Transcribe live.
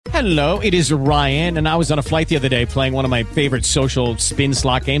Hello, it is Ryan, and I was on a flight the other day playing one of my favorite social spin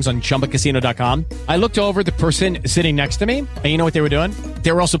slot games on ChumbaCasino.com. I looked over at the person sitting next to me, and you know what they were doing?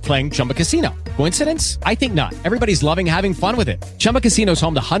 They were also playing Chumba Casino. Coincidence? I think not. Everybody's loving having fun with it. Chumba Casino is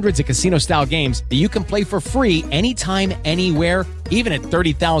home to hundreds of casino-style games that you can play for free anytime, anywhere, even at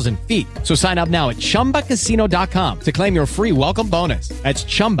 30,000 feet. So sign up now at ChumbaCasino.com to claim your free welcome bonus. That's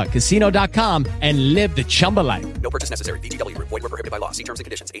ChumbaCasino.com and live the Chumba life. No purchase necessary. VGW. Void where prohibited by law. See terms and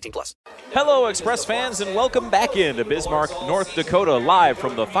conditions. 18+. Hello, Express fans, and welcome back into Bismarck, North Dakota, live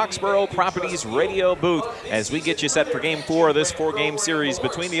from the Foxborough Properties radio booth as we get you set for Game 4 of this 4-game series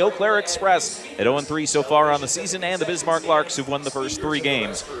between the Eau Claire Express at 0-3 so far on the season and the Bismarck Larks, who've won the first 3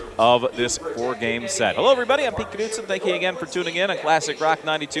 games of this 4-game set. Hello, everybody. I'm Pete Knudsen. Thank you again for tuning in on Classic Rock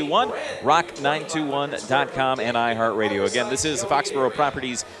 92.1, rock921.com, and iHeartRadio. Again, this is the Foxborough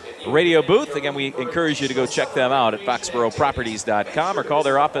Properties radio booth. Again, we encourage you to go check them out at foxboroughproperties.com or call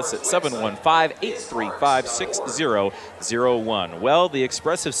their office at 715-835-6001. Well, the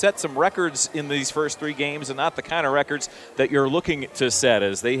Express have set some records in these first 3 games, and not the kind of records that you're looking to set,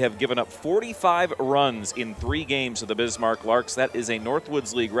 as they have given up 45 runs in 3 games of the Bismarck Larks. That is a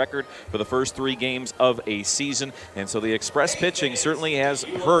Northwoods League record for the first 3 games of a season, and so the Express pitching certainly has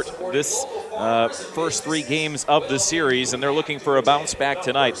hurt this first 3 games of the series, and they're looking for a bounce back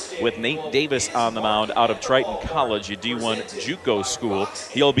tonight with Nate Davis on the mound out of Triton College, a D1 JUCO school.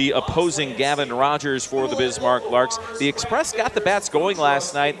 He'll be opposing Gavin Rogers for the Bismarck Larks. The Express got the bats going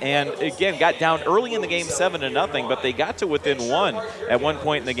last night and, again, got down early in the game 7-0, but they got to within 1 at one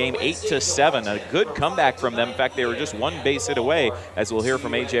point in the game, 8-7. A good comeback from them. In fact, they were just 1 base hit away, as we'll hear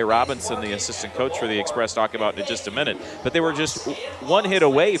from A.J. Robinson, the assistant coach for the Express, talk about in just a minute. But they were just 1 hit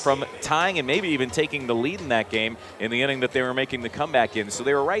away from tying and maybe even taking the lead in that game in the inning that they were making the comeback in. So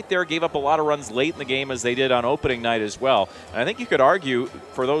they were right there, gave up a lot of runs late in the game, as they did on opening night as well. And I think you could argue,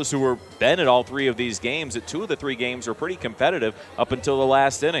 for those who were been at all 3 of these games, that 2 of the 3 games were pretty competitive up until the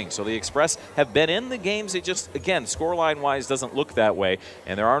last inning. So the Express have been in the games. It just, again, scoreline-wise doesn't look that way.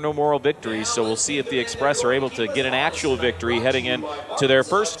 And there are no moral victories, so we'll see if the Express are able to get an actual victory heading in to their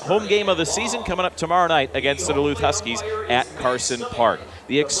first home game of the season coming up tomorrow night against the Duluth Huskies at Carson Park.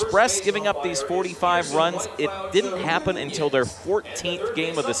 The Express giving up these 45 runs, it didn't happen until their 14th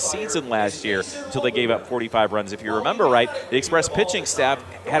game of the season last year until they gave up 45 runs. If you remember right, the Express pitching staff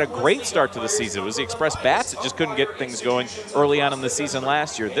had a great start to the season. It was the Express bats that just couldn't get things going early on in the season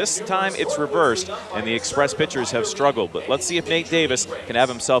last year. This time it's reversed, and the Express pitchers have struggled. But let's see if Nate Davis can have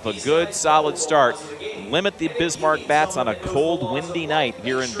himself a good, solid start, limit the Bismarck bats on a cold, windy night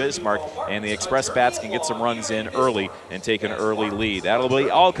here in Bismarck, and the Express bats can get some runs in early and take an early lead. That'll be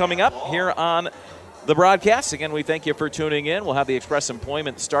all coming up here on the broadcast. Again, we thank you for tuning in. We'll have the Express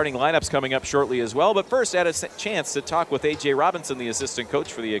employment starting lineups coming up shortly as well. But first, I had a chance to talk with A.J. Robinson, the assistant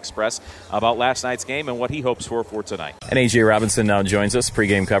coach for the Express, about last night's game and what he hopes for tonight. And A.J. Robinson now joins us.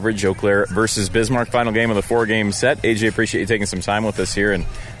 Pre-game coverage, Eau Claire versus Bismarck, final game of the 4-game set. A.J., appreciate you taking some time with us here. And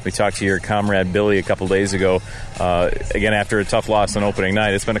we talked to your comrade Billy a couple days ago, again, after a tough loss on opening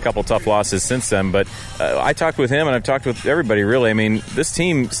night. It's been a couple tough losses since then. But I talked with him, and I've talked with everybody, really. I mean, this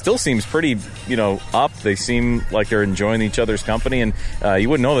team still seems pretty, up. They seem like they're enjoying each other's company, and you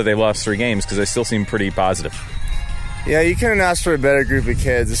wouldn't know that they've lost 3 games because they still seem pretty positive. Yeah, you couldn't ask for a better group of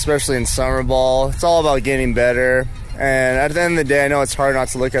kids, especially in summer ball. It's all about getting better, and at the end of the day, I know it's hard not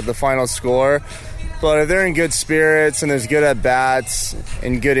to look at the final score, but if they're in good spirits and there's good at-bats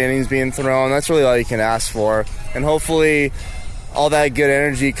and good innings being thrown, that's really all you can ask for. And hopefully all that good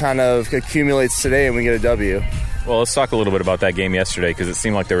energy kind of accumulates today and we get a W. Well, let's talk a little bit about that game yesterday, because it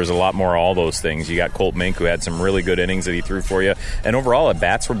seemed like there was a lot more of all those things. You got Colt Mink, who had some really good innings that he threw for you, and overall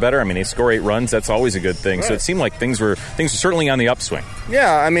at-bats were better. I mean, they score 8 runs. That's always a good thing. Right. So it seemed like things were certainly on the upswing.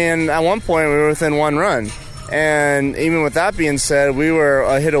 Yeah, I mean, at one point we were within 1 run, and even with that being said, we were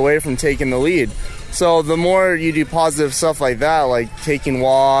a hit away from taking the lead. So the more you do positive stuff like that, like taking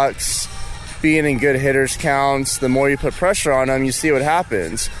walks, being in good hitters counts, the more you put pressure on them, you see what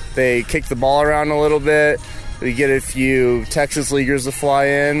happens. They kick the ball around a little bit. We get a few Texas leaguers to fly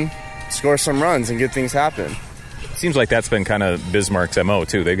in, score some runs, and good things happen. Seems like that's been kind of Bismarck's MO,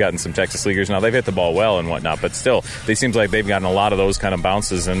 too. They've gotten some Texas leaguers. Now, they've hit the ball well and whatnot, but still, they seems like they've gotten a lot of those kind of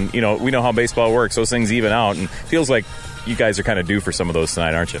bounces. And, we know how baseball works. Those things even out, and feels like you guys are kind of due for some of those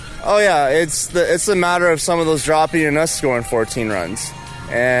tonight, aren't you? Oh, yeah. It's a matter of some of those dropping and us scoring 14 runs.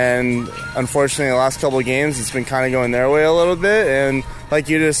 And unfortunately, the last couple of games, it's been kind of going their way a little bit. And like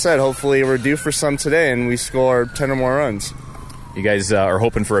you just said, hopefully we're due for some today and we score 10 or more runs. You guys are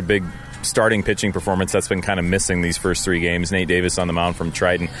hoping for a big starting pitching performance. That's been kind of missing these first 3 games. Nate Davis on the mound from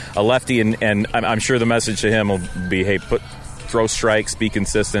Triton, a lefty, and I'm sure the message to him will be, hey, throw strikes, be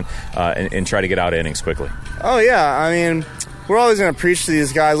consistent, and try to get out innings quickly. Oh, yeah. I mean, we're always going to preach to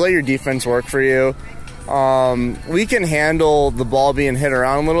these guys, let your defense work for you. We can handle the ball being hit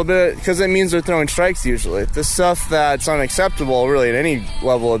around a little bit because it means they're throwing strikes usually. The stuff that's unacceptable really at any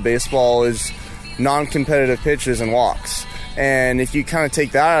level of baseball is non-competitive pitches and walks. And if you kind of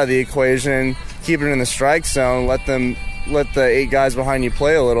take that out of the equation, keep it in the strike zone, let the 8 guys behind you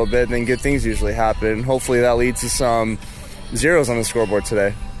play a little bit, then good things usually happen. Hopefully that leads to some zeros on the scoreboard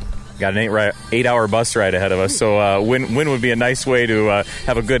today. Got an 8-hour bus ride ahead of us, so win would be a nice way to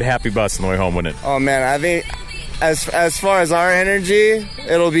have a good, happy bus on the way home, wouldn't it? Oh, man, I think as far as our energy,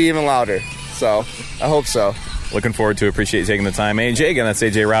 it'll be even louder. So I hope so. Looking forward to it. Appreciate you taking the time. AJ, again, that's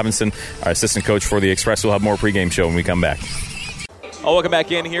AJ Robinson, our assistant coach for the Express. We'll have more pregame show when we come back. Welcome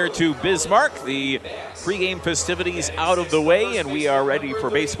back in here to Bismarck. The pregame festivities out of the way, and we are ready for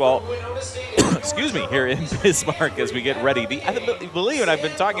baseball. Excuse me, here in Bismarck as we get ready. Believe it, I've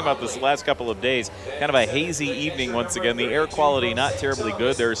been talking about this the last couple of days. Kind of a hazy evening once again. The air quality not terribly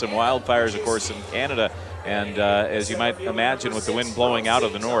good. There are some wildfires, of course, in Canada. And as you might imagine, with the wind blowing out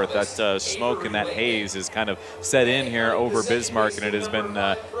of the north, that smoke and that haze is kind of set in here over Bismarck, and it has been,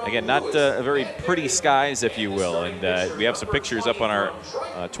 again, not a very pretty skies, if you will. And we have some pictures up on our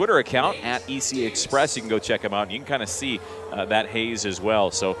Twitter account, at EC Express. You can go check them out, and you can kind of see that haze as well.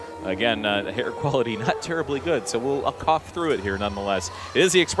 So, again, air quality not terribly good, so we'll cough through it here nonetheless. It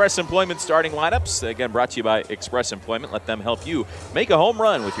is the Express Employment starting lineups, again, brought to you by Express Employment. Let them help you make a home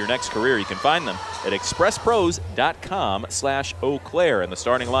run with your next career. You can find them at expresspros.com/Eau Claire. And the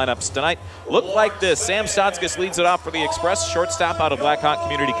starting lineups tonight look like this. Sam Stotskis leads it off for the Express, shortstop out of Blackhawk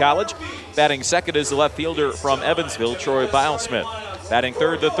Community College. Batting second is the left fielder from Evansville, Troy Bilesmith. Batting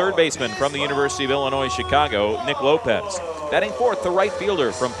third, the third baseman from the University of Illinois, Chicago, Nick Lopez. Batting fourth, the right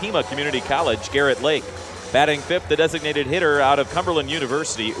fielder from Pima Community College, Garrett Lake. Batting fifth, the designated hitter out of Cumberland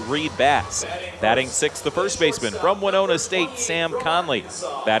University, Reed Bass. Batting sixth, the first baseman from Winona State, Sam Conley.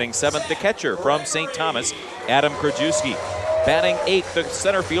 Batting seventh, the catcher from St. Thomas, Adam Krajewski. Batting eighth, the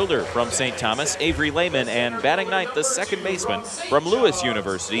center fielder from St. Thomas, Avery Lehman. And batting ninth, the second baseman from Lewis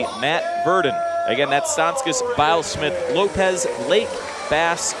University, Matt Verdon. Again, that's Stotskis, Bilesmith, Lopez, Lake,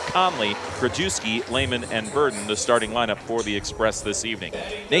 Bass, Conley, Krajewski, Lehman, and Verdon, the starting lineup for the Express this evening.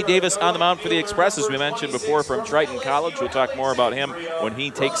 Nate Davis on the mound for the Express, as we mentioned before, from Triton College. We'll talk more about him when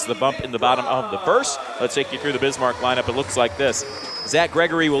he takes the bump in the bottom of the first. Let's take you through the Bismarck lineup. It looks like this. Zach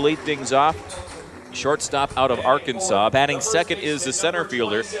Gregory will lead things off. Shortstop out of Arkansas. Batting second is the center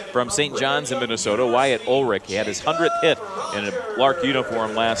fielder from St. John's in Minnesota, Wyatt Ulrich. He had his 100th hit in a Lark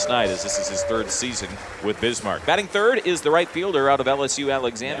uniform last night, as this is his third season with Bismarck. Batting third is the right fielder out of LSU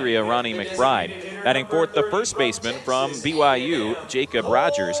Alexandria, Ronnie McBride. Batting fourth, the first baseman from BYU, Jacob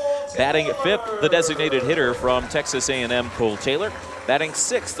Rogers. Batting fifth, the designated hitter from Texas A&M, Cole Taylor. Batting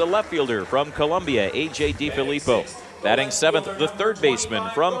sixth, the left fielder from Columbia, A.J. DiFilippo. Batting seventh, the third baseman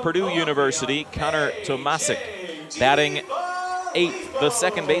from Purdue University, Connor Tomasic. Batting eighth, the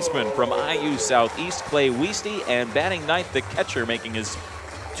second baseman from IU Southeast, Clay Weisty. And batting ninth, the catcher making his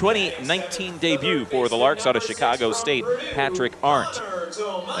 2019 debut for the Larks out of Chicago State, Patrick Arndt.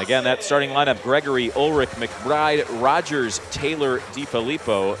 Again, that starting lineup: Gregory, Ulrich, McBride, Rogers, Taylor,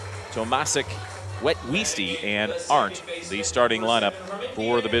 DiFilippo, Tomasic, Weisty, and Arndt, the starting lineup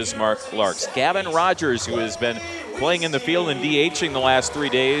for the Bismarck Larks. Gavin Rogers, who has been playing in the field and DHing the last 3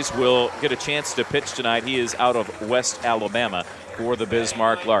 days, will get a chance to pitch tonight. He is out of West Alabama for the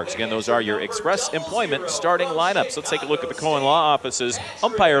Bismarck Larks. Again, those are your Express Employment starting lineups. Let's take a look at the Cohen Law Office's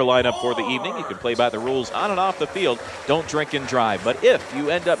umpire lineup for the evening. You can play by the rules on and off the field. Don't drink and drive. But if you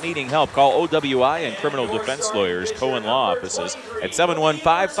end up needing help, call OWI and criminal defense lawyers, Cohen Law Offices, at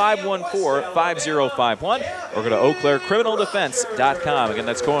 715-514-5051, or go to EauClairCriminalDefense.com. Again,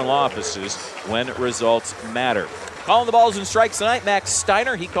 that's Cohen Law Offices when results matter. Calling the balls and strikes tonight, Max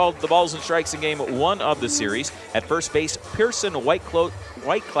Steiner. He called the balls and strikes in game one of the series. At first base, Pearson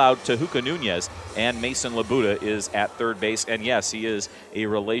Whitecloud Tehuca Nunez, and Mason Labuda is at third base. And yes, he is a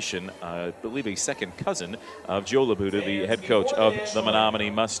relation, I believe a second cousin of Joe Labuda, the head coach of the Menominee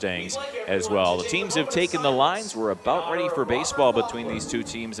Mustangs as well. The teams have taken the lines. We're about ready for baseball between these two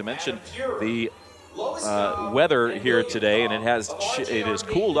teams. I mentioned the weather here today, and it has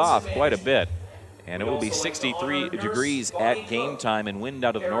cooled off quite a bit. And it will be 63 degrees at game time and wind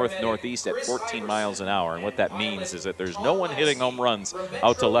out of the north-northeast at 14 miles an hour. And what that means is that there's no one hitting home runs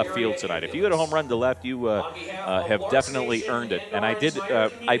out to left field tonight. If you hit a home run to left, you have definitely earned it. And I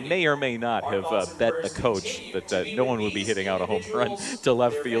may or may not have bet a coach that no one would be hitting out a home run to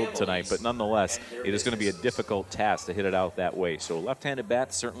left field tonight. But nonetheless, it is going to be a difficult task to hit it out that way. So left-handed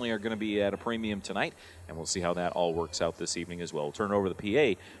bats certainly are going to be at a premium tonight, And we'll see how that all works out this evening as well. We'll turn over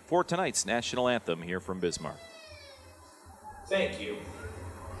the PA for tonight's national anthem here from Bismarck. Thank you.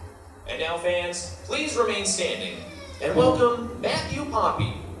 And now, fans, please remain standing and welcome Matthew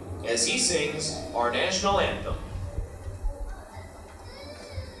Poppy as he sings our national anthem.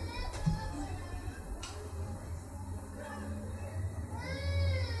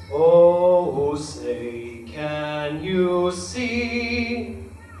 Oh, say, can you see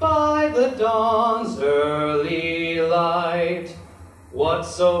by the dawn's early light what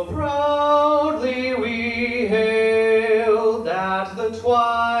so proudly we hailed at the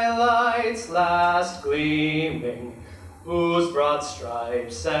twilight's last gleaming, whose broad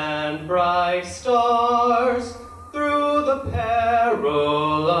stripes and bright stars through the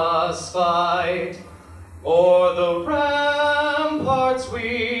perilous fight o'er the ramparts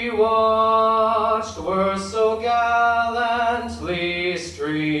we watched were so gallantly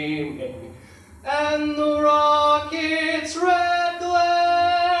streaming, and the rocket's red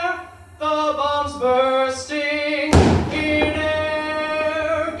glare, the bombs bursting in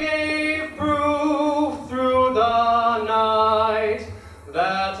air, gave proof through the night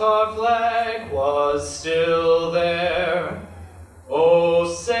that our flag was still there.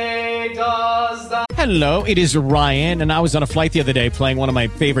 Oh, say does that... Hello, it is Ryan, and I was on a flight the other day playing one of my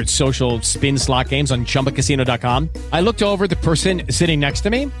favorite social spin slot games on ChumbaCasino.com. I looked over at the person sitting next to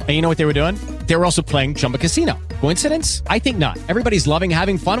me, and you know what they were doing? They were also playing Chumba Casino. Coincidence? I think not. Everybody's loving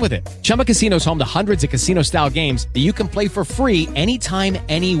having fun with it. Chumba Casino is home to hundreds of casino-style games that you can play for free anytime,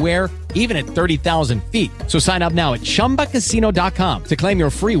 anywhere, even at 30,000 feet. So sign up now at ChumbaCasino.com to claim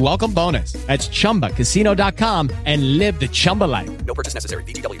your free welcome bonus. That's ChumbaCasino.com and live the Chumba life. No purchase necessary.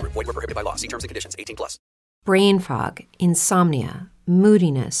 VGW Group. Void where prohibited by law. See terms and conditions. 18+. Brain fog, insomnia,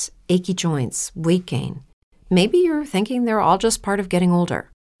 moodiness, achy joints, weight gain. Maybe you're thinking they're all just part of getting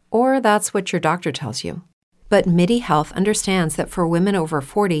older. Or that's what your doctor tells you. But MIDI Health understands that for women over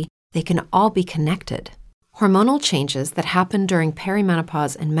 40, they can all be connected. Hormonal changes that happen during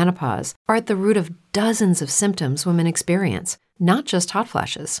perimenopause and menopause are at the root of dozens of symptoms women experience, not just hot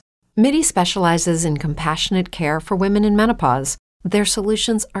flashes. MIDI specializes in compassionate care for women in menopause. Their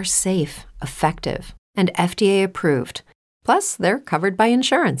solutions are safe, effective, and FDA approved. Plus, they're covered by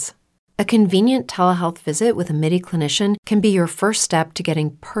insurance. A convenient telehealth visit with a MIDI clinician can be your first step to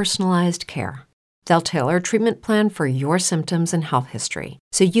getting personalized care. They'll tailor a treatment plan for your symptoms and health history,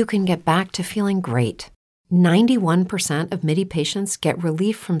 so you can get back to feeling great. 91% of MIDI patients get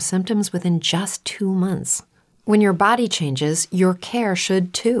relief from symptoms within just 2 months. When your body changes, your care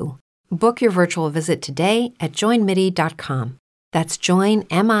should too. Book your virtual visit today at joinmidi.com. That's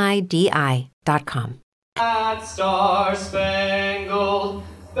joinmidi.com. That star-spangled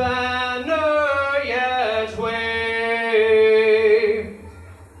banner yet wave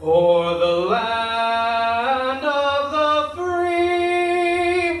o'er the land of the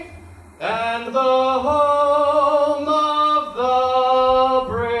free and the home of the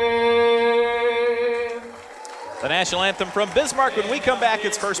brave. The national anthem from Bismarck. When we come back,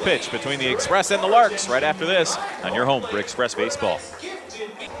 it's first pitch between the Express and the Larks right after this on your home for Express Baseball.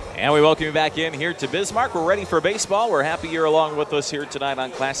 And we welcome you back in here to Bismarck. We're ready for baseball. We're happy you're along with us here tonight on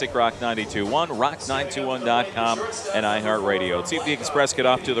Classic Rock 92.1, rock921.com, and iHeartRadio. Let's see if the Express get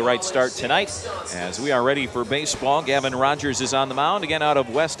off to the right start tonight as we are ready for baseball. Gavin Rogers is on the mound, again out of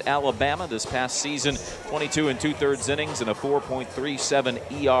West Alabama this past season. 22 2/3 innings and a 4.37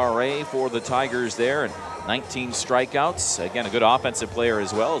 ERA for the Tigers there, and 19 strikeouts. Again, a good offensive player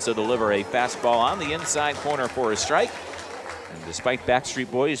as well, as he'll deliver a fastball on the inside corner for a strike. And despite Backstreet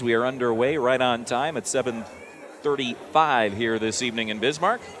Boys, we are underway right on time at 7:35 here this evening in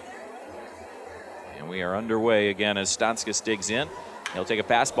Bismarck. And we are underway again as Stanskis digs in. He'll take a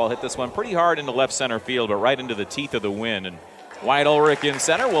fastball, hit this one pretty hard into left center field, but right into the teeth of the wind. And Wyatt Ulrich in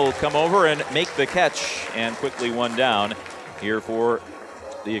center will come over and make the catch, and quickly one down here for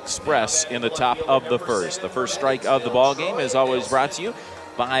the Express in the top of the first. The first strike of the ball game is always brought to you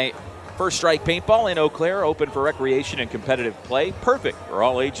by First Strike Paintball in Eau Claire, open for recreation and competitive play. Perfect for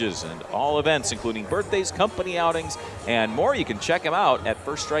all ages and all events, including birthdays, company outings, and more. You can check them out at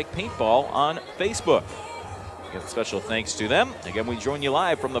First Strike Paintball on Facebook. Again, special thanks to them. Again, we join you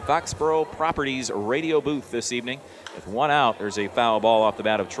live from the Foxborough Properties radio booth this evening. With one out, there's a foul ball off the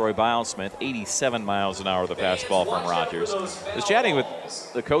bat of Troy Bilesmith, 87 miles an hour, the fastball from Rogers. I was chatting with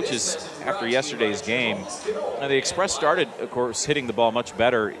the coaches after yesterday's game. Now, the Express started, of course, hitting the ball much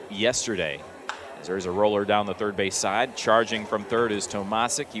better yesterday. As there's a roller down the third base side. Charging from third is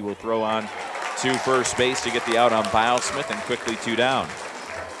Tomasic. He will throw on to first base to get the out on Bilesmith, and quickly two down.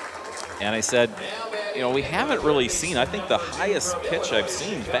 And I said, we haven't really seen, I think the highest pitch I've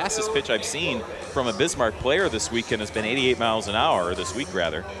seen, fastest pitch I've seen from a Bismarck player this weekend has been 88 miles an hour, or this week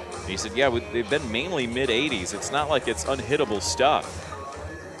rather. And he said, yeah, they've been mainly mid-80s. It's not like it's unhittable stuff.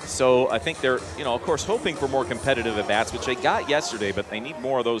 So I think they're, of course, hoping for more competitive at-bats, which they got yesterday, but they need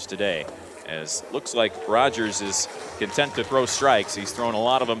more of those today. As looks like Rogers is content to throw strikes. He's thrown a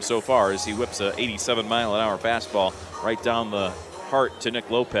lot of them so far as he whips a 87-mile-an-hour fastball right down the heart to Nick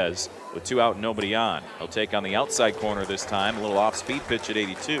Lopez with 2 out and nobody on. He'll take on the outside corner this time, a little off-speed pitch at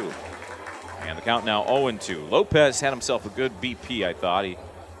 82. And the count now 0-2. Lopez had himself a good BP, I thought. He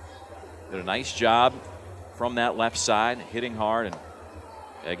did a nice job from that left side, hitting hard and,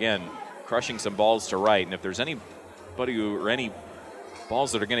 again, crushing some balls to right. And if there's anybody or any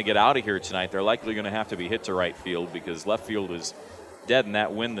balls that are going to get out of here tonight, they're likely going to have to be hit to right field because left field is dead in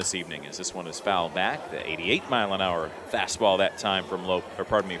that wind this evening as this one is fouled back. The 88-mile-an-hour fastball that time from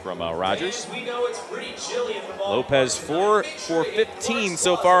Rogers. Lopez 4 for 15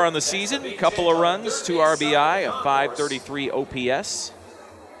 so far on the season. A couple of runs, 2 RBI, a 533 OPS.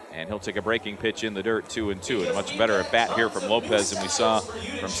 And he'll take a breaking pitch in the dirt, 2-2. And a much better at bat here from Lopez than we saw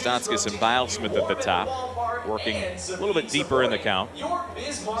from Stanskis and Bilesmith at the top, working a little bit deeper in the count.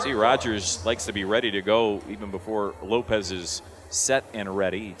 See, Rogers likes to be ready to go even before Lopez is set and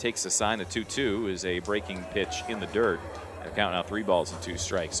ready. He takes the sign. The 2-2 is a breaking pitch in the dirt. And the count now 3 balls and 2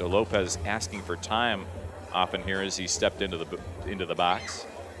 strikes. So Lopez asking for time often here as he stepped into the box.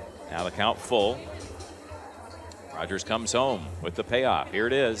 Now the count full. Rogers comes home with the payoff. Here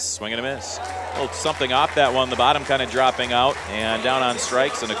it is, swing and a miss. A little something off that one, the bottom kind of dropping out, and down on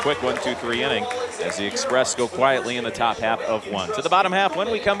strikes, and a quick 1-2-3 inning as the Express go quietly in the top half of 1. To the bottom half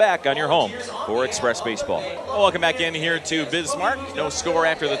when we come back on your home for Express Baseball. Well, welcome back in here to Bismarck. No score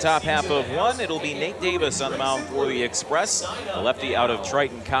after the top half of 1. It'll be Nate Davis on the mound for the Express, a lefty out of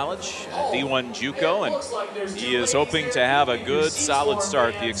Triton College, D1 JUCO, and he is hoping to have a good, solid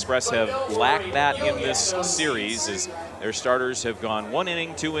start. The Express have lacked that in this series as their starters have gone 1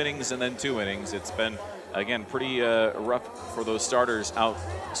 inning, 2 innings, and then 2 innings. It's been, again, pretty rough for those starters out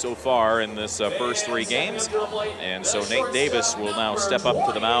so far in this first 3 games. And so Nate Davis will now step up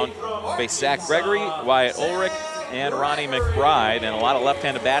to the mound, face Zach Gregory, Wyatt Ulrich, and Ronnie McBride, and a lot of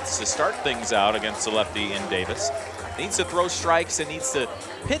left-handed bats to start things out against the lefty in Davis. Needs to throw strikes and needs to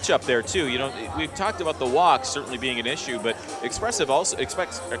pitch up there too. We've talked about the walks certainly being an issue, but Express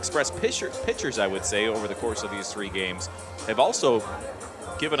pitchers, I would say, over the course of these 3 games, have also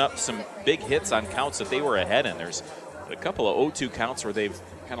given up some big hits on counts that they were ahead in. There's a couple of 0-2 counts where they've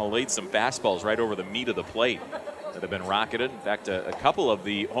kind of laid some fastballs right over the meat of the plate that have been rocketed. In fact, a couple of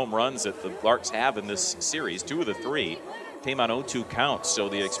the home runs that the Larks have in this series, 2 of the 3, came on 0-2 counts. So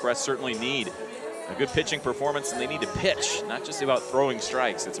the Express certainly need a good pitching performance, and they need to pitch, not just about throwing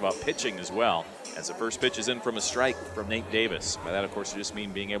strikes. It's about pitching as well. As the first pitch is in from a strike from Nate Davis. By that, of course, you just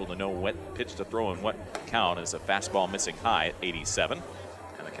mean being able to know what pitch to throw and what count as a fastball missing high at 87.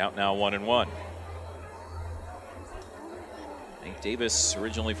 And the count now 1-1. Nate Davis,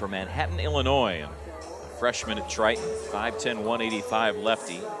 originally from Manhattan, Illinois, and a freshman at Triton, 5'10", 185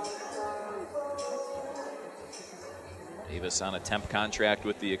 lefty. Davis on a temp contract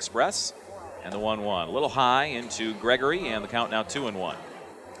with the Express. And the 1-1. A little high into Gregory, and the count now 2-1.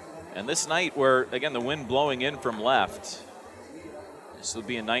 And this night where, again, the wind blowing in from left, this will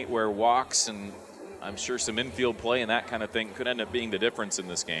be a night where walks and I'm sure some infield play and that kind of thing could end up being the difference in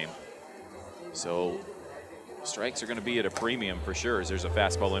this game. So strikes are going to be at a premium for sure as there's a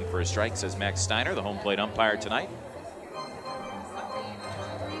fastball in for a strike, says Max Steiner, the home plate umpire tonight.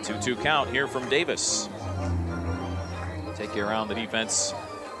 2-2 count here from Davis. Take you around the defense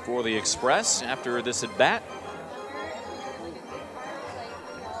for the Express after this at bat.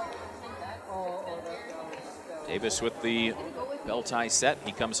 Davis with the bell tie set.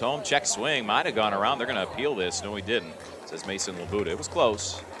 He comes home, check swing, might have gone around. They're going to appeal this. No, he didn't, says Mason Labuda. It was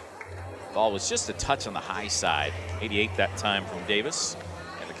close. Ball was just a touch on the high side. 88 that time from Davis.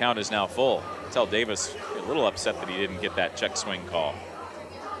 And the count is now full. Tell Davis a little upset that he didn't get that check swing call.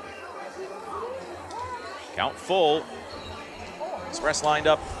 Count full. Express lined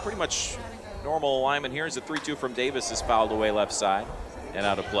up pretty much normal alignment here as the 3-2 from Davis is fouled away left side and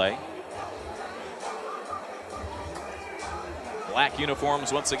out of play. Black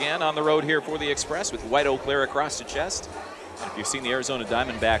uniforms once again on the road here for the Express with white Eau Claire across the chest. And if you've seen the Arizona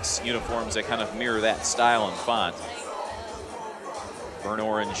Diamondbacks uniforms, they kind of mirror that style and font. Burnt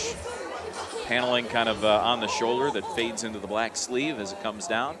orange paneling kind of on the shoulder that fades into the black sleeve as it comes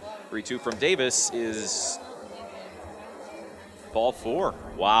down. 3-2 from Davis is ball 4.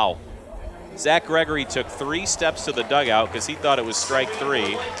 Wow. Zach Gregory took 3 steps to the dugout because he thought it was strike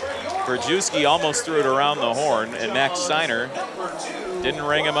 3. Krajewski almost threw it around the horn, and Max Steiner didn't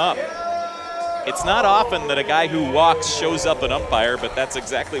ring him up. It's not often that a guy who walks shows up an umpire, but that's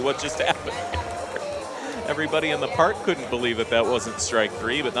exactly what just happened. Everybody in the park couldn't believe that that wasn't strike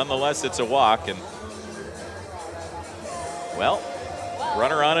 3, but nonetheless, it's a walk. And, well,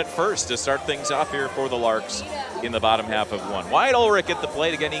 runner on at first to start things off here for the Larks in the bottom half of 1. Wyatt Ulrich at the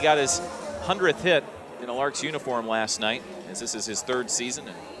plate. Again, he got his 100th hit in a Larks uniform last night, as this is his 3rd season.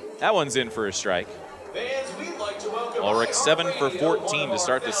 And that one's in for a strike. Ulrich 7 for 14 to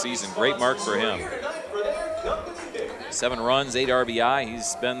start the season. Great mark for him. 7 runs, 8 RBI.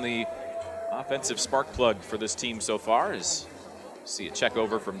 He's been the offensive spark plug for this team so far. As see a check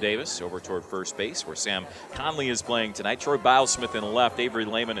over from Davis over toward first base, where Sam Conley is playing tonight. Troy Bilesmith in left, Avery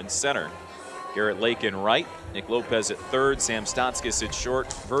Lehman in center. Garrett Lake in right, Nick Lopez at third, Sam Stotskis at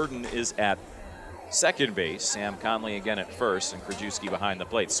short, Verdon is at second base, Sam Conley again at first, and Krajewski behind the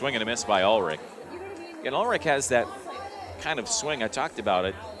plate. Swing and a miss by Ulrich. And Ulrich has that kind of swing. I talked about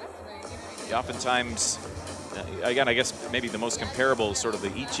it. He oftentimes, again, I guess maybe the most comparable is sort of the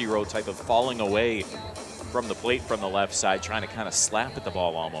Ichiro type of falling away from the plate from the left side, trying to kind of slap at the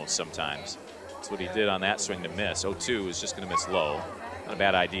ball almost sometimes. That's what he did on that swing to miss. 0-2 is just going to miss low. Not a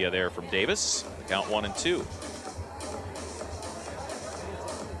bad idea there from Davis. The count 1-2.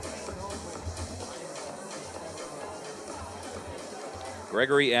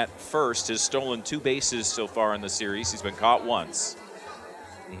 Gregory at first has stolen 2 bases so far in the series. He's been caught once.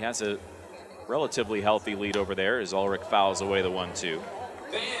 He has a relatively healthy lead over there as Ulrich fouls away the 1-2.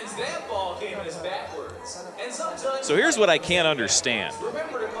 So here's what I can't understand,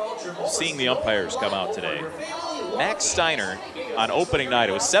 seeing the umpires come out today. Max Steiner on opening night,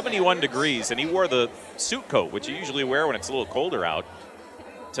 it was 71 degrees, and he wore the suit coat, which you usually wear when it's a little colder out.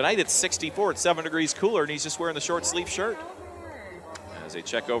 Tonight it's 64, it's 7 degrees cooler, and he's just wearing the short sleeve shirt. As they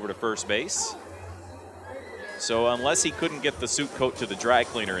check over to first base. So unless he couldn't get the suit coat to the dry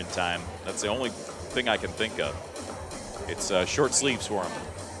cleaner in time, that's the only thing I can think of. It's short sleeves for him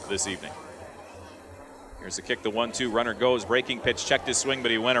this evening. Here's the kick, the 1-2, runner goes, breaking pitch, checked his swing,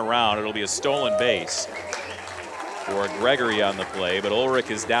 but he went around. It'll be a stolen base for Gregory on the play, but Ulrich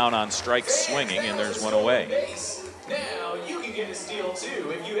is down on strikes swinging, and there's one away.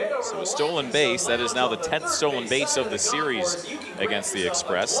 So a stolen base, that is now the 10th stolen base of the series against the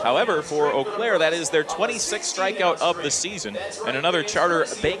Express. However, for Eau Claire, that is their 26th strikeout of the season and another Charter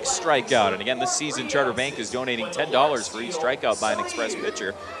Bank strikeout. And again, this season, Charter Bank is donating $10 for each strikeout by an Express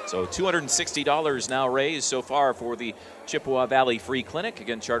pitcher. So $260 now raised so far for the Chippewa Valley Free Clinic.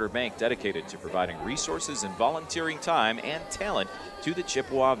 Again, Charter Bank dedicated to providing resources and volunteering time and talent to the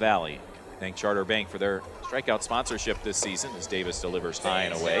Chippewa Valley. Thank Charter Bank for their strikeout sponsorship this season as Davis delivers high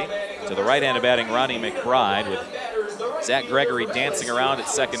and away. To the right hand of batting, Ronnie McBride with Zach Gregory dancing around at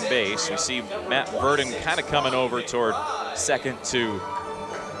second base. We see Matt Verdon kind of coming over toward second to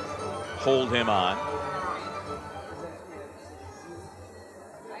hold him on.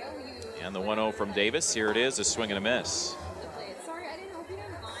 And the 1-0 from Davis. Here it is, a swing and a miss.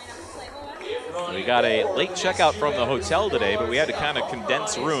 We got a late checkout from the hotel today, but we had to kind of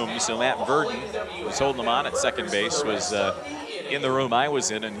condense rooms. So Matt Verdon, who's holding them on at second base, was in the room I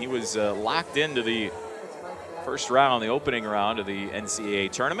was in, and he was locked into the first round, the opening round of the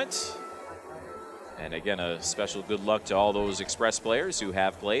NCAA tournament. And again, a special good luck to all those Express players who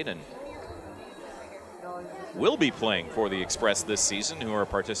have played and will be playing for the Express this season, who are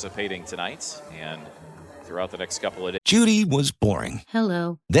participating tonight and throughout the next couple of days. Judy was boring.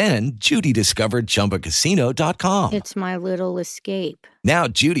 Hello. Then Judy discovered ChumbaCasino.com. It's my little escape. Now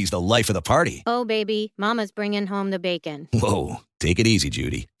Judy's the life of the party. Oh, baby, mama's bringing home the bacon. Whoa, take it easy,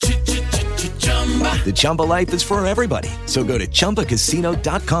 Judy. The Chumba life is for everybody. So go to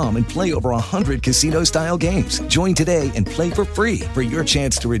ChumbaCasino.com and play over 100 casino-style games. Join today and play for free for your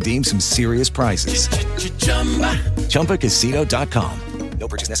chance to redeem some serious prizes. ChumbaCasino.com. No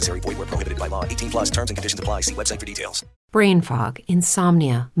purchase necessary. Void where prohibited by law. 18+ terms and conditions apply. See website for details. Brain fog,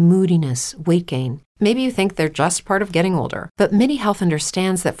 insomnia, moodiness, weight gain. Maybe you think they're just part of getting older, but MIDI Health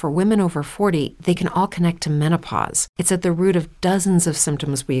understands that for women over 40, they can all connect to menopause. It's at the root of dozens of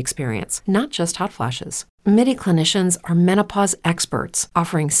symptoms we experience, not just hot flashes. MIDI clinicians are menopause experts,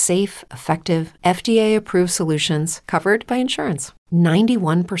 offering safe, effective, FDA-approved solutions covered by insurance.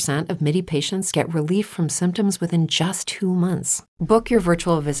 91% of MIDI patients get relief from symptoms within just 2 months. Book your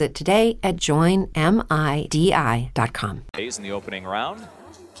virtual visit today at joinmidi.com. In the opening round.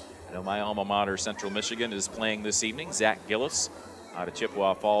 I know my alma mater, Central Michigan, is playing this evening. Zach Gillis out of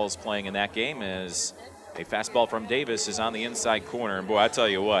Chippewa Falls playing in that game as a fastball from Davis is on the inside corner. And boy, I tell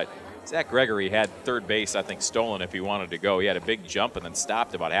you what, Zach Gregory had third base, I think, stolen if he wanted to go. He had a big jump and then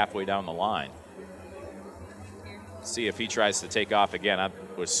stopped about halfway down the line. See if he tries to take off again. I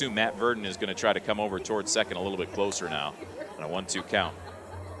would assume Matt Verdon is going to try to come over towards second a little bit closer now on a 1-2 count.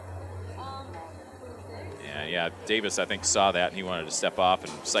 Yeah, Davis, I think, saw that, and he wanted to step off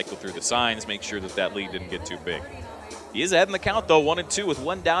and cycle through the signs, make sure that lead didn't get too big. He is ahead in the count, though, 1-2 with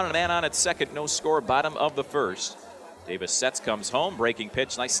one down and a man on at second. No score, bottom of the first. Davis sets, comes home, breaking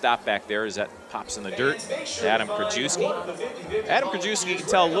pitch. Nice stop back there as that pops in the dirt. Adam Krajewski. Adam Krajewski, you can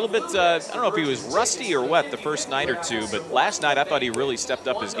tell a little bit, I don't know if he was rusty or what the first night or two, but last night I thought he really stepped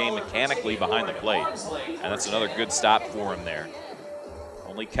up his game mechanically behind the plate. And that's another good stop for him there.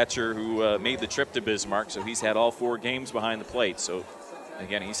 Only catcher who made the trip to Bismarck, so he's had all 4 games behind the plate. So,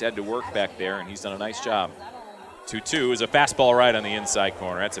 again, he's had to work back there, and he's done a nice job. 2-2 is a fastball right on the inside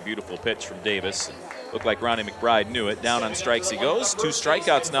corner. That's a beautiful pitch from Davis. Looked like Ronnie McBride knew it. Down on strikes he goes. 2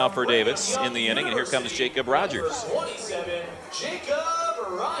 strikeouts now for Davis in the inning, and here comes Jacob Rogers.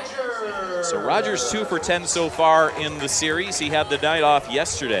 So Rogers 2 for 10 so far in the series. He had the night off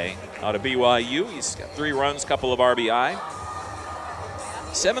yesterday out of BYU. He's got 3 runs, couple of RBI.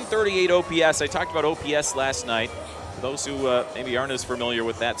 738 OPS. I talked about OPS last night. For those who maybe aren't as familiar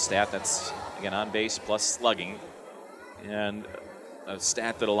with that stat, that's, again, on base plus slugging. And a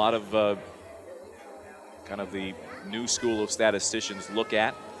stat that a lot of kind of the new school of statisticians look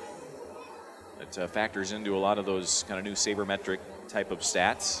at. It factors into a lot of those kind of new sabermetric type of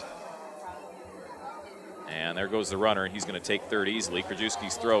stats. And there goes the runner, and he's going to take third easily.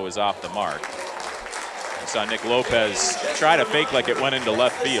 Krajewski's throw is off the mark. I saw Nick Lopez try to fake like it went into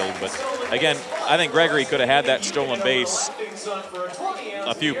left field, but again, I think Gregory could have had that stolen base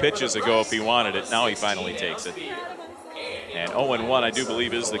a few pitches ago if he wanted it. Now he finally takes it. And 0-1, I do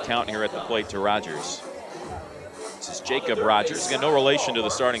believe, is the count here at the plate to Rogers. This is Jacob Rogers. Again, no relation to the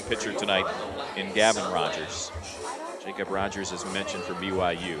starting pitcher tonight in Gavin Rogers. Jacob Rogers, as we mentioned, for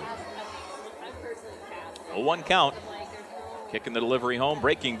BYU. 0-1 count. Kicking the delivery home,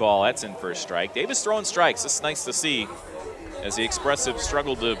 breaking ball, that's in for a strike. Davis throwing strikes, this is nice to see, as the Expressive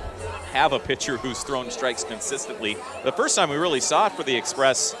struggled to have a pitcher who's thrown strikes consistently. The first time we really saw it for the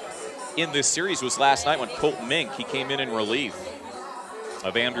Express in this series was last night when Colt Mink, he came in relief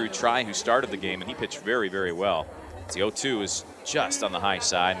of Andrew Try, who started the game, and he pitched very, very well. The 0-2 is just on the high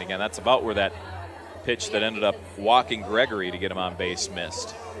side, and again, that's about where that pitch that ended up walking Gregory to get him on base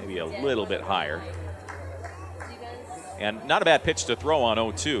missed. Maybe a little bit higher. And not a bad pitch to throw on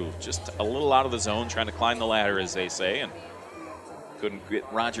 0-2. Just a little out of the zone, trying to climb the ladder, as they say, and couldn't get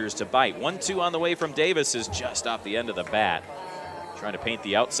Rogers to bite. 1-2 on the way from Davis is just off the end of the bat. Trying to paint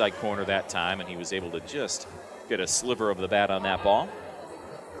the outside corner that time, and he was able to just get a sliver of the bat on that ball.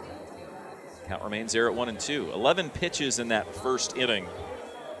 Count remains there at 1-2. 11 pitches in that first inning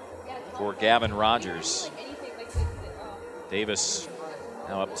for Gavin Rogers. Davis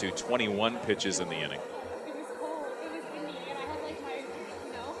now up to 21 pitches in the inning.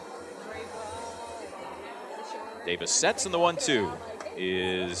 Davis sets in the 1-2,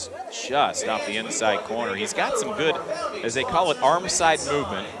 is just off the inside corner. He's got some good, as they call it, arm side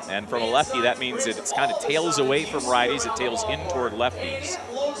movement. And from a lefty, that means it's kind of tails away from righties, it tails in toward lefties.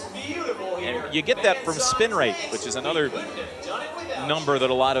 And you get that from spin rate, which is another number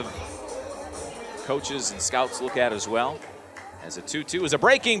that a lot of coaches and scouts look at as well. As a 2-2 is a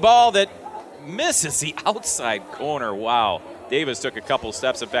breaking ball that misses the outside corner. Wow. Davis took a couple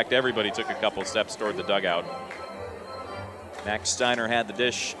steps. In fact, everybody took a couple steps toward the dugout. Max Steiner had the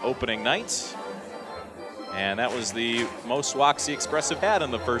dish opening night, and that was the most walks the Expressive had in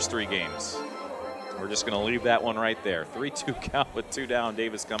the first 3 games. We're just going to leave that one right there. 3-2 count with 2 down.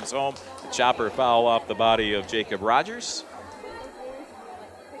 Davis comes home. The chopper foul off the body of Jacob Rogers.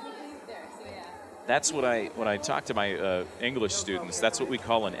 That's what when I talk to my English students, that's what we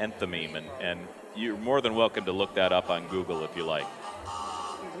call an enthymeme, and you're more than welcome to look that up on Google if you like.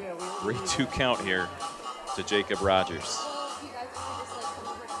 3-2 count here to Jacob Rogers.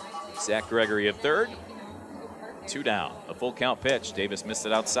 Zach Gregory at third. 2 down. A full count pitch. Davis missed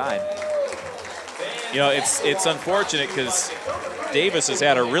it outside. You know, it's unfortunate because Davis has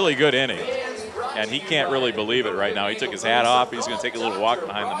had a really good inning, and he can't really believe it right now. He took his hat off. He's going to take a little walk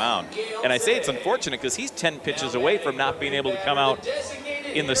behind the mound. And I say it's unfortunate because he's 10 pitches away from not being able to come out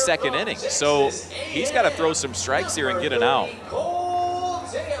in the second inning. So he's got to throw some strikes here and get an out.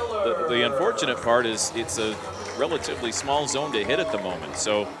 The unfortunate part is it's a relatively small zone to hit at the moment.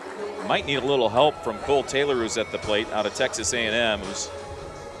 So might need a little help from Cole Taylor, who's at the plate out of Texas A&M, who's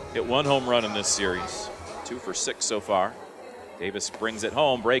hit 1 home run in this series. 2 for 6 so far. Davis brings it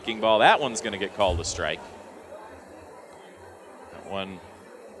home, breaking ball. That one's going to get called a strike. That one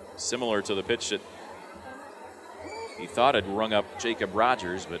Similar to the pitch that he thought had rung up Jacob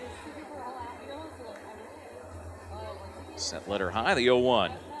Rogers, but set letter high, the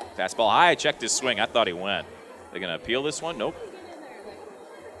 0-1. Fastball high, checked his swing. I thought he went. They're going to appeal this one? Nope.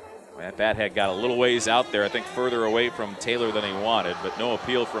 That bat had got a little ways out there, I think further away from Taylor than he wanted, but no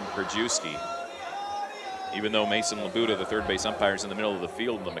appeal from Krajewski. Even though Mason Labuda, the third base umpire, is in the middle of the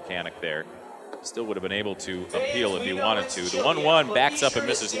field, the mechanic there, still would have been able to appeal if he wanted to. The 1-1 backs up and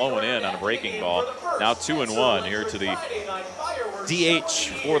misses low and in on a breaking ball. Now 2-1 here to the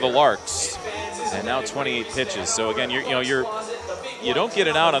DH for the Larks, and now 28 pitches. So again, you don't get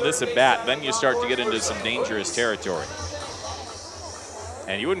it out on this at bat, then you start to get into some dangerous territory.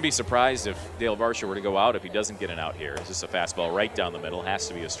 And you wouldn't be surprised if Dale Varsha were to go out if he doesn't get an out here. It's just a fastball right down the middle. Has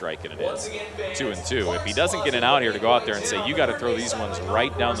to be a strike, and it is. 2-2. If he doesn't get an out here, to go out there and say, you got to throw these ones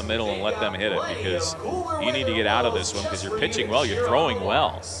right down the middle and let them hit it, because you need to get out of this one because you're pitching well, you're throwing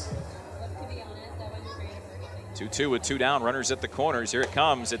well. 2-2 with 2 down, runners at the corners. Here it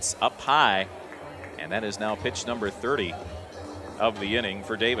comes. It's up high, and that is now pitch number 30 of the inning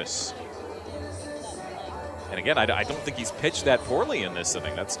for Davis. And again, I don't think he's pitched that poorly in this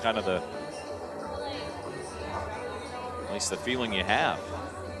inning. That's kind of at least the feeling you have.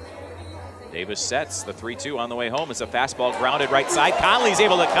 Davis sets the 3-2 on the way home. It's a fastball grounded right side. Conley's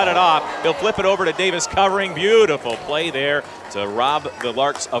able to cut it off. He'll flip it over to Davis covering. Beautiful play there to rob the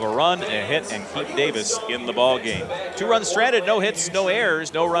Larks of a run, a hit, and keep Davis in the ball game. 2 runs stranded, no hits, no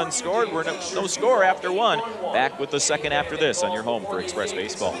errors, no runs scored. We're no score after 1. Back with the second after this on your home for Express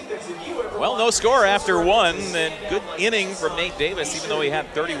Baseball. Well, no score after 1, and good inning from Nate Davis. Even though he had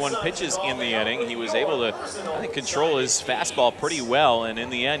 31 pitches in the inning, he was able to, I think, control his fastball pretty well, and in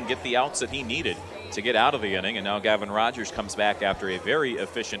the end get the outs that he needed to get out of the inning. And now Gavin Rogers comes back after a very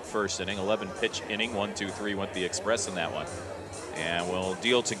efficient first inning, 11-pitch inning. 1-2-3 went the Express in that one. And we'll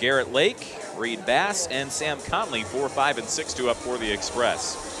deal to Garrett Lake, Reed Bass, and Sam Conley, 4, 5, and 6 up for the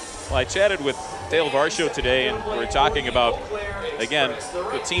Express. Well, I chatted with Dale Varsho today, and we're talking about, again,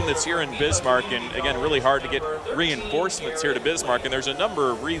 the team that's here in Bismarck, and again, really hard to get reinforcements here to Bismarck, and there's a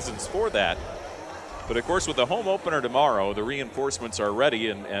number of reasons for that. But of course, with the home opener tomorrow, the reinforcements are ready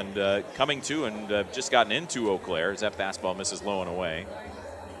and coming to, and just gotten into Eau Claire as that fastball misses low and away.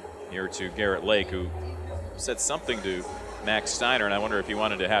 Here to Garrett Lake, who said something to Max Steiner, and I wonder if he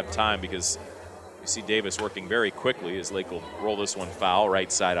wanted to have time, because you see Davis working very quickly as Lake will roll this one foul,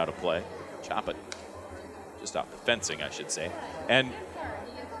 right side out of play. Chop it just off the fencing, I should say. And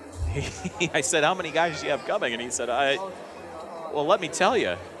I said, how many guys do you have coming? And he said, well, let me tell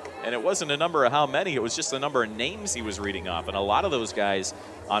you. And it wasn't a number of how many, it was just the number of names he was reading off. And a lot of those guys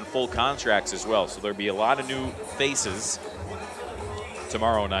on full contracts as well. So there'll be a lot of new faces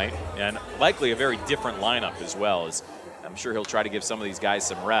tomorrow night, and likely a very different lineup as well. As I'm sure he'll try to give some of these guys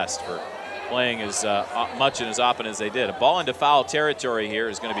some rest for playing as much and as often as they did. A ball into foul territory here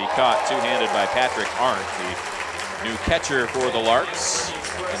is going to be caught two-handed by Patrick Arndt, the new catcher for the Larks.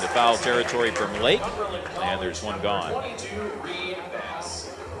 Into foul territory from Lake, and there's one gone.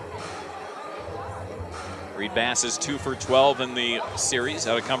 Reed Bass is 2 for 12 in the series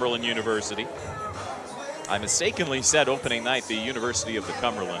out of Cumberland University. I mistakenly said opening night the University of the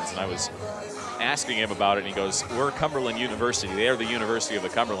Cumberlands, and I was asking him about it, and he goes, we're Cumberland University. They are the University of the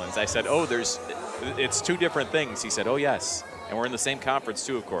Cumberlands. I said, oh, it's 2 different things. He said, oh, yes, and we're in the same conference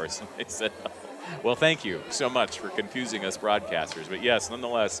too, of course. And I said, well, thank you so much for confusing us broadcasters. But yes,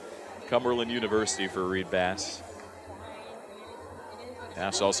 nonetheless, Cumberland University for Reed Bass.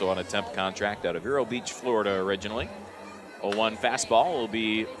 Bass also on a temp contract out of Vero Beach, Florida originally. 0-1 fastball will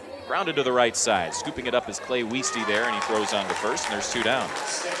be grounded to the right side. Scooping it up is Clay Weisty there, and he throws on to first, and there's 2 down.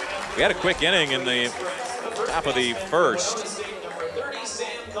 We had a quick inning in the top of the first.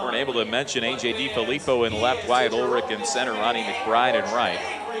 Weren't able to mention A.J. DiFilippo in left, Wyatt Ulrich in center, Ronnie McBride in right.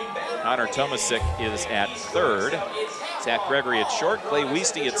 Connor Tomasic is at third. Zach Gregory at short, Clay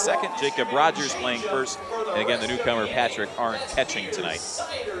Weisty at second, Jacob Rogers playing first, and again the newcomer Patrick Arndt catching tonight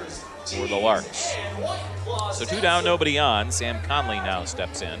for the Larks. So 2 down, nobody on. Sam Conley now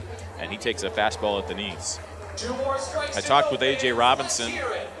steps in, and he takes a fastball at the knees. I talked with A.J. Robinson,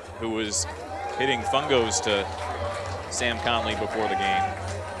 who was hitting fungos to Sam Conley before the game.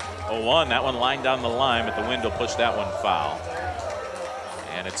 0-1, that one lined down the line, but the wind will push that one foul.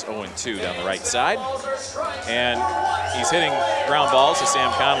 And it's 0-2 down the right side. And he's hitting ground balls to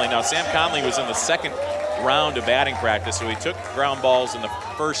Sam Conley. Now, Sam Conley was in the second round of batting practice, so he took ground balls in the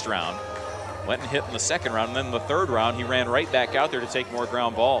first round, went and hit in the second round, and then in the third round, he ran right back out there to take more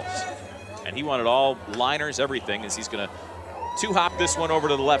ground balls. And he wanted all liners, everything, as he's going to Two-hop this one over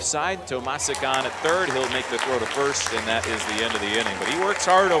to the left side. Tomasic on at third. He'll make the throw to first, and that is the end of the inning. But he works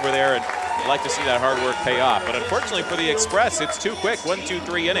hard over there, and you'd like to see that hard work pay off. But unfortunately for the Express, it's too quick. 1, 2,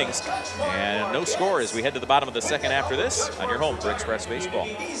 3 innings, and no score as we head to the bottom of the second after this on your home for Express Baseball.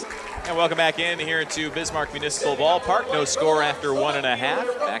 And welcome back in here to Bismarck Municipal Ballpark. No score after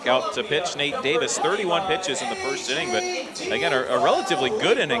 1.5. Back out to pitch Nate Davis. 31 pitches in the first inning, but again, a relatively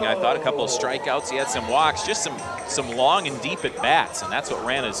good inning. I thought a couple of strikeouts. He had some walks, just some long and deep at bats, and that's what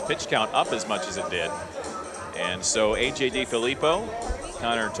ran his pitch count up as much as it did. And so A.J. DiFilippo,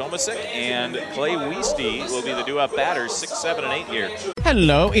 Connor Tomasic, and Clay Weisty will be the due-up batters, 6, 7, and 8 here.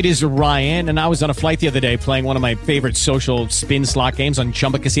 Hello, it is Ryan, and I was on a flight the other day playing one of my favorite social spin slot games on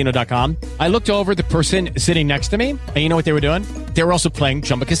ChumbaCasino.com. I looked over at the person sitting next to me, and you know what they were doing? They were also playing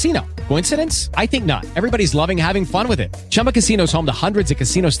Chumba Casino. Coincidence? I think not. Everybody's loving having fun with it. Chumba Casino is home to hundreds of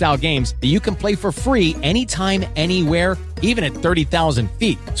casino-style games that you can play for free anytime, anywhere, even at 30,000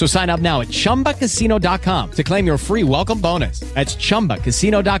 feet. So sign up now at ChumbaCasino.com to claim your free welcome bonus. That's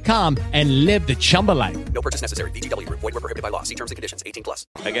ChumbaCasino.com and live the Chumba life. No purchase necessary. VGW. Void where prohibited by law. See terms and conditions. 18+.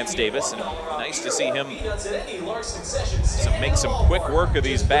 Against Davis, and nice to see him make some quick work of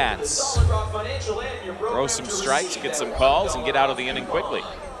these bats. Throw some strikes, get some calls, and get out of the inning quickly.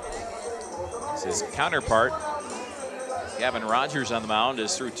 His counterpart, Gavin Rogers, on the mound,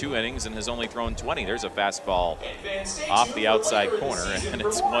 is through 2 innings and has only thrown 20. There's a fastball off the outside corner, and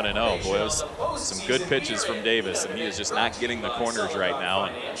it's 1-0. Boy, it was some good pitches from Davis, and he is just not getting the corners right now.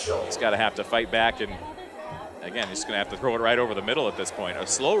 And he's got to have to fight back, and again, he's going to have to throw it right over the middle at this point. A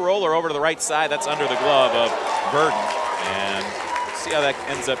slow roller over to the right side. That's under the glove of Burden, and see how that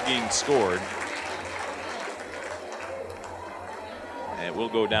ends up being scored. And it will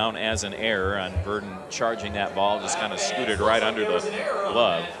go down as an error on Burden charging that ball, just kind of scooted right under the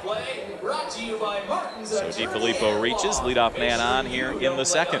glove. So DiFilippo reaches, leadoff man on here in the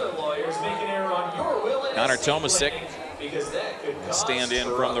second. Connor Tomasic stand in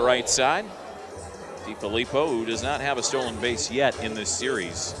from the right side. DiFilippo, who does not have a stolen base yet in this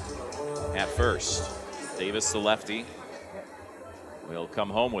series, at first. Davis, the lefty, will come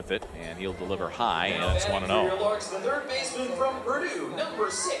home with it, and he'll deliver high, and it's 1-0. Larks, the third baseman from Purdue, number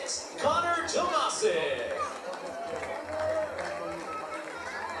 6, Connor Tomasic.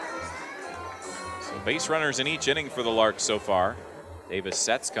 So base runners in each inning for the Larks so far. Davis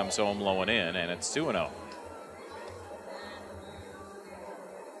sets, comes home low and in, and it's 2-0.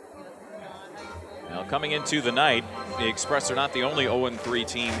 Now coming into the night, the Express are not the only 0-3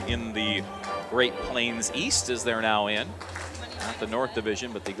 team in the Great Plains East, as they're now in. Not the North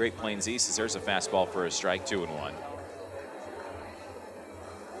Division, but the Great Plains East, as there's a fastball for a strike, 2-1.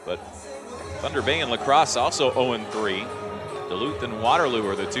 But Thunder Bay and La Crosse also 0-3. Duluth and Waterloo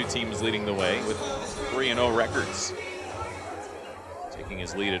are the 2 teams leading the way with 3-0 records. Taking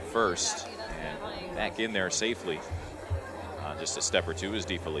his lead at first, and back in there safely. Just a step or 2 is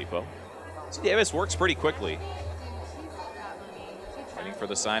DiFilippo. So Davis works pretty quickly. Waiting for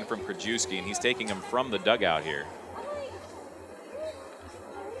the sign from Krajewski, and he's taking him from the dugout here.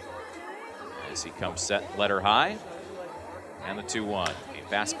 As he comes set, letter high, and the 2-1. A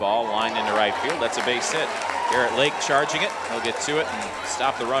fastball lined into right field. That's a base hit. Garrett Lake charging it. He'll get to it and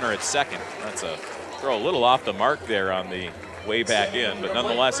stop the runner at second. That's a throw a little off the mark there on the way back in, but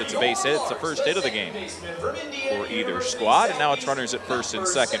nonetheless, it's a base hit. It's the first hit of the game for either squad, and now it's runners at first and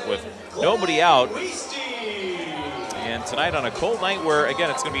second with nobody out. And tonight on a cold night where,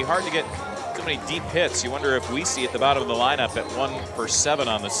 again, it's going to be hard to get so many deep hits, you wonder if we see at the bottom of the lineup at 1 for 7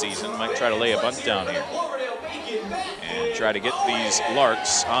 on the season. Might try to lay a bunt down here and try to get these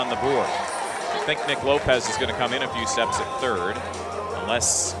Larks on the board. I think Nick Lopez is going to come in a few steps at third,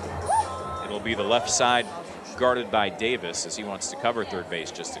 unless it'll be the left side guarded by Davis, as he wants to cover third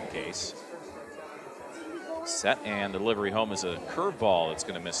base just in case. Set, and delivery home is a curveball that's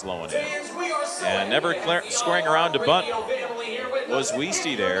going to miss low and in. And never squaring around to bunt was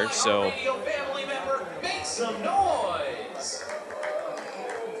Weisty there, so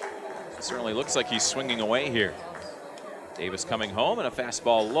it certainly looks like he's swinging away here. Davis coming home, and a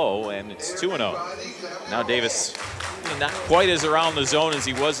fastball low, and it's 2-0. Now Davis not quite as around the zone as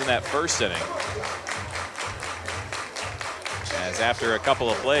he was in that first inning. As after a couple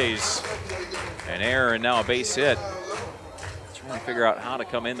of plays, an error and now a base hit, trying to figure out how to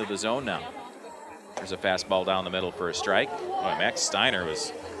come into the zone now. There's a fastball down the middle for a strike. Boy, Max Steiner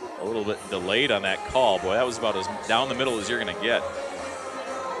was a little bit delayed on that call. Boy, that was about as down the middle as you're going to get.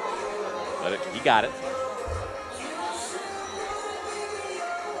 But he got it.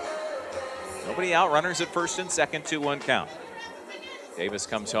 Nobody out, runners at first and second, 2-1 count. Davis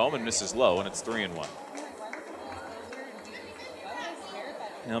comes home and misses low, and it's 3-1.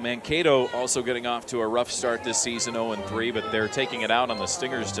 Now, Mankato also getting off to a rough start this season, 0-3, but they're taking it out on the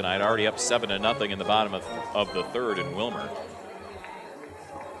Stingers tonight, already up 7-0 in the bottom of the third in Wilmer.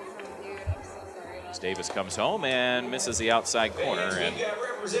 As Davis comes home and misses the outside corner, and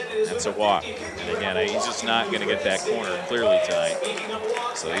that's a walk. And again, he's just not going to get that corner clearly tonight.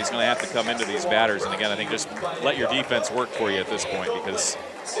 So he's going to have to come into these batters. And again, I think just let your defense work for you at this point, because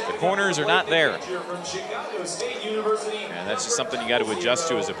the corners are not there. And that's just something you got to adjust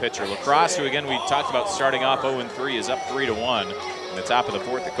to as a pitcher. Lacrosse, who again we talked about starting off 0-3, is up 3-1 in the top of the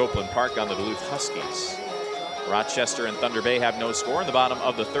fourth at Copeland Park on the Duluth Huskies. Rochester and Thunder Bay have no score in the bottom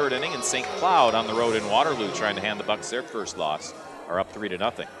of the third inning, and St. Cloud on the road in Waterloo trying to hand the Bucks their first loss are up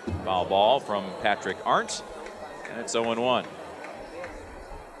 3-0. Foul ball from Patrick Arndt, and it's 0-1.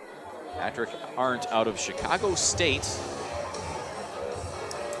 Patrick Arndt out of Chicago State.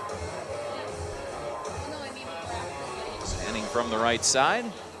 Standing from the right side.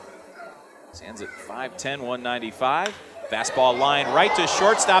 Stands at 5'10", 195. Fastball line right to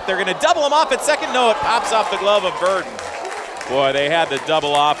shortstop. They're going to double him off at second. No, it pops off the glove of Burden. Boy, they had the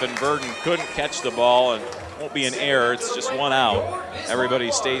double off, and Burden couldn't catch the ball, and won't be an error. It's just one out. Everybody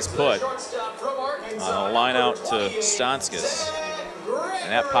stays put. A line out to Stanskis.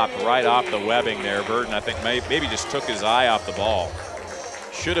 And that popped right off the webbing there. Burden, I think, maybe just took his eye off the ball.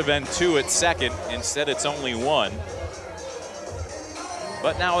 Should have been 2 at second. Instead, it's only 1.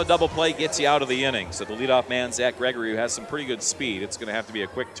 But now a double play gets you out of the inning. So the leadoff man, Zach Gregory, who has some pretty good speed, it's going to have to be a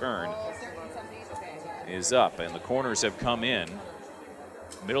quick turn, is up. And the corners have come in.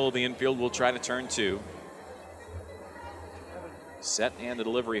 Middle of the infield will try to turn 2. Set and the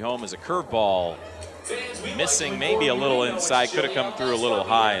delivery home is a curveball. Missing maybe a little inside. Could have come through a little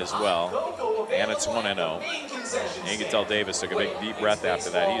high as well. And it's 1-0. And you can tell Davis took a big deep breath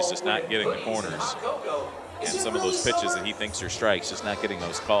after that. He's just not getting the corners. And some of those pitches that he thinks are strikes, just not getting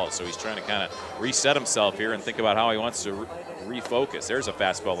those calls. So he's trying to kind of reset himself here and think about how he wants to refocus. There's a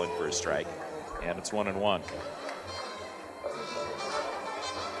fastball in for a strike. And it's 1-1.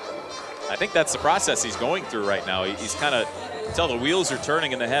 I think that's the process he's going through right now. He's kind of, until the wheels are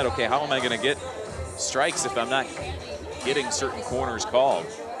turning in the head, okay, how am I going to get strikes if I'm not getting certain corners called?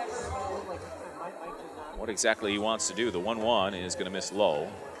 What exactly he wants to do. The 1-1 is going to miss low.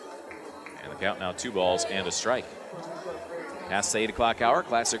 And the count now 2 balls and a strike. Past the 8 o'clock hour,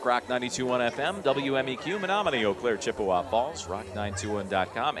 Classic Rock 92.1 FM, WMEQ, Menominee, Eau Claire, Chippewa Falls,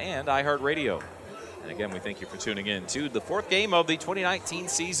 rock921.com, and iHeartRadio. And again, we thank you for tuning in to the 4th game of the 2019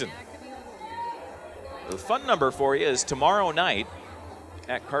 season. The fun number for you is tomorrow night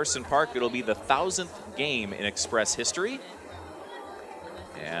at Carson Park. It'll be the 1,000th game in Express history.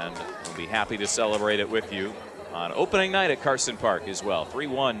 And we'll be happy to celebrate it with you on opening night at Carson Park as well.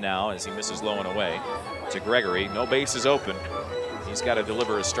 3-1 now as he misses low and away to Gregory. No bases open. He's got to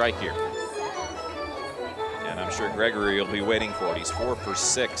deliver a strike here. And I'm sure Gregory will be waiting for it. He's 4 for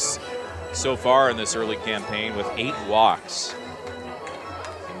 6 so far in this early campaign with 8 walks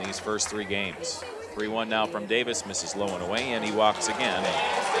in these first 3 games. 3-1 now from Davis, misses low and away, and he walks again.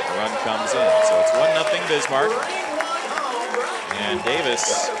 The run comes in. So it's 1-0 Bismarck. And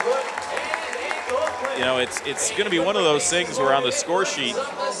Davis, you know, it's going to be one of those things where on the score sheet,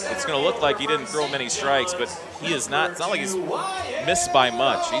 it's going to look like he didn't throw many strikes, but he is not. It's not like he's missed by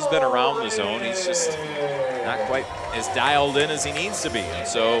much. He's been around the zone. He's just not quite as dialed in as he needs to be. And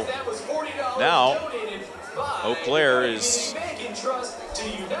so now Eau Claire is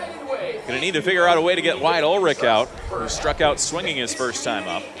going to need to figure out a way to get Wyatt Ulrich out, who struck out swinging his first time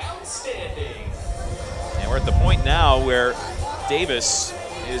up. And we're at the point now where Davis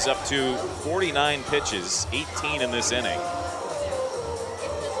is up to 49 pitches, 18 in this inning.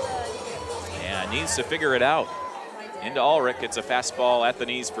 And needs to figure it out. Into Ulrich, it's a fastball at the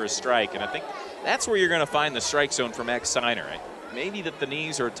knees for a strike. And I think that's where you're going to find the strike zone for Max Steiner. Maybe that the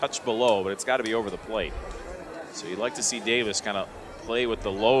knees are a touch below, but it's got to be over the plate. So you'd like to see Davis kind of play with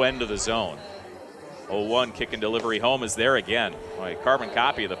the low end of the zone. 0-1 kick and delivery home is there again. A carbon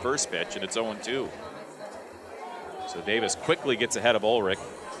copy of the first pitch, and it's 0-2. So Davis quickly gets ahead of Ulrich,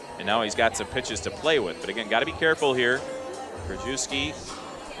 and now he's got some pitches to play with. But again, got to be careful here. Krajewski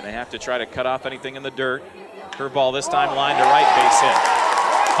going to have to try to cut off anything in the dirt. Curveball this time, line to right, base hit.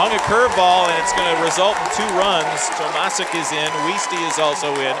 Hung a curveball, and it's going to result in 2 runs. Tomasic is in, Wiesty is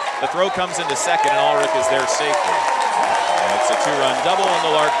also in. The throw comes into second, and Ulrich is there safely. And it's a 2-run double, and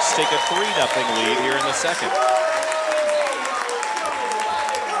the Larks take a 3-0 lead here in the second.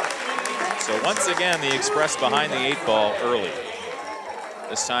 So once again, the Express behind the 8 ball early.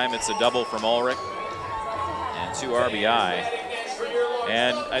 This time it's a double from Ulrich and 2 RBI.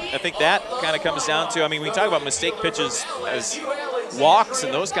 And I think that kind of comes down to, I mean, we talk about mistake pitches as walks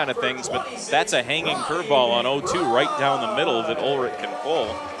and those kind of things, but that's a hanging curveball on 0-2 right down the middle that Ulrich can pull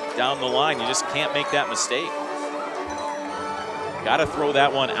down the line. You just can't make that mistake. Got to throw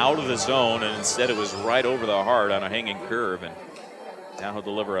that one out of the zone, and instead it was right over the heart on a hanging curve. And now he'll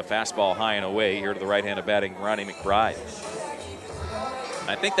deliver a fastball high and away here to the right-handed batting Ronnie McBride.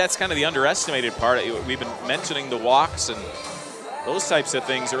 I think that's kind of the underestimated part. We've been mentioning the walks and those types of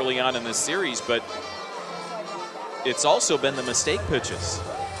things early on in this series, but it's also been the mistake pitches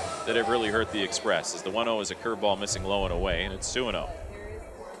that have really hurt the Express, as the 1-0 is a curveball missing low and away, and it's 2-0.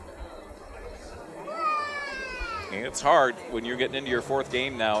 And it's hard when you're getting into your fourth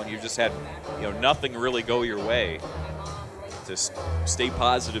game now and you've just had nothing really go your way to stay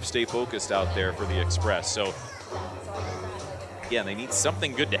positive, stay focused out there for the Express. So, again, they need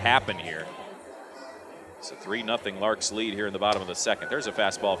something good to happen here. It's a 3-0 Larks lead here in the bottom of the second. There's a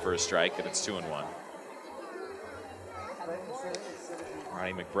fastball for a strike, and it's 2-1.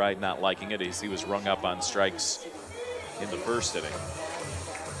 Ronnie McBride not liking it as he was rung up on strikes in the first inning.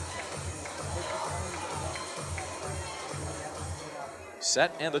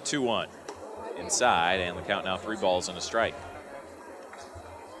 Set and the 2-1 inside, and the count now 3 balls and a strike.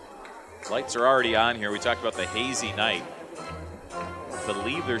 Lights are already on here. We talked about the hazy night. I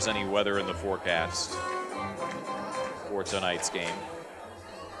believe there's any weather in the forecast for tonight's game,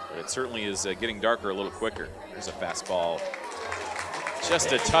 but it certainly is getting darker a little quicker. There's a fastball,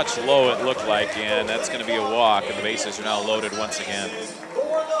 just a touch low it looked like, and that's going to be a walk, and the bases are now loaded once again.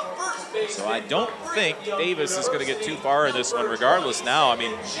 So I don't think Davis is going to get too far in this one regardless now. I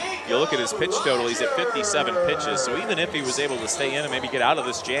mean, you look at his pitch total, he's at 57 pitches, so even if he was able to stay in and maybe get out of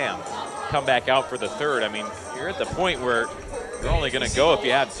this jam, come back out for the third, I mean, you're at the point where you're only going to go if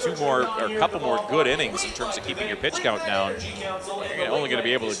you have 2 more or a couple more good innings in terms of keeping your pitch count down. You're only going to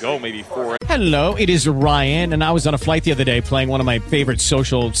be able to go maybe 4. Hello, it is Ryan, and I was on a flight the other day playing one of my favorite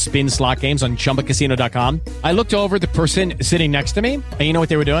social spin slot games on ChumbaCasino.com. I looked over at the person sitting next to me, and you know what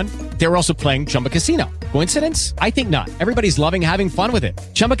they were doing? They were also playing Chumba Casino. Coincidence? I think not. Everybody's loving having fun with it.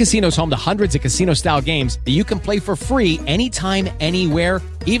 Chumba Casino is home to hundreds of casino-style games that you can play for free anytime, anywhere,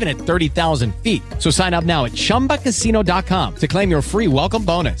 even at 30,000 feet. So sign up now at ChumbaCasino.com to claim your free welcome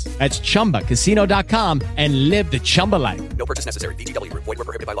bonus. That's ChumbaCasino.com and live the Chumba life. No purchase necessary. VGW. Void where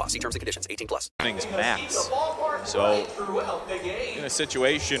prohibited by law. See terms and conditions. 18+. Innings max. So in a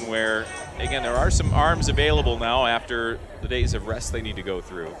situation where, again, there are some arms available now after the days of rest they need to go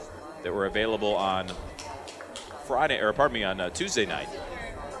through that were available on on Tuesday night.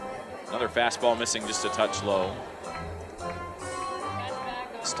 Another fastball missing just a touch low.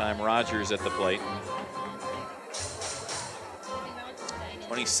 This time Rogers at the plate.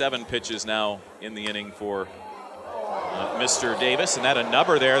 27 pitches now in the inning for Mr. Davis, and that a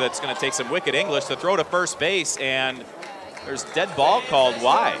number there that's going to take some wicked English to throw to first base, and there's dead ball called.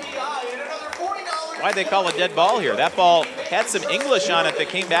 Why? Why'd they call a dead ball here? That ball had some English on it that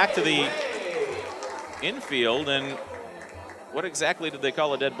came back to the infield, and what exactly did they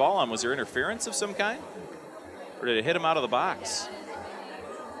call a dead ball on? Was there interference of some kind? Or did it hit him out of the box?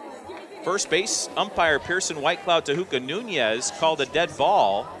 First base umpire Pearson Whitecloud Tehuca Nunez called a dead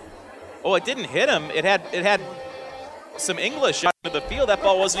ball. Oh, it didn't hit him. It had some English out of the field. That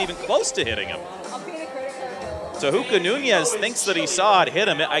ball wasn't even close to hitting him. Tehuca Nunez thinks that he saw it hit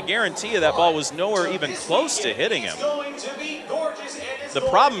him. I guarantee you that ball was nowhere even close to hitting him. The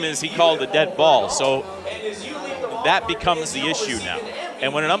problem is he called a dead ball, so that becomes the issue now.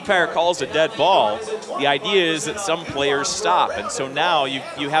 And when an umpire calls a dead ball, the idea is that some players stop. And so now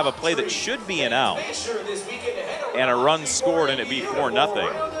you have a play that should be an out and a run scored and it be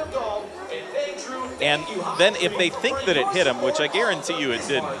 4-0. And then if they think that it hit him, which I guarantee you it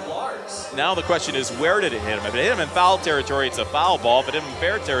didn't, now the question is, where did it hit him? If it hit him in foul territory, it's a foul ball. If it hit him in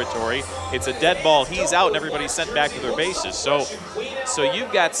fair territory, it's a dead ball. He's out and everybody's sent back to their bases. So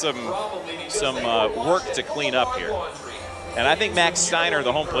you've got some work to clean up here. And I think Max Steiner,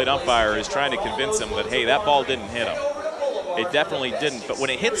 the home plate umpire, is trying to convince him that, hey, that ball didn't hit him. It definitely didn't. But when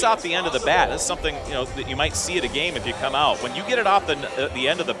it hits off the end of the bat, that's something that you might see at a game if you come out. When you get it off the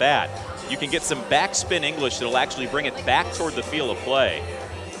end of the bat, you can get some backspin English that'll actually bring it back toward the field of play.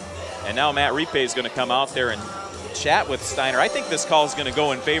 And now Matt Ripe is going to come out there and chat with Steiner. I think this call is going to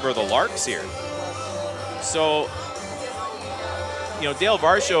go in favor of the Larks here. So, Dale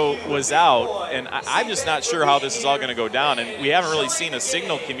Varsho was out, and I'm just not sure how this is all going to go down, and we haven't really seen a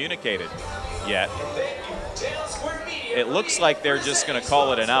signal communicated yet. It looks like they're just going to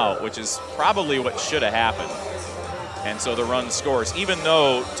call it an out, which is probably what should have happened. And so the run scores. Even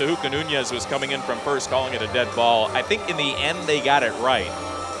though Tehuca Nunez was coming in from first calling it a dead ball, I think in the end they got it right.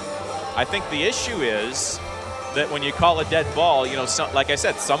 I think the issue is that when you call a dead ball, like I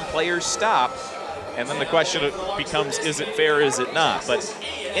said, some players stop, and then the question becomes, is it fair, is it not? But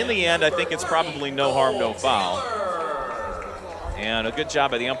in the end, I think it's probably no harm, no foul. And a good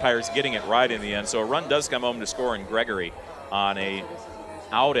job by the umpires getting it right in the end. So a run does come home to score, and Gregory on a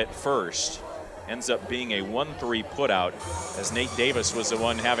out at first ends up being a 1-3 putout, as Nate Davis was the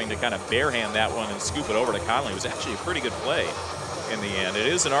one having to kind of barehand that one and scoop it over to Conley. It was actually a pretty good play in the end. It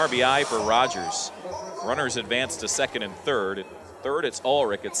is an RBI for Rogers. Runners advance to second and third. At third, it's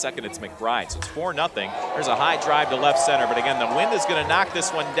Ulrich. At second, it's McBride. So it's 4-0. There's a high drive to left center, but again, the wind is going to knock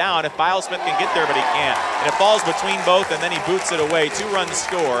this one down if Bilesmith can get there, but he can't. And it falls between both, and then he boots it away. 2 runs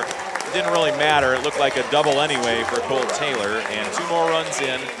score. It didn't really matter. It looked like a double anyway for Cole Taylor, and 2 more runs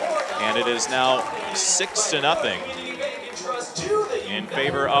in. And it is now 6-0 in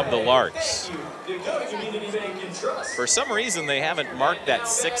favor of the Larks. For some reason, they haven't marked that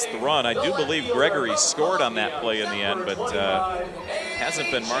 6th run. I do believe Gregory scored on that play in the end, but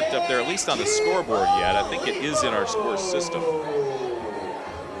hasn't been marked up there, at least on the scoreboard yet. I think it is in our score system,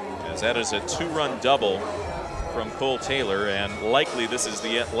 as that is a 2-run double from Cole Taylor, and likely this is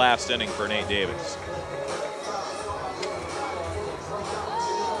the last inning for Nate Davis.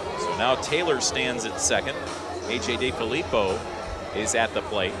 Now Taylor stands at second. A.J. DeFilippo is at the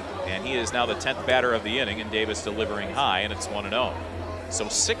plate, and he is now the 10th batter of the inning, and Davis delivering high, and it's 1-0. So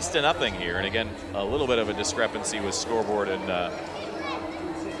 6-0 here, and again, a little bit of a discrepancy with scoreboard and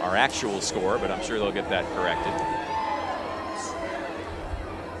our actual score, but I'm sure they'll get that corrected.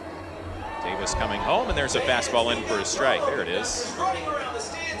 Davis coming home, and there's a fastball in for a strike. There it is.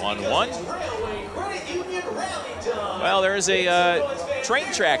 1-1. Well, there is a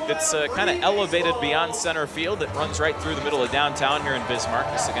train track that's kind of elevated beyond center field that runs right through the middle of downtown here in Bismarck.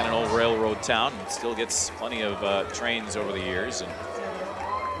 It's again an old railroad town. It still gets plenty of trains over the years. And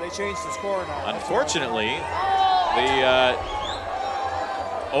they changed the score now. Unfortunately, the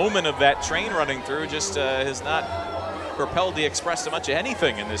omen of that train running through just has not propelled the Express to much of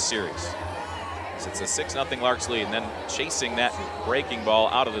anything in this series. It's a 6-0 Larks lead, and then chasing that breaking ball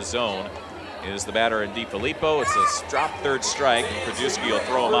out of the zone is the batter in DeFilippo. It's a drop third strike, and Krajewski will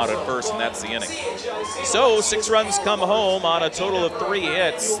throw him out at first, and that's the inning. So 6 runs come home on a total of 3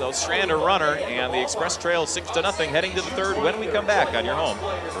 hits. They'll strand a runner, and the Express trail 6-0 heading to the third when we come back on your home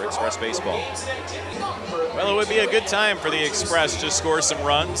for Express Baseball. Well, it would be a good time for the Express to score some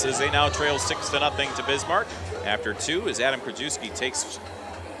runs as they now trail 6-0 to Bismarck. After 2, as Adam Krajewski takes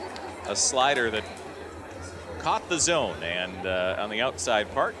a slider that caught the zone and on the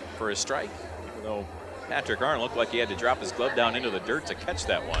outside part for a strike, even though Patrick Arndt looked like he had to drop his glove down into the dirt to catch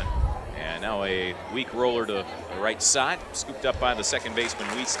that one. And now a weak roller to the right side, scooped up by the second baseman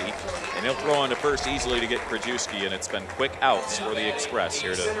Wiesty, and he'll throw on to first easily to get Krajewski, and it's been quick outs for the Express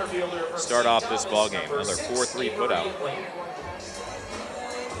here to start off this ball game. Another 4-3 put out.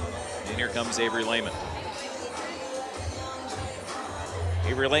 And here comes Avery Lehman.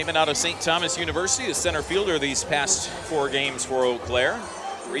 Avery Lehman out of St. Thomas University, the center fielder these past 4 games for Eau Claire.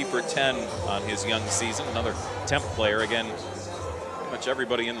 3 for 10 on his young season. Another temp player. Again, pretty much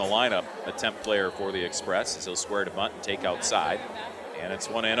everybody in the lineup a temp player for the Express, as he'll square to bunt and take outside. And it's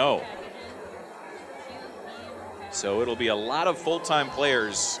 1-0. So it'll be a lot of full-time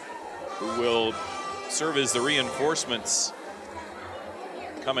players who will serve as the reinforcements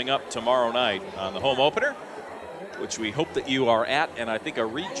coming up tomorrow night on the home opener, which we hope that you are at, and I think a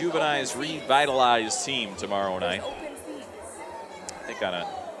rejuvenized, revitalized team tomorrow night. I think on an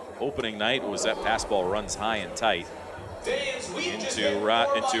opening night was that fastball runs high and tight into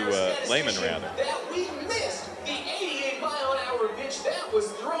Lehman, rather. We missed the 88-mile-an-hour pitch that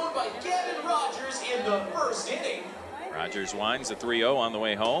was thrown by Gavin Rogers in the first inning. Rogers winds a 3-0 on the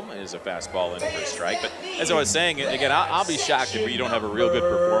way home. Is a fastball in for a strike. But as I was saying, again, I'll be shocked if you don't have a real good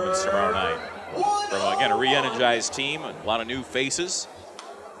performance tomorrow night. From, again, a re-energized team, a lot of new faces.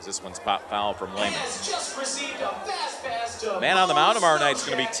 This one's pop foul from Lehman. Man on the mound tomorrow night is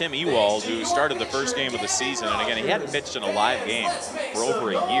going to be Tim Ewald, who started the first game of the season. And again, he hadn't pitched in a live game for over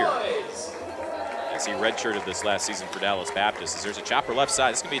a year, as he redshirted this last season for Dallas Baptist. As there's a chopper left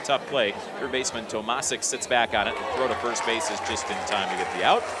side, it's going to be a tough play. Third baseman Tomasic sits back on it, and throw to first base is just in time to get the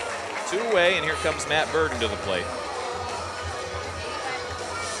out. 2 away, and here comes Matt Burden to the plate.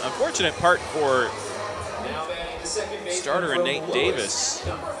 Unfortunate part for starter and Nate Davis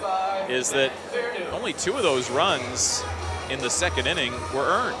is that only 2 of those runs in the second inning were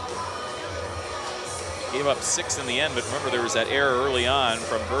earned. He gave up 6 in the end, but remember there was that error early on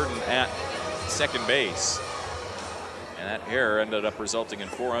from Burden at second base. And that error ended up resulting in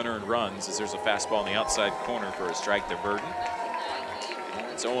 4 unearned runs, as there's a fastball in the outside corner for a strike to Burden.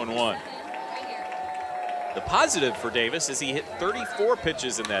 It's 0-1. The positive for Davis is he hit 34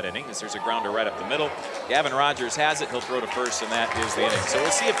 pitches in that inning, as there's a grounder right up the middle. Gavin Rogers has it. He'll throw to first, and that is the inning. So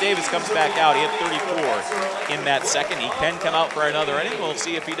we'll see if Davis comes back out. He had 34 in that second. He can come out for another inning. We'll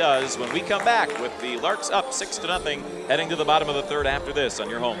see if he does when we come back with the Larks up 6-0, heading to the bottom of the third after this on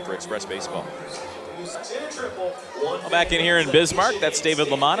your home for Express Baseball. Well, back in here in Bismarck, that's David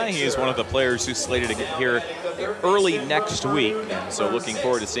Lamanna. He is one of the players who's slated to get here early next week. And so looking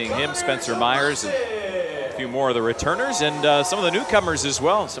forward to seeing him, Spencer Myers, and a few more of the returners, and some of the newcomers as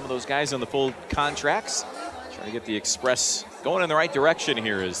well. Some of those guys on the full contracts. Trying to get the Express going in the right direction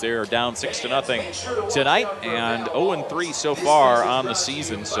here as they're down 6-0 tonight and 0-3 so far on the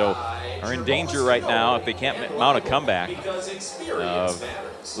season. So are in danger right now if they can't mount a comeback of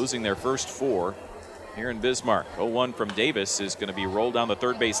losing their first 4 here in Bismarck. 0-1 from Davis is going to be rolled down the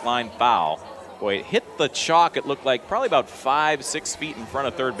third base line, foul. Boy, it hit the chalk, it looked like probably about 5-6 feet in front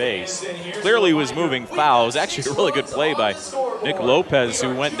of third base. Clearly was moving foul. It was actually a really good play by Nick Lopez,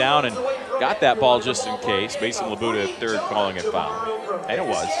 who went down and got that ball just in case. Mason Labuda at third calling it foul. And it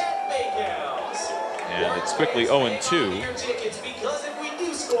was. And it's quickly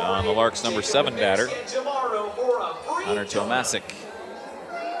 0-2 on the Larks' number 7 batter, Hunter Tomasic.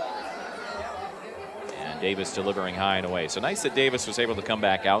 Davis delivering high and away. So nice that Davis was able to come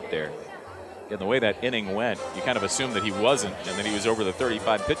back out there. And the way that inning went, you kind of assumed that he wasn't, and then he was over the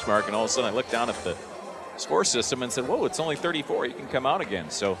 35 pitch mark, and all of a sudden I looked down at the score system and said, whoa, it's only 34. You can come out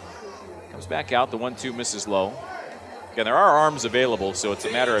again. So comes back out. The 1-2 misses low. Again, there are arms available, so it's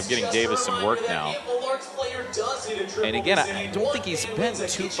a matter of getting Davis some work now. And again, I don't think he's been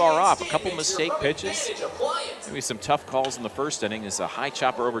too far off. A couple mistake pitches. Maybe some tough calls in the first inning. Is a high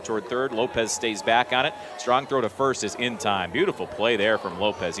chopper over toward third. Lopez stays back on it. Strong throw to first is in time. Beautiful play there from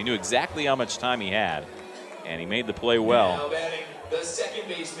Lopez. He knew exactly how much time he had, and he made the play well.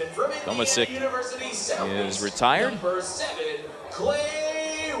 Tomasic is retired.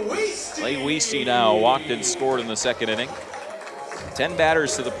 Clay Weesty now walked and scored in the second inning. 10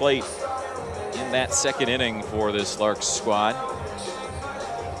 batters to the plate in that second inning for this Larks squad.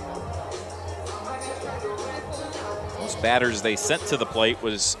 Most batters they sent to the plate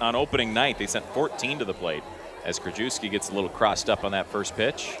was on opening night. They sent 14 to the plate as Krajewski gets a little crossed up on that first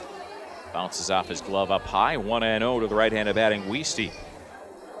pitch. Bounces off his glove up high. 1-0 to the right-handed batting Weesty.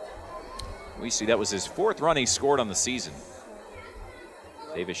 Weesty, that was his 4th run he scored on the season.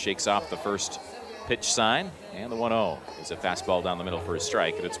 Davis shakes off the first pitch sign, and the 1-0 is a fastball down the middle for a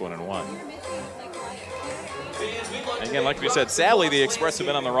strike, and it's 1-1. And again, like we said, sadly, the Express have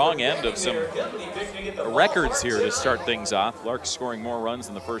been on the wrong end of some records here to start things off. Larks scoring more runs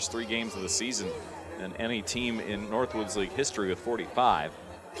in the first 3 games of the season than any team in Northwoods League history with 45.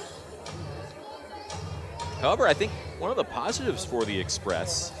 However, I think one of the positives for the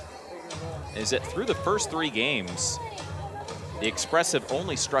Express is that through the first 3 games, the Express have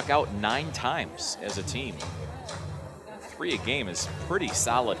only struck out 9 times as a team. 3 a game is pretty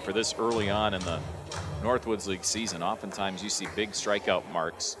solid for this early on in the Northwoods League season. Oftentimes you see big strikeout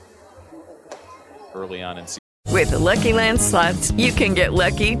marks early on in season. With the Lucky Land Slots, you can get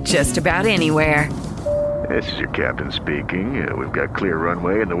lucky just about anywhere. This is your captain speaking. We've got clear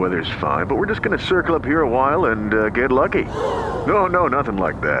runway and the weather's fine, but we're just going to circle up here a while and get lucky. No, nothing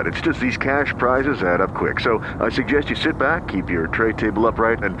like that. It's just these cash prizes add up quick. So I suggest you sit back, keep your tray table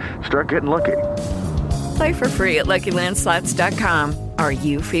upright, and start getting lucky. Play for free at LuckyLandSlots.com. Are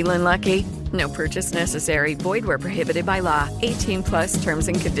you feeling lucky? No purchase necessary. Void where prohibited by law. 18+ terms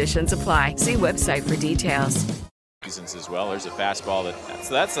and conditions apply. See website for details. Seasons as well. There's a fastball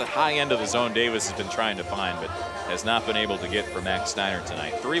that's the high end of the zone Davis has been trying to find, but has not been able to get for Max Steiner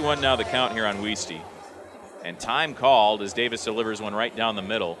tonight. 3-1 now the count here on Weesty. And time called as Davis delivers one right down the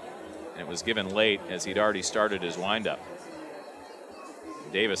middle. And it was given late as he'd already started his windup.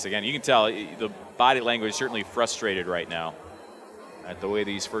 Davis, again, you can tell the body language is certainly frustrated right now at the way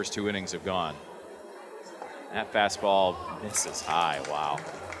these first 2 innings have gone. That fastball misses high. Wow.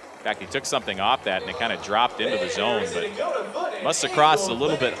 In fact, he took something off that and it kind of dropped into the zone, but must have crossed a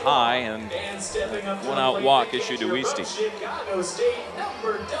little bit high, and 1-out walk issued to Weesty.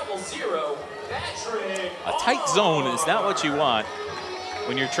 A tight zone is not what you want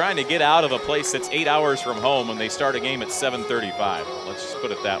when you're trying to get out of a place that's 8 hours from home when they start a game at 7:35. Let's just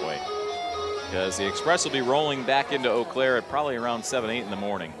put it that way. Because the Express will be rolling back into Eau Claire at probably around 7, 8 in the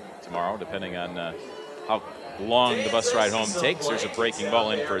morning tomorrow, depending on how long the bus ride home takes. There's a breaking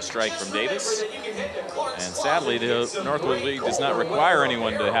ball in for a strike from Davis. And sadly, the Northwood League does not require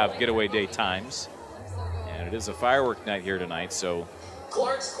anyone to have getaway day times. And it is a firework night here tonight, so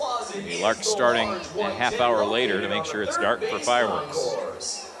the Larks starting a half hour later to make sure it's dark for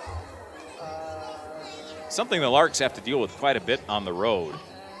fireworks. something the Larks have to deal with quite a bit on the road.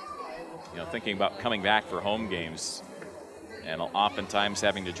 You know, thinking about coming back for home games and oftentimes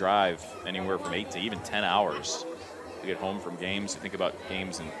having to drive anywhere from 8 to even 10 hours to get home from games. You think about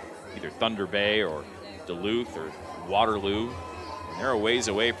games in either Thunder Bay or Duluth or Waterloo. And they're a ways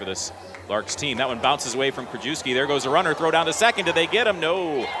away for this Larks team. That one bounces away from Krajewski. There goes a runner. Throw down to second. Did they get him?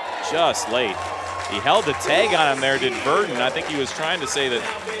 No, just late. He held the tag on him there, did Burden. I think he was trying to say that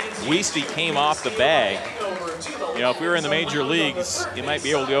Wieste came off the bag. You know, if we were in the major leagues, you might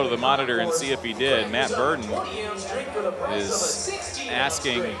be able to go to the monitor and see if he did. Matt Burden is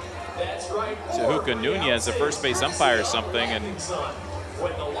asking Tehuka Nunez, the first base umpire, something, and he's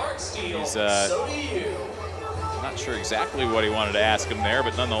not sure exactly what he wanted to ask him there,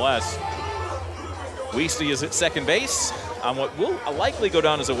 but nonetheless, Wieste is at second base on what will likely go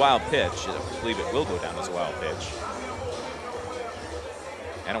down as a wild pitch. I believe it will go down as a wild pitch.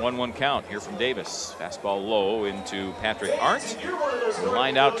 And a 1-1 count here from Davis. Fastball low into Patrick Arndt.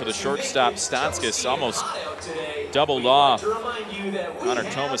 Lined out to the shortstop, Stanskis almost doubled off Connor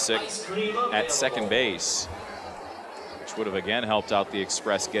Tomasic at second base, which would have again helped out the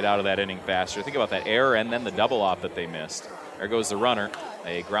Express get out of that inning faster. Think about that error and then the double off that they missed. There goes the runner,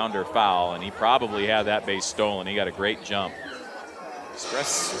 a grounder foul, and he probably had that base stolen. He got a great jump.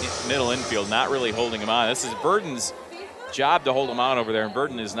 Express middle infield not really holding him on. This is Burden's job to hold him on over there, and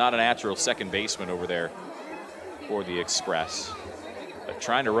Burden is not a natural second baseman over there for the Express. But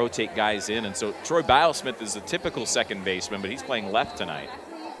trying to rotate guys in, and so Troy Bilesmith is a typical second baseman, but he's playing left tonight.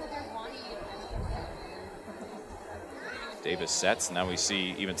 Davis sets. Now we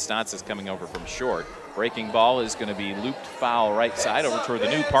see even Stantzis coming over from short. Breaking ball is going to be looped foul right side over toward the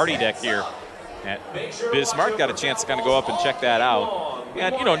new party deck here at Bismarck. Got a chance to kind of go up and check that out.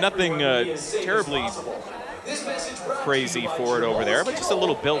 And, you know, nothing terribly crazy for it over there, but just a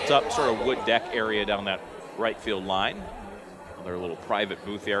little built-up sort of wood deck area down that right field line. Another little private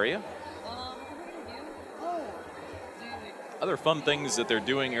booth area. Other fun things that they're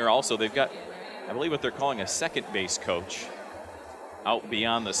doing here also, they've got, I believe, what they're calling a second base coach out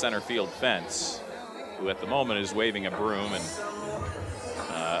beyond the center field fence, who at the moment is waving a broom, and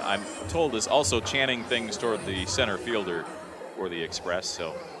I'm told is also chanting things toward the center fielder for the Express,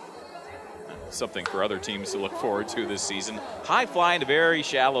 so something for other teams to look forward to this season. High fly into very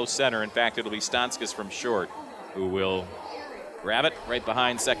shallow center. In fact, it'll be Stanskis from short who will grab it right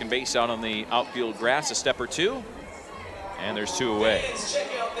behind second base out on the outfield grass, a step or two, and there's two away.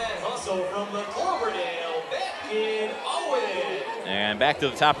 Check out that hustle from the Cloverdale, Batkin Owen. And back to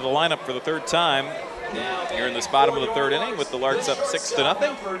the top of the lineup for the third time here in this bottom of the third inning with the Larks up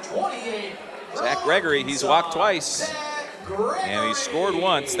 6-0. Zach Gregory, he's walked twice. And he scored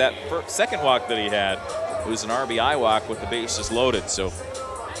once. That second walk that he had was an RBI walk with the bases loaded. So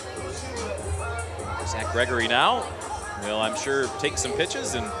Zach Gregory now will, I'm sure, take some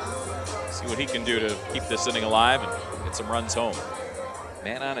pitches and see what he can do to keep this inning alive and get some runs home.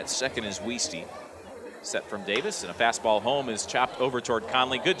 Man on at second is Wieste. Set from Davis, and a fastball home is chopped over toward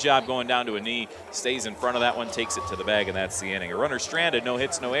Conley. Good job going down to a knee. Stays in front of that one, takes it to the bag, and that's the inning. A runner stranded, no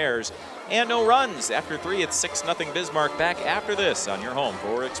hits, no errors, and no runs. After 3, it's 6-0 Bismarck. Back after this on your home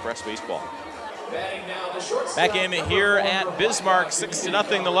for Express Baseball. Back in here at Bismarck,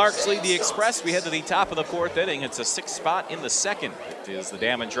 6-0. The Larks lead the Express. We head to the top of the fourth inning. It's a 6th spot in the second. It is the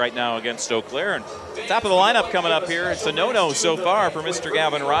damage right now against Eau Claire. And top of the lineup coming up here. It's a no-no so far for Mr.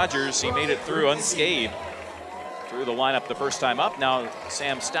 Gavin Rogers. He made it through unscathed through the lineup the first time up. Now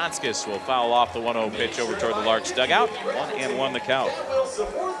Sam Stanskis will foul off the 1-0 pitch over toward the Larks dugout. 1-1 the count.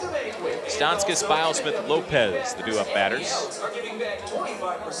 Stanskis, Bilesmith, Lopez, the due-up batters.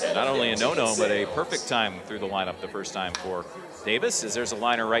 Not only a no-no, but a perfect time through the lineup the first time for Davis, as there's a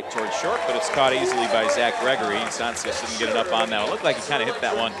liner right towards short, but it's caught easily by Zach Gregory. Stanskis didn't get it up on that. It looked like he kind of hit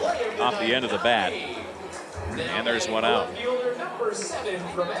that one off the end of the bat. And there's one out.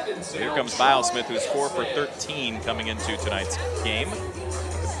 So here comes Bilesmith, who's 4 for 13 coming into tonight's game.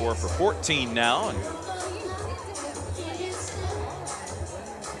 4 for 14 now.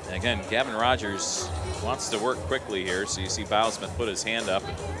 And again, Gavin Rogers wants to work quickly here, so you see Bilesmith put his hand up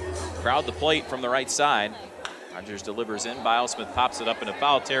and crowd the plate from the right side. Rogers delivers in. Bilesmith pops it up into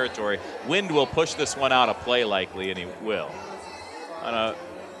foul territory. Wind will push this one out of play likely, and he will. On a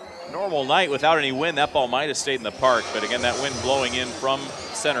normal night without any wind, that ball might have stayed in the park, but again, that wind blowing in from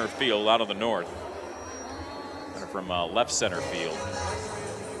center field out of the north, or from left center field.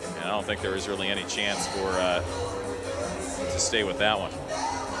 And I don't think there was really any chance for to stay with that one.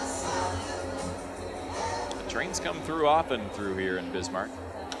 Trains come through often through here in Bismarck.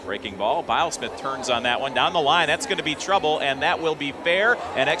 Breaking ball. Bilesmith turns on that one. Down the line, that's going to be trouble, and that will be fair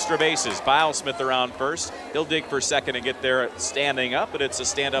and extra bases. Bilesmith around first. He'll dig for second and get there standing up, but it's a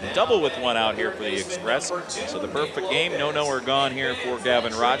stand-up double with one out here for the Express. So the perfect game. No nowhere gone here for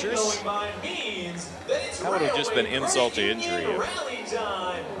Gavin Rogers. That would have just been insult to injury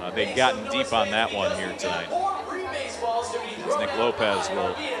if they'd gotten deep on that one here tonight. As Nick Lopez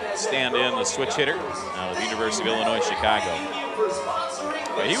will stand in, the switch hitter of the University of Illinois, Chicago.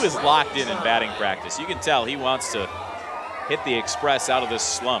 But he was locked in batting practice. You can tell he wants to hit the Express out of this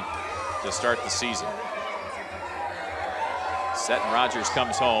slump to start the season. Seton Rogers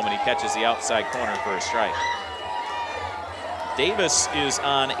comes home and he catches the outside corner for a strike. Davis is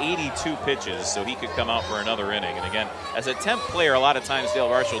on 82 pitches, so he could come out for another inning. And again, as a temp player, a lot of times Dale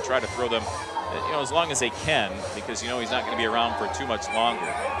Varsho will try to throw them, as long as they can, because he's not going to be around for too much longer.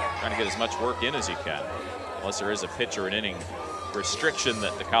 Trying to get as much work in as he can, unless there is a pitch or an inning restriction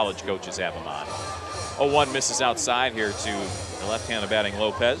that the college coaches have him on. 0-1 misses outside here to the left-handed batting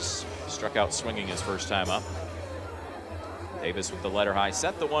Lopez. Struck out swinging his first time up. Davis with the letter high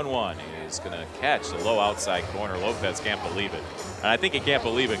set, the 1-1. He's going to catch the low outside corner. Lopez can't believe it. And I think he can't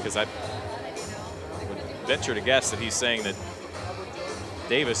believe it because I would venture to guess that he's saying that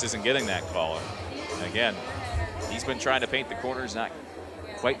Davis isn't getting that call. And again, he's been trying to paint the corners, not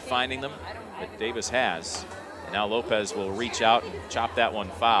quite finding them, but Davis has. And now Lopez will reach out and chop that one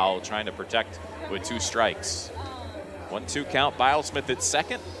foul, trying to protect with 2 strikes. 1-2 count. Bilesmith at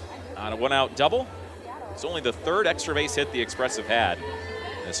second on a 1-out double. It's only the 3rd extra base hit the Express have had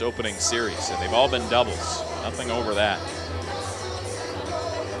in this opening series, and they've all been doubles. Nothing over that.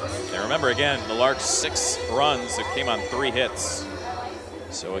 And remember, again, the Larks 6 runs that came on 3 hits.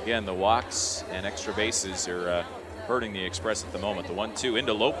 So again, the walks and extra bases are hurting the Express at the moment. The 1-2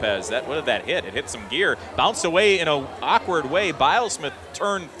 into Lopez. What did that hit? It hit some gear. Bounced away in an awkward way. Bilesmith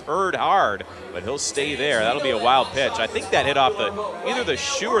turned third hard, but he'll stay there. That'll be a wild pitch. I think that hit off either the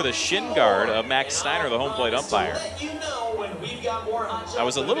shoe or the shin guard of Max Steiner, the home plate umpire. I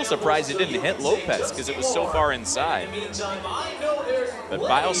was a little surprised it didn't hit Lopez because it was so far inside. But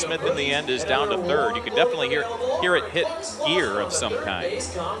Bilesmith in the end is down to third. You could definitely hear it hit gear of some kind.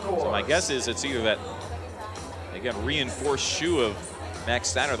 So my guess is it's either that, again, reinforced shoe of Max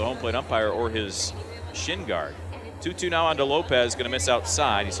Steiner, the home plate umpire, or his shin guard. 2-2 now on to Lopez, going to miss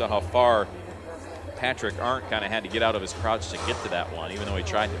outside. You saw how far Patrick Arndt kind of had to get out of his crouch to get to that one, even though he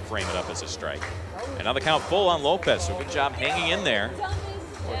tried to frame it up as a strike. And now the count full on Lopez, so good job hanging in there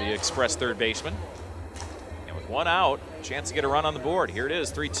for the Express third baseman. And with 1 out, chance to get a run on the board. Here it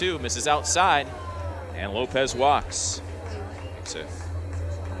is, 3-2, misses outside, and Lopez walks. Makes a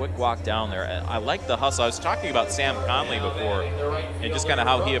quick walk down there. I like the hustle. I was talking about Sam Conley before and just kind of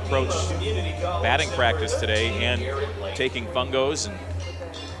how he approached batting practice today and taking fungos and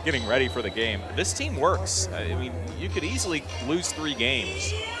getting ready for the game. This team works. I mean, you could easily lose 3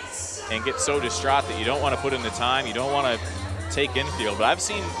 games and get so distraught that you don't want to put in the time, you don't want to take infield. But I've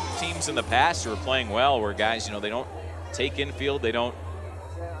seen teams in the past who are playing well where guys, they don't take infield, they don't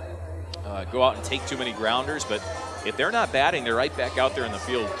go out and take too many grounders, but if they're not batting, they're right back out there in the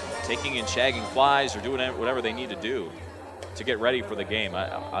field taking and shagging flies or doing whatever they need to do to get ready for the game.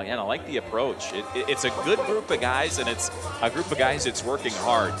 I like the approach. It's a good group of guys, and it's a group of guys that's working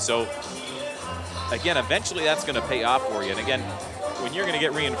hard. So, again, eventually that's going to pay off for you. And, again, when you're going to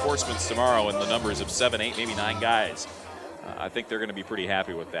get reinforcements tomorrow in the numbers of 7, 8, maybe 9 guys, I think they're going to be pretty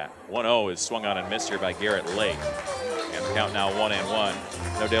happy with that. 1-0 is swung on and missed here by Garrett Lake. And the count now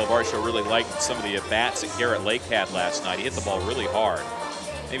 1-1. No, Dale Varsho really liked some of the at-bats that Garrett Lake had last night. He hit the ball really hard.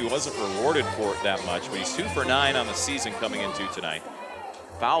 Maybe wasn't rewarded for it that much, but he's 2 for 9 on the season coming into tonight.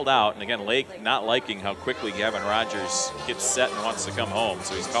 Fouled out, and again, Lake not liking how quickly Gavin Rogers gets set and wants to come home,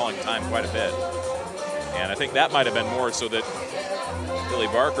 so he's calling time quite a bit. And I think that might have been more so that Billy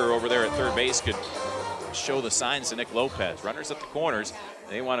Barker over there at third base could show the signs to Nick Lopez. Runners at the corners.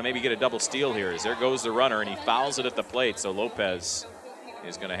 They want to maybe get a double steal here as there goes the runner, and he fouls it at the plate, so Lopez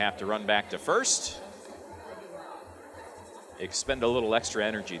is going to have to run back to first. Expend a little extra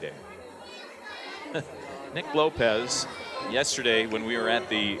energy there. Nick Lopez, yesterday when we were at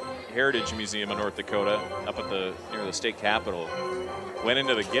the Heritage Museum in North Dakota, up at near the state capitol, went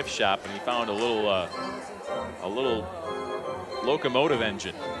into the gift shop and he found a little locomotive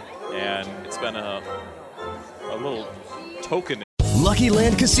engine, and it's been a little token. Lucky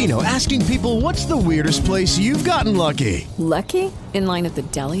Land Casino, asking people, what's the weirdest place you've gotten lucky? Lucky? In line at the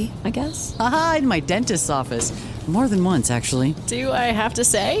deli, I guess? Aha, in my dentist's office. More than once, actually. Do I have to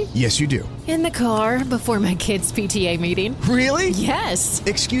say? Yes, you do. In the car before my kids' PTA meeting. Really? Yes.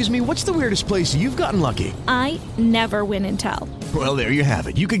 Excuse me, what's the weirdest place you've gotten lucky? I never win and tell. Well, there you have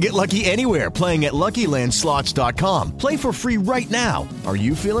it. You can get lucky anywhere, playing at LuckyLandSlots.com. Play for free right now. Are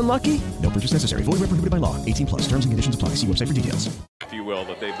you feeling lucky? No purchase necessary. Void where prohibited by law. 18+. Terms and conditions apply. See website for details. If you will,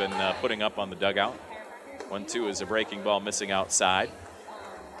 that they've been putting up on the dugout. 1-2 is a breaking ball missing outside.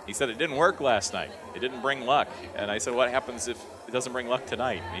 He said it didn't work last night. It didn't bring luck. And I said, what happens if it doesn't bring luck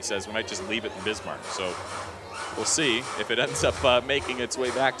tonight? And he says, we might just leave it in Bismarck. So we'll see if it ends up making its way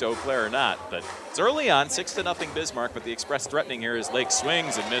back to Eau Claire or not. But it's early on, 6-0 Bismarck, but the Express threatening here as Lake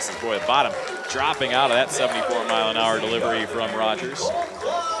swings and misses. Boy, the bottom dropping out of that 74-mile-an-hour delivery from Rogers.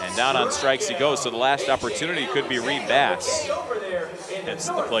 And down on strikes he goes. So the last opportunity could be Reed Bass. It's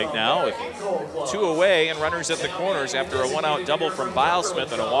the plate now with 2 away and runners at the corners after a 1-out double from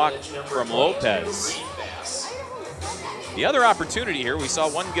Bilesmith and a walk from Lopez. The other opportunity here, we saw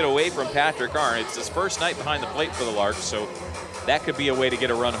one get away from Patrick Arnn. It's his first night behind the plate for the Larks, so that could be a way to get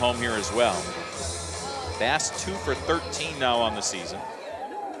a run home here as well. Bass 2 for 13 now on the season.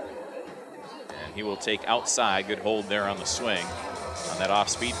 And he will take outside. Good hold there on the swing on that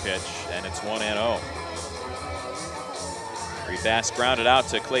off-speed pitch, and it's 1-0. Reed Bass grounded out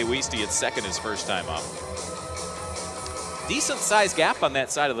to Clay Wiesty at second his first time up. Decent size gap on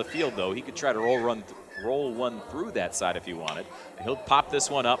that side of the field, though. He could try to roll one through that side if he wanted. He'll pop this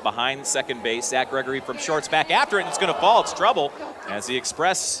one up behind second base. Zach Gregory from short's back after it, and it's going to fall. It's trouble as the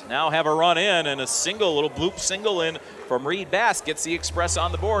Express now have a run in, and a little bloop single in from Reed Bass gets the Express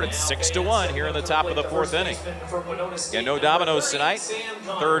on the board. It's 6-1 here in the top of the 4th inning. Yeah, no dominoes tonight.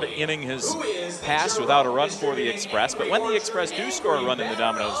 Third inning has passed without a run for the Express, but when the Express do score a run in the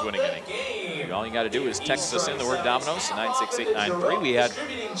dominoes winning inning, all you got to do is text us in the word dominoes to 96893. We had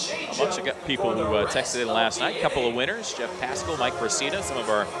a bunch of people who texted in last night. A couple of winners, Jeff Pascal, Mike Brasida, some of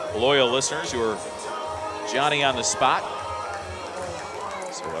our loyal listeners who are Johnny on the spot.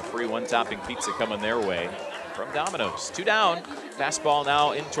 So a free one-topping pizza coming their way from Domino's. 2 down. Fastball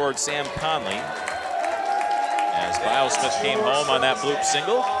now in towards Sam Conley. As Bilesmith came home on that bloop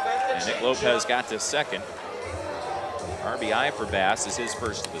single, and Nick Lopez got to second. RBI for Bass is his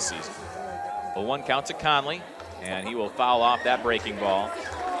first of the season. 0-1 count to Conley, and he will foul off that breaking ball.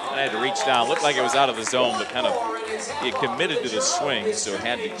 I had to reach down. Looked like it was out of the zone, but kind of he committed to the swing, so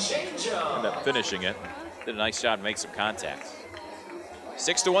had to end up finishing it. Did a nice job to make some contact.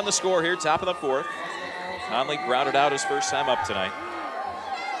 6-1 the score here, top of the 4th. Conley grounded out his first time up tonight.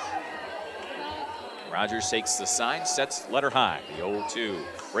 Rogers takes the sign, sets letter high. The 0-2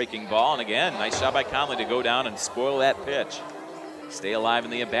 breaking ball, and again, nice job by Conley to go down and spoil that pitch. Stay alive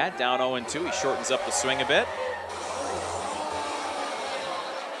in the at-bat, down 0-2. He shortens up the swing a bit.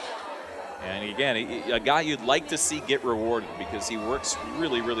 And again, a guy you'd like to see get rewarded because he works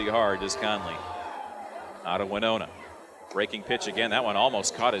really, really hard, is Conley. Out of Winona. Breaking pitch again. That one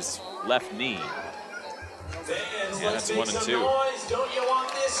almost caught his left knee. Yeah, that's 1-2. Don't you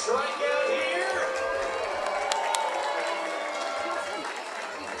want this strikeout here?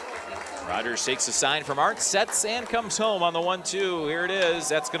 Rogers takes a sign from Art, sets and comes home on the 1-2. Here it is.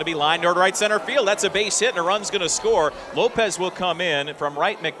 That's going to be lined toward right center field. That's a base hit, and a run's going to score. Lopez will come in from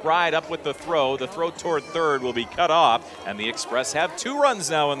right. McBride up with the throw. The throw toward third will be cut off, and the Express have 2 runs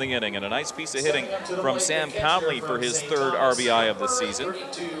now in the inning, and a nice piece of hitting from Sam Conley for his 3rd RBI of the season.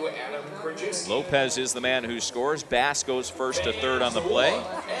 Lopez is the man who scores. Bass goes first to third on the play.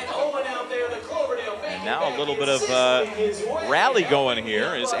 And now a little bit of rally going here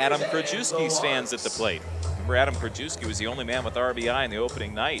as Adam Krajewski stands at the plate. Remember, Adam Krajewski was the only man with RBI in the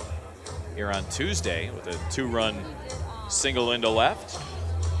opening night here on Tuesday with a 2-run single into left.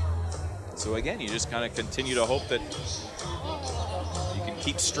 So again, you just kind of continue to hope that you can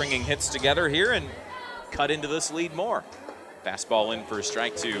keep stringing hits together here and cut into this lead more. Fastball in for a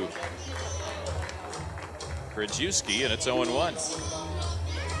strike to Krajewski, and it's 0-1.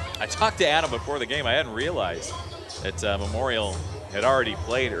 I talked to Adam before the game. I hadn't realized that Memorial had already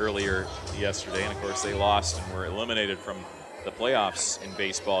played earlier yesterday, and of course they lost and were eliminated from the playoffs in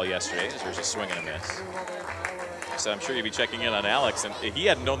baseball yesterday. There's a swing and a miss. So I'm sure you'll be checking in on Alex, and he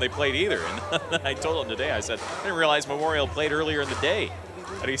hadn't known they played either. And I told him today, I said, I didn't realize Memorial played earlier in the day.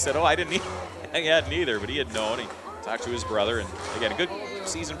 And he said, oh, I hadn't either, but he had known. He talked to his brother, and again, a good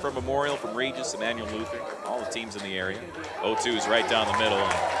season from Memorial, from Regis, Emmanuel Luther, all the teams in the area. 0-2 is right down the middle,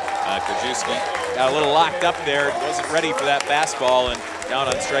 and Krajewski got a little locked up there, wasn't ready for that fastball, and down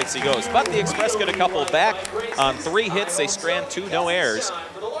on strikes he goes. But the Express get a couple back on 3 hits. They strand 2, no errors,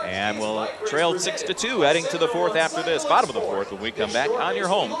 And we'll trail 6-2 heading to the fourth after this. Bottom of the fourth when we come back on your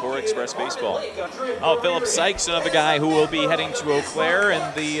home for Express Baseball. Oh, Philip Sykes, another guy who will be heading to Eau Claire in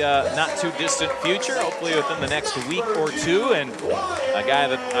the not too distant future, hopefully within the next week or two. And a guy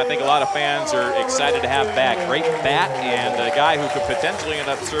that I think a lot of fans are excited to have back. Great bat and a guy who could potentially end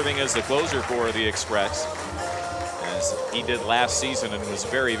up serving as the closer for the Express, as he did last season and was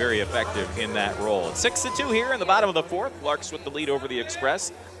very, very effective in that role. It's 6-2 here in the bottom of the fourth. Larks with the lead over the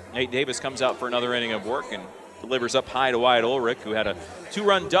Express. Nate Davis comes out for another inning of work and delivers up high to Wyatt Ulrich, who had a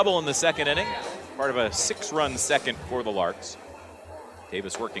 2-run double in the second inning, part of a 6-run second for the Larks.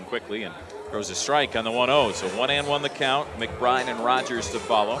 Davis working quickly and throws a strike on the 1-0. So 1-1 the count. McBride and Rogers to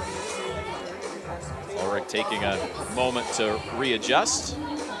follow. Ulrich taking a moment to readjust,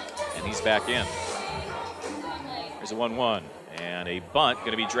 and he's back in. There's a 1-1 and a bunt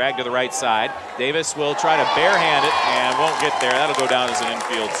going to be dragged to the right side. Davis will try to barehand it and won't get there. That'll go down as an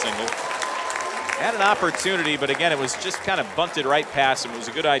infield single. Had an opportunity, but again, it was just kind of bunted right past him. It was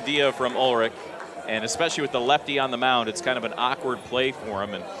a good idea from Ulrich, and especially with the lefty on the mound, it's kind of an awkward play for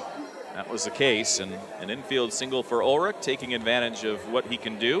him, and that was the case. And an infield single for Ulrich, taking advantage of what he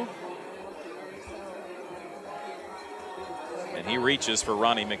can do. And he reaches for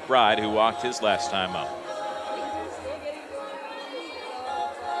Ronnie McBride, who walked his last time up.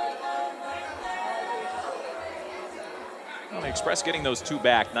 Well, the Express getting those two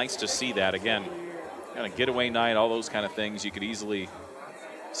back, nice to see that. Again, kind of getaway night, all those kind of things. You could easily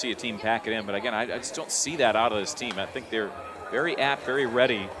see a team pack it in. But again, I just don't see that out of this team. I think they're very apt, very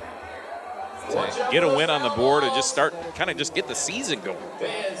ready to get a win on the board and just start, kind of just get the season going.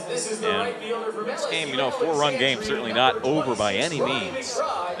 And this game, you know, a 4-run game, certainly not over by any means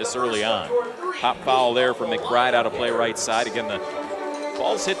this early on. Pop foul there from McBride out of play right side. Again, the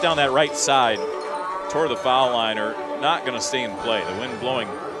balls hit down that right side toward the foul line are not going to stay in play. The wind blowing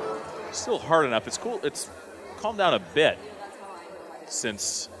still hard enough. It's cool. It's calmed down a bit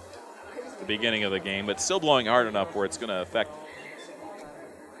since the beginning of the game, but still blowing hard enough where it's going to affect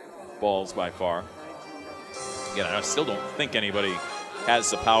balls by far. Again, I still don't think anybody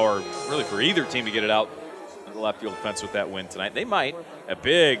has the power really for either team to get it out of the left field fence with that wind tonight. They might. A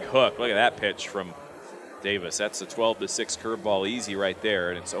big hook. Look at that pitch from Davis. That's a 12-6 curveball easy right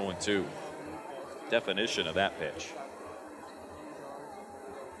there, and it's 0-2. Definition of that pitch.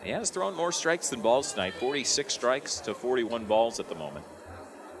 He has thrown more strikes than balls tonight, 46 strikes to 41 balls at the moment.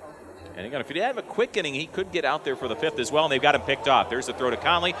 And again, if he did have a quick inning, he could get out there for the fifth as well, and they've got him picked off. There's the throw to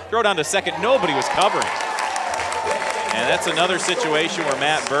Conley. Throw down to second. Nobody was covering. And that's another situation where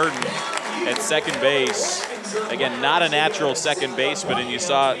Matt Burden at second base, again, not a natural second baseman, and you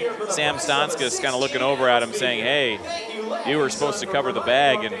saw Sam Stonskas kind of looking over at him saying, hey, you were supposed to cover the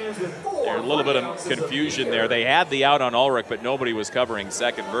bag, and there's a little bit of confusion there. They had the out on Ulrich, but nobody was covering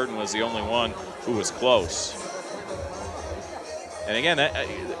second. Burden was the only one who was close. And again,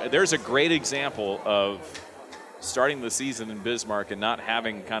 there's a great example of starting the season in Bismarck and not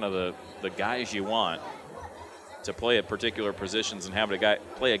having kind of the guys you want to play at particular positions and having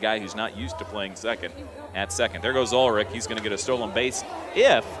play a guy who's not used to playing second at second. There goes Ulrich. He's going to get a stolen base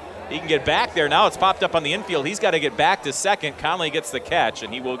if he can get back there. Now it's popped up on the infield. He's got to get back to second. Conley gets the catch,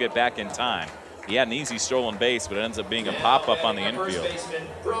 and he will get back in time. He had an easy stolen base, but it ends up being a pop-up on the infield.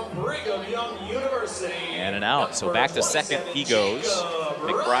 And an out. So back to second he goes.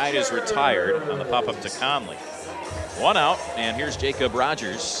 McBride is retired on the pop-up to Conley. One out, and here's Jacob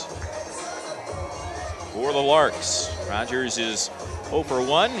Rogers for the Larks. Rogers is 0 for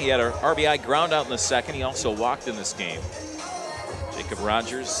 1. He had an RBI ground out in the second. He also walked in this game. Jacob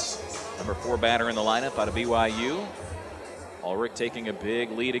Rogers, number 4 batter in the lineup out of BYU. Ulrich taking a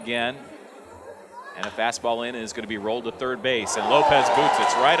big lead again. And a fastball in is going to be rolled to third base. And Lopez boots it.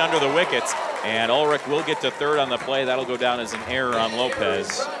 It's right under the wickets. And Ulrich will get to third on the play. That'll go down as an error on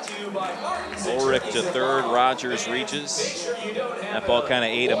Lopez. Ulrich to third. Rogers reaches. That ball kind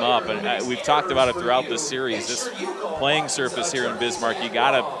of ate him up. And we've talked about it throughout this series. This playing surface here in Bismarck, you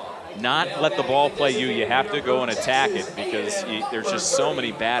got to not let the ball play you. You have to go and attack it because there's just so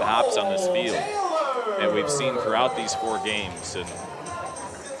many bad hops on this field that we've seen throughout these 4 games. And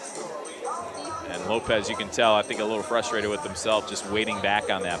Lopez, you can tell, I think a little frustrated with himself just waiting back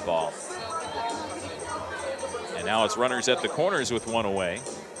on that ball. And now it's runners at the corners with 1 away.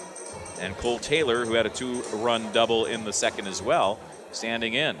 And Cole Taylor, who had a 2-run double in the second as well,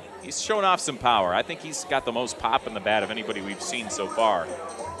 standing in. He's shown off some power. I think he's got the most pop in the bat of anybody we've seen so far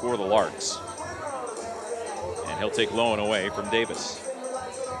for the Larks. And he'll take low and away from Davis.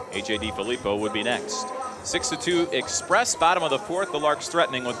 A.J. DiFilippo would be next. 6-2 Express, bottom of the fourth. The Larks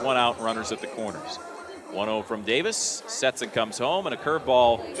threatening with 1 out, runners at the corners. 1-0 from Davis. Sets and comes home, and a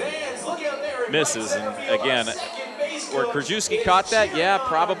curveball misses. And again, where Krajewski caught that, yeah,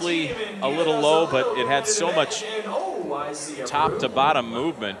 probably a little low, but it had so much top to bottom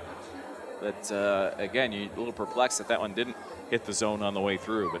movement that, again, you're a little perplexed that that one didn't hit the zone on the way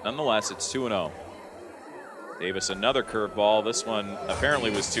through. But nonetheless, it's 2-0. Davis, another curveball. This one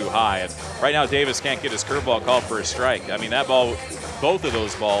apparently was too high. And right now, Davis can't get his curveball called for a strike. I mean, that ball, both of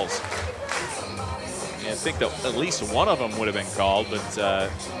those balls, I think that at least one of them would have been called, but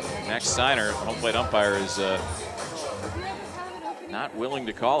Max Steiner, home plate umpire, is not willing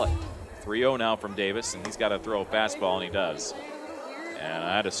to call it. 3-0 now from Davis, and he's got to throw a fastball, and he does. And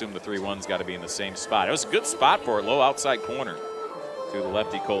I'd assume the 3-1's got to be in the same spot. It was a good spot for it, low outside corner to the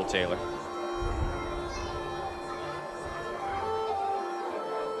lefty Cole Taylor.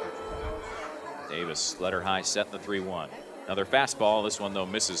 Davis, letter high, set in the 3-1. Another fastball. This one, though,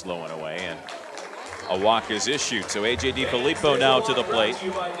 misses low and away, and a walk is issued. So A.J. DiFilippo now to the plate.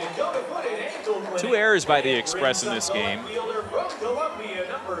 2 errors by the Express in this game.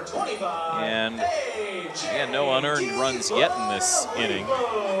 And no unearned runs yet in this inning.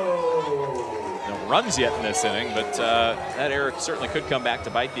 No runs yet in this inning, but that error certainly could come back to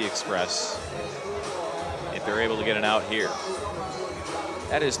bite the Express if they're able to get an out here.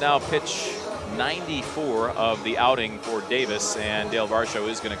 That is now pitch 94 of the outing for Davis, and Dale Varsho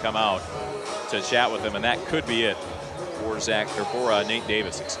is going to come out to chat with him, and that could be it for Nate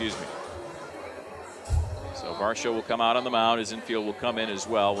Davis, excuse me. So Varsho will come out on the mound. His infield will come in as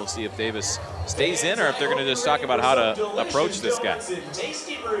well. We'll see if Davis stays in or if they're going to just talk about how to approach this guy.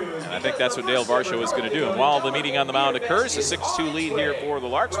 And I think that's what Dale Varsho is going to do. And while the meeting on the mound occurs, a 6-2 lead here for the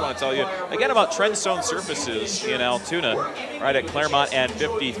Larks. I want to tell you again about Trendstone Surfaces in Altoona, right at Claremont and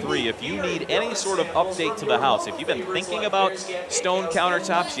 53. If you need any sort of update to the house, if you've been thinking about stone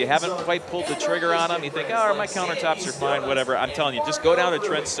countertops, you haven't quite pulled the trigger on them, you think, oh, my countertops are fine, whatever. I'm telling you, just go down to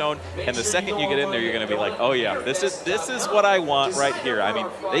Trendstone, and the second you get in there, you're going to be like, oh yeah, this is what I want right here. I mean,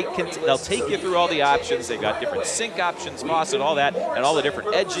 they'll take you through all the options. They've got different sink options, faucet, all that, and all the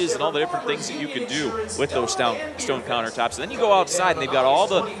different edges and all the different things that you can do with those stone countertops. And then you go outside, and they've got all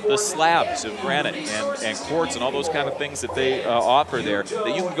the slabs of granite and quartz and all those kind of things that they offer there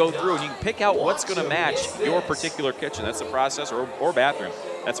that you can go through, and you can pick out what's going to match your particular kitchen. That's the process, or bathroom.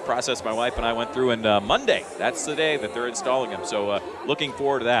 That's the process my wife and I went through, and Monday, that's the day that they're installing them. So looking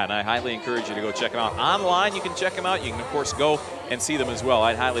forward to that, and I highly encourage you to go check them out. Online, you can check them out. You can, of course, go and see them as well.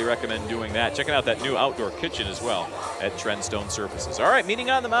 I'd highly recommend doing that. Checking out that new outdoor kitchen as well at Trendstone Surfaces. All right, meeting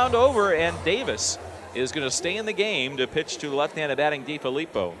on the mound over, and Davis is going to stay in the game to pitch to the left-handed batting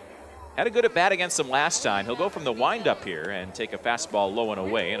DiFilippo. Had a good at-bat against him last time. He'll go from the windup here and take a fastball low and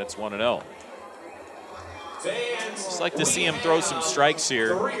away, and it's 1-0. Just like to see him throw some strikes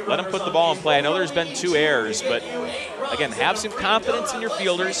here. Let him put the ball in play. I know there's been 2 errors, but again, have some confidence in your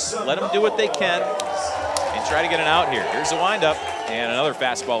fielders. Let them do what they can and try to get an out here. Here's the windup and another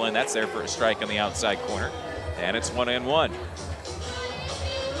fastball in. That's there for a strike on the outside corner, and it's 1-1.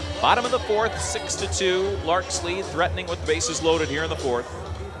 Bottom of the 4th, 6-2. Larks lead, threatening with the bases loaded here in the 4th.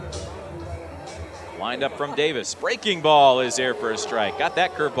 Wind up from Davis. Breaking ball is there for a strike. Got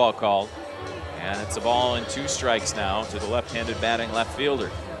that curveball called. And it's a ball and 2 strikes now to the left-handed batting left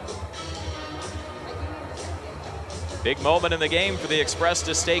fielder. Big moment in the game for the Express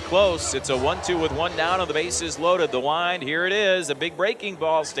to stay close. It's a 1-2 with 1 down on the bases loaded. The wind, here it is. A big breaking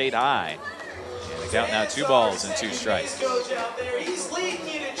ball stayed high. And the count now 2 balls and 2 strikes. The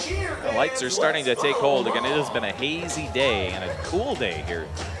lights are starting to take hold. Again, it has been a hazy day and a cool day here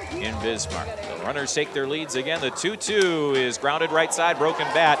in Bismarck. The runners take their leads again. The 2-2 is grounded right side, broken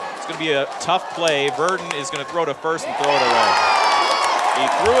bat. It's going to be a tough play. Verdon is going to throw to first and throw it away. He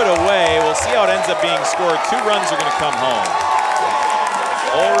threw it away. We'll see how it ends up being scored. 2 runs are going to come home.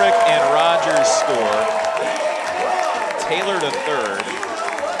 Ulrich and Rogers score. Taylor to third.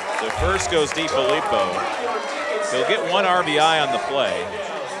 The first goes DiFilippo. He'll get 1 RBI on the play.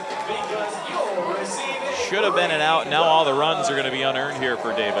 Should have been an out. Now all the runs are going to be unearned here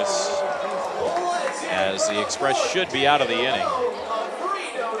for Davis, as the Express should be out of the inning.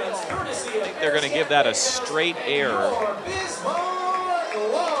 I think they're going to give that a straight error,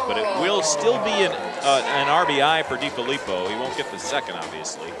 but it will still be an RBI for DiFilippo. He won't get the second,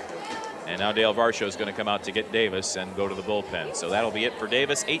 obviously. And now Dale Varsho is going to come out to get Davis and go to the bullpen. So that'll be it for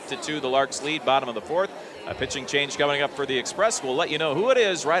Davis. 8-2, the Larks lead, bottom of the fourth. A pitching change coming up for the Express. We'll let you know who it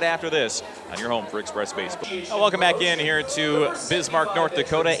is right after this on your home for Express Baseball. Welcome back in here to Bismarck, North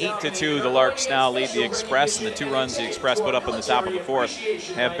Dakota. 8-2, the Larks now lead the Express, and the 2 runs the Express put up in the top of the fourth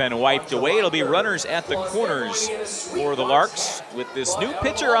have been wiped away. It'll be runners at the corners for the Larks with this new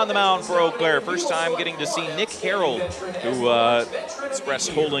pitcher on the mound for Eau Claire. First time getting to see Nick Harold, who Express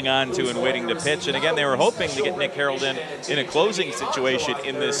holding on to and waiting to pitch. And again, they were hoping to get Nick Harold in a closing situation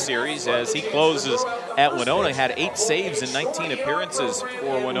in this series as he closes at Winona. Had 8 saves and 19 appearances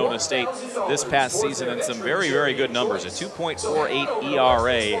for Winona State this past season, and some very, very good numbers. A 2.48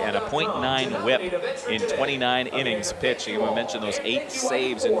 ERA and a .9 whip in 29 innings pitched. We mentioned those 8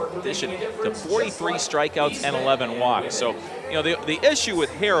 saves in addition to 43 strikeouts and 11 walks. So, you know, the issue with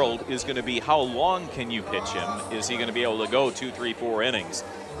Harold is going to be how long can you pitch him? Is he going to be able to go 2, 3, 4 innings?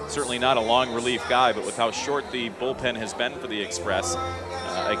 Certainly not a long relief guy, but with how short the bullpen has been for the Express,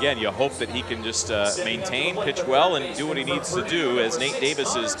 again, you hope that he can just maintain, pitch well, and do what he needs to do as Nate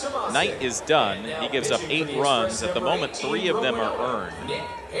Davis's night is done. He gives up 8 runs. At the moment, 3 of them are earned.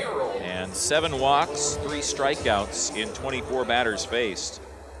 And 7 walks, 3 strikeouts in 24 batters faced.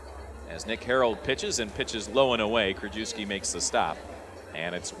 As Nick Harold pitches and pitches low and away, Krajewski makes the stop.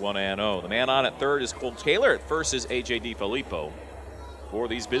 And it's 1-0. The man on at third is Cole Taylor. At first is A.J. DiFilippo for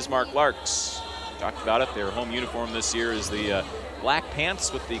these Bismarck Larks. Talked about it. Their home uniform this year is the black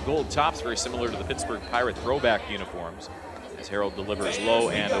pants with the gold tops, very similar to the Pittsburgh Pirate throwback uniforms. As Harold delivers low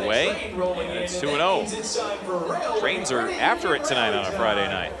and away, and it's 2-0. Trains are after it tonight on a Friday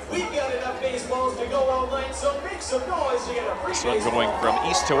night. This one going from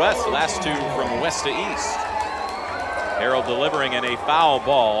east to west, the last 2 from west to east. Harold delivering in a foul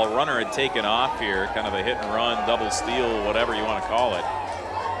ball. Runner had taken off here, kind of a hit and run, double steal, whatever you want to call it.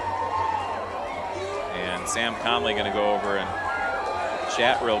 And Sam Conley going to go over and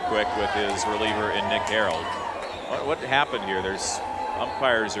chat real quick with his reliever in Nick Harold. What happened here? There's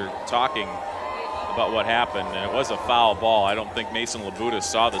umpires are talking about what happened, and it was a foul ball. I don't think Mason Labuda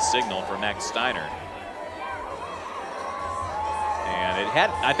saw the signal from Max Steiner. And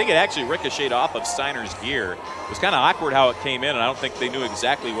I think it actually ricocheted off of Steiner's gear. It was kind of awkward how it came in, and I don't think they knew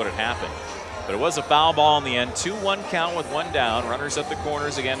exactly what had happened. But it was a foul ball in the end. 2-1 count with 1 down. Runners at the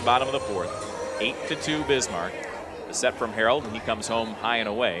corners again, bottom of the fourth. 8-2 Bismarck. The set from Harold, and he comes home high and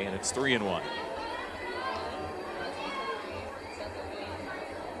away, and it's 3-1.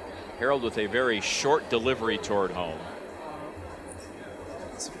 Harold with a very short delivery toward home.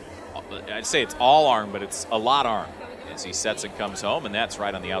 I'd say it's all arm, but it's a lot arm as he sets and comes home, and that's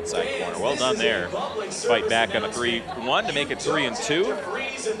right on the outside corner. Well done there. Fight back on the 3-1 to make it 3-2.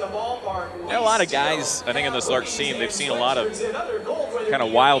 There are a lot of guys, I think, in this Larks team, they've seen a lot of kind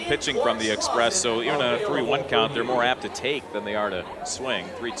of wild pitching from the Express, so even on a 3-1 count, they're more apt to take than they are to swing.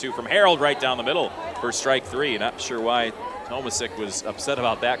 3-2 from Harold right down the middle for strike 3. Not sure why Tomasic was upset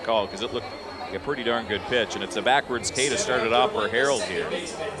about that call because it looked like a pretty darn good pitch, and it's a backwards K to start it off for Harold here.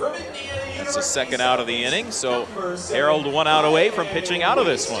 That's the second out of the inning, so Harold 1 out away from pitching out of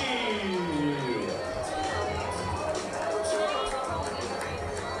this one.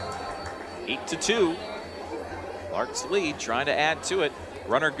 Eight to 2. Larks lead, trying to add to it.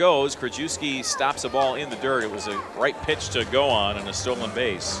 Runner goes. Krajewski stops a ball in the dirt. It was a right pitch to go on and a stolen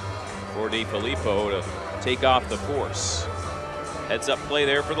base for DiFilippo to take off the force. Heads up play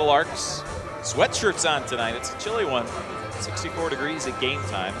there for the Larks. Sweatshirts on tonight. It's a chilly one. 64 degrees at game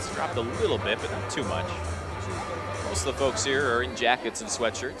time. It's dropped a little bit, but not too much. Most of the folks here are in jackets and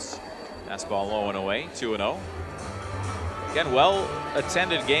sweatshirts. Fastball low and away, 2-0. Again,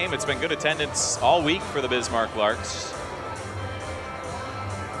 well-attended game. It's been good attendance all week for the Bismarck Larks.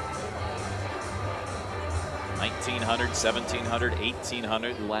 1,900, 1,700,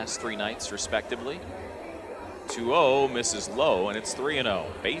 1,800 the last 3 nights, respectively. 2-0 misses low, and it's 3-0.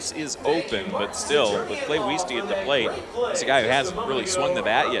 Base is open, but still, with Clay Wieste at the plate, he's a guy who hasn't really swung the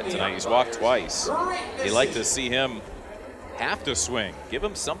bat yet tonight. He's walked twice. You'd like to see him have to swing. Give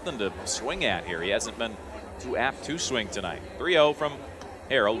him something to swing at here. He hasn't been too apt to swing tonight. 3-0 from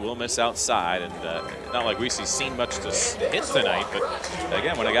Harold. Will miss outside, and not like Wiese's seen much to hit tonight, but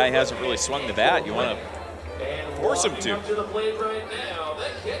again, when a guy hasn't really swung the bat, you want to force him to.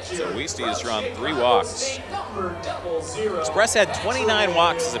 So Wieste has drawn 3 walks. Express had 29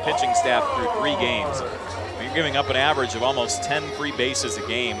 walks as a pitching staff through 3 games. You're giving up an average of almost 10 free bases a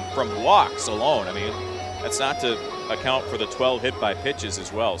game from walks alone. I mean, that's not to account for the 12 hit by pitches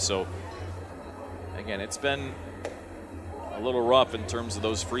as well. So again, it's been a little rough in terms of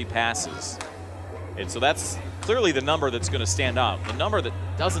those free passes. And so that's clearly the number that's going to stand out. The number that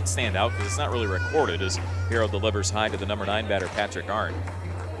doesn't stand out, because it's not really recorded, is Harold delivers high to the number 9 batter, Patrick Arndt.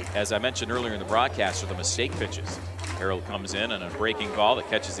 As I mentioned earlier in the broadcast, are the mistake pitches. Harold comes in on a breaking ball that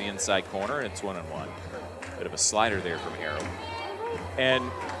catches the inside corner, and it's 1-1. Bit of a slider there from Harold. And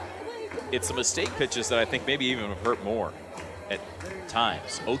it's the mistake pitches that I think maybe even have hurt more at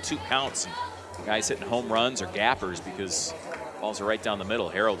times. 0-2 counts, and guys hitting home runs or gappers because balls are right down the middle.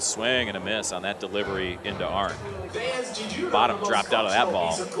 Harold swing and a miss on that delivery into Arndt. Bottom dropped out of that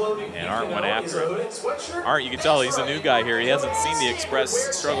ball, and Arndt went after it. Arndt, you can tell he's a new guy here. He hasn't seen the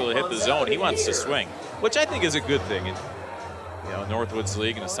Express struggle to hit the zone. He wants to swing, which I think is a good thing. In Northwoods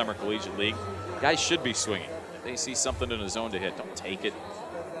League and the Summer Collegiate League, guys should be swinging. If they see something in a zone to hit, don't take it.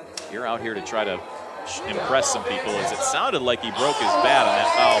 You're out here to try to impress some people, as it sounded like he broke his bat on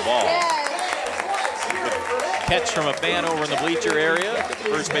that foul ball. Catch from a fan over in the bleacher area at the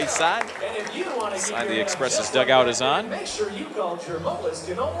first base side. Side the Express's dugout is on. Used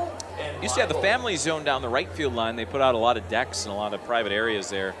to have the family zone down the right field line. They put out a lot of decks and a lot of private areas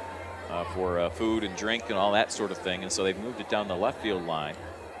there for food and drink and all that sort of thing. And so they've moved it down the left field line,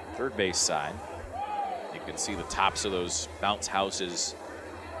 third base side. You can see the tops of those bounce houses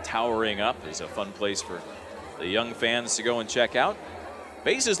towering up. It's a fun place for the young fans to go and check out.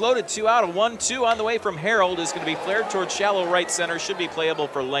 Bases loaded, 2 out, a 1-2 on the way from Harold is going to be flared towards shallow right center. Should be playable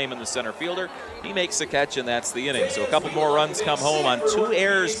for Lehman, the center fielder. He makes the catch, and that's the inning. So a couple more runs come home on 2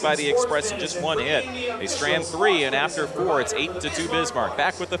 errors by the Express and just 1 hit. They strand 3, and after 4, it's 8-2 Bismarck.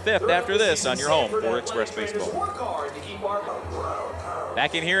 Back with the 5th after this on your home for Express Baseball.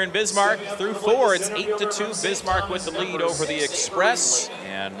 Back in here in Bismarck, through 4, it's 8-2 Bismarck with the lead over the Express.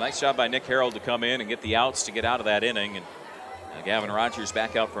 And nice job by Nick Harold to come in and get the outs to get out of that inning. And Gavin Rogers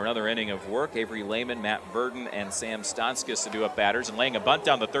back out for another inning of work. Avery Lehman, Matt Verdon, and Sam Stonskis to do up batters. And laying a bunt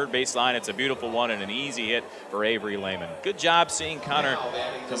down the third base line. It's a beautiful one and an easy hit for Avery Lehman. Good job seeing Connor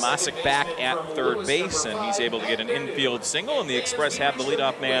Tomasic back at third base, and he's able to get an infield single, and the Express have the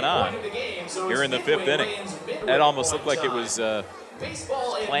leadoff man on here in the 5th inning. That almost looked like it was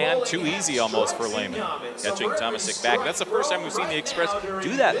planned too easy almost for Lehman, catching Tomasic back. That's the first time we've seen the Express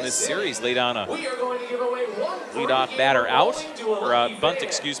do that in this series. Lay down a leadoff batter out, or a bunt,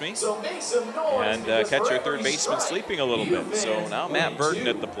 excuse me, and catch your third baseman sleeping a little bit. So now Matt Verdon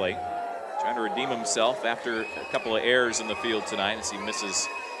at the plate, trying to redeem himself after a couple of errors in the field tonight as he misses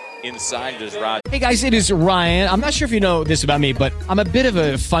inside his rod. Hey guys, it is Ryan. I'm not sure if you know this about me, but I'm a bit of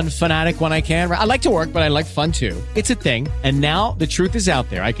a fun fanatic when I can. I like to work, but I like fun too. It's a thing. And now the truth is out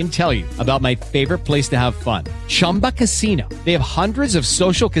there. I can tell you about my favorite place to have fun. Chumba Casino. They have hundreds of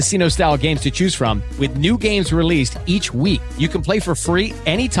social casino style games to choose from with new games released each week. You can play for free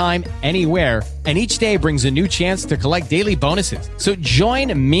anytime, anywhere. And each day brings a new chance to collect daily bonuses. So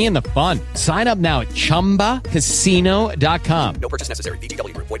join me in the fun. Sign up now at ChumbaCasino.com. No purchase necessary.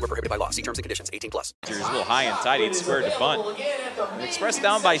 VGW. Void where prohibited by law. See terms and conditions. 18+. He's a little high and tight. He'd squared to bunt. The Express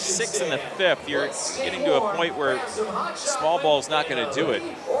down by 6 in the 5th. You're getting to a point where small ball's not going to do it.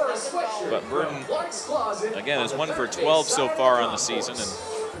 But Verdon, again, is 1 for 12 so far on the season, and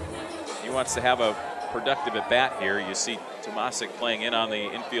he wants to have a productive at bat here. You see Tomasic playing in on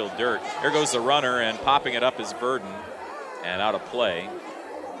the infield dirt. There goes the runner, and popping it up is Verdon, and out of play.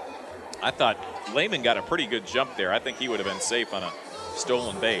 I thought Lehman got a pretty good jump there. I think he would have been safe on a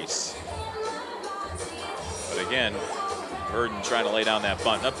stolen base. But again, Verdon trying to lay down that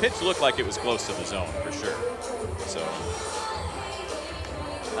bunt. The pitch looked like it was close to the zone for sure. So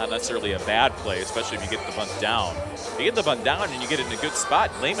not necessarily a bad play, especially if you get the bunt down. If you get the bunt down and you get it in a good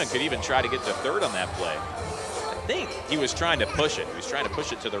spot, Lehman could even try to get to third on that play. I think he was trying to push it. He was trying to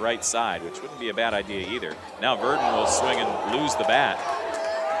push it to the right side, which wouldn't be a bad idea either. Now Verdon will swing and lose the bat.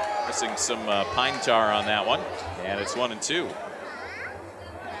 Missing some pine tar on that one, and it's 1-2.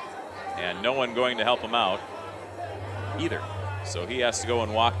 And no one going to help him out either. So he has to go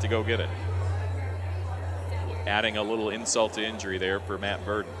and walk to go get it. Adding a little insult to injury there for Matt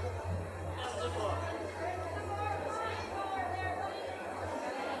Verdon.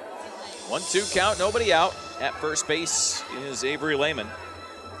 One-two count, nobody out. At first base is Avery Lehman.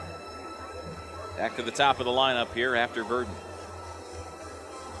 Back to the top of the lineup here after Verdon.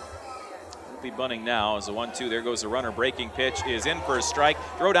 Be bunting now as a 1-2. There goes the runner. Breaking pitch is in for a strike.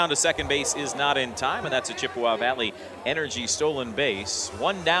 Throw down to second base is not in time, and that's a Chippewa Valley Energy stolen base.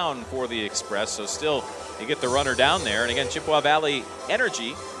 1 down for the Express, so still you get the runner down there. And again, Chippewa Valley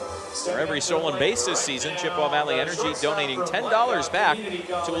Energy For every stolen base this season, Chippewa Valley Energy donating $10 back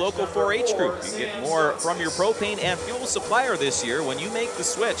to a local 4-H group. You get more from your propane and fuel supplier this year when you make the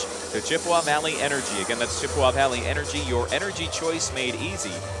switch to Chippewa Valley Energy. Again, that's Chippewa Valley Energy, your energy choice made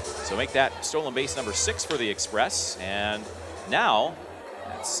easy. So make that stolen base number 6 for the Express. And now,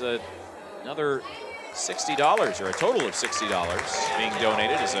 that's another $60, or a total of $60 being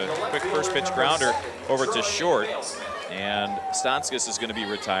donated as a quick first pitch grounder over to short. And Stanskis is going to be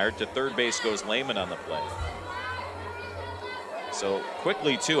retired. To third base goes Lehman on the play. So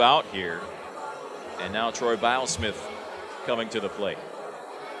quickly 2 out here. And now Troy Bilesmith coming to the plate.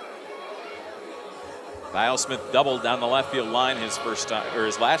 Bilesmith doubled down the left field line his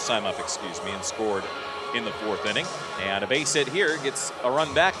last time up, and scored in the 4th inning. And a base hit here gets a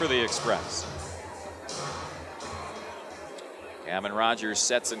run back for the Express. Gavin Rogers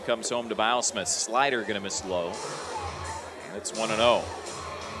sets and comes home to Bilesmith. Slider going to miss low. It's 1-0.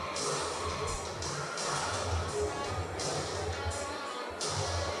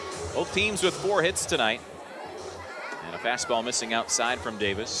 Both teams with 4 hits tonight. And a fastball missing outside from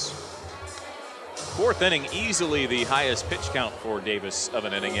Davis. 4th inning, easily the highest pitch count for Davis of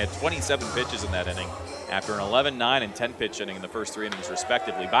an inning. He had 27 pitches in that inning after an 11, 9, and 10 pitch inning in the first 3 innings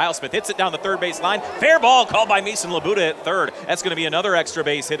respectively. Bilesmith hits it down the third base line. Fair ball called by Mason Labuda at third. That's going to be another extra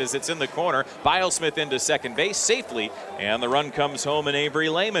base hit as it's in the corner. Bilesmith into second base safely, and the run comes home in Avery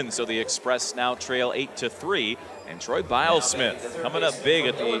Lehman. So the Express now trail 8-3. And Troy Bilesmith coming up big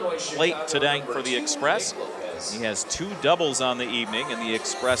at the plate tonight for the Express. He has 2 doubles on the evening, and the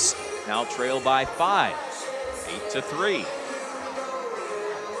Express now trail by 5, 8-3.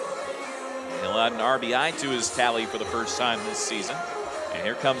 He'll add an RBI to his tally for the first time this season. And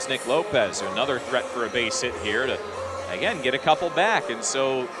here comes Nick Lopez, another threat for a base hit here to, again, get a couple back. And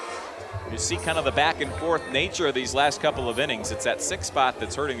so you see kind of the back and forth nature of these last couple of innings. It's that 6th spot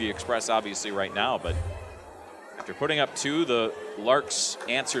that's hurting the Express obviously right now, but after putting up 2, the Larks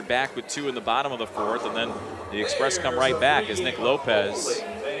answered back with 2 in the bottom of the 4th, and then the Express come right back as Nick Lopez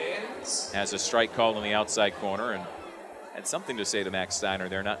has a strike called in the outside corner and had something to say to Max Steiner.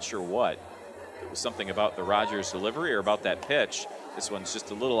 They're not sure what. It was something about the Rogers delivery or about that pitch. This one's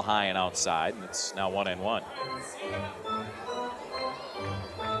just a little high and outside, and it's now 1-1.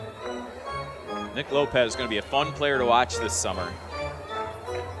 Nick Lopez is going to be a fun player to watch this summer.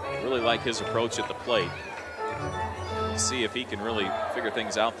 Really like his approach at the plate. See if he can really figure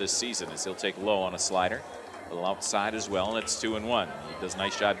things out this season as he'll take low on a slider. A little outside as well, and it's 2-1. He does a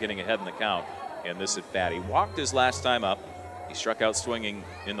nice job getting ahead in the count in this at bat. He walked his last time up. He struck out swinging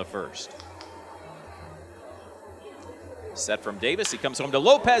in the 1st. Set from Davis. He comes home to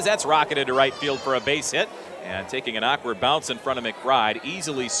Lopez. That's rocketed to right field for a base hit. And taking an awkward bounce in front of McBride.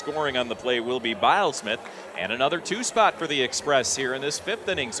 Easily scoring on the play will be Bilesmith. And another 2 spot for the Express here in this 5th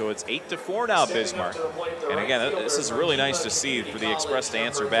inning. So it's 8-4 now, Bismarck. And again, this is really nice to see for the Express to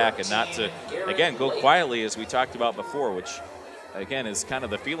answer back and not to, again, go quietly as we talked about before, which, again, is kind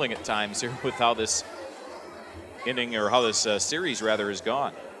of the feeling at times here with how this inning, or how this series, rather, is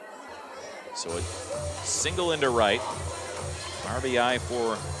gone. So a single into right. RBI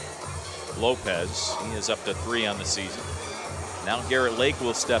for Lopez. He is up to 3 on the season. Now Garrett Lake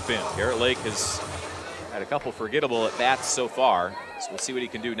will step in. Garrett Lake has had a couple forgettable at-bats so far, so we'll see what he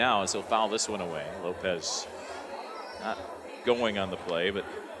can do now as he'll foul this one away. Lopez not going on the play, but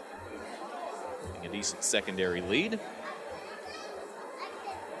getting a decent secondary lead.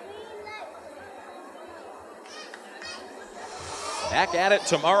 Back at it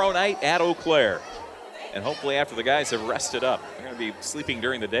tomorrow night at Eau Claire. And hopefully after the guys have rested up. They're going to be sleeping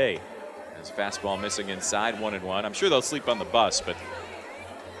during the day. As fastball missing inside, 1-1. I'm sure they'll sleep on the bus, but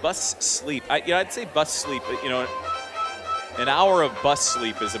bus sleep. I'd say bus sleep. You know, an hour of bus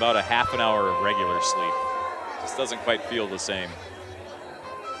sleep is about a half an hour of regular sleep. Just doesn't quite feel the same.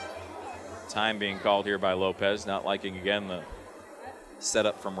 Time being called here by Lopez, not liking again the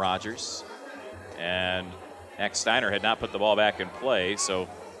setup from Rogers. And Max Steiner had not put the ball back in play, so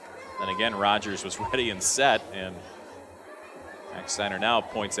then again Rogers was ready and set, and Max Steiner now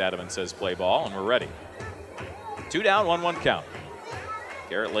points at him and says play ball, and we're ready. 2 down, 1-1 count.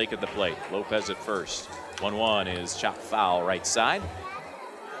 Garrett Lake at the plate, Lopez at first. 1-1 is chopped foul right side.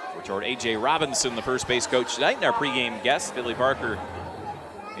 We're toward A.J. Robinson, the first base coach tonight, and our pregame guest, Billy Parker,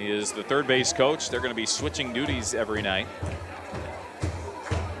 is the third base coach. They're going to be switching duties every night.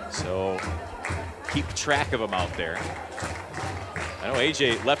 So keep track of them out there. I know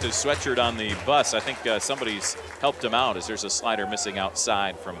AJ left his sweatshirt on the bus. I think somebody's helped him out as there's a slider missing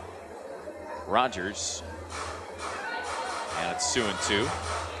outside from Rogers. And it's 2-2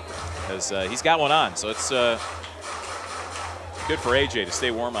 because he's got one on. So it's good good for AJ to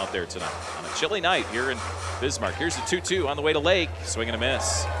stay warm out there tonight on a chilly night here in Bismarck. Here's the 2-2 on the way to Lake. Swing and a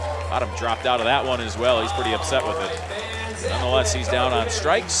miss. Bottom dropped out of that one as well. He's pretty upset with it. Nonetheless, he's down on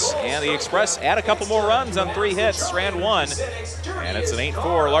strikes, and the Express add a couple more runs on 3 hits. Strand 1, and it's an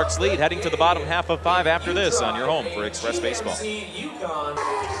 8-4 Larks lead heading to the bottom half of 5 after this on your home for Express Baseball.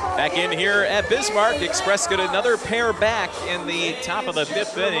 Back in here at Bismarck, Express get another pair back in the top of the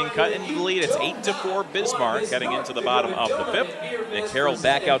 5th inning, cut into the lead. It's 8-4 Bismarck heading into the bottom of the 5th. Nick Harold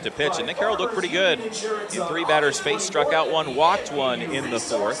back out to pitch, and Nick Harold looked pretty good. In 3 batters faced, struck out 1, walked 1 in the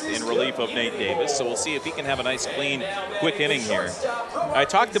 4th in relief of Nate Davis. So we'll see if he can have a nice, clean, quick inning here. I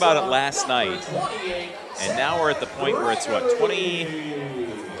talked about it last night, and now we're at the point where it's what, 20,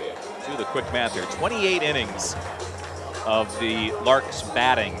 do the quick math here, 28 innings of the Larks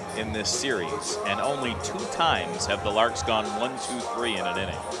batting in this series, and only 2 times have the Larks gone 1-2-3 in an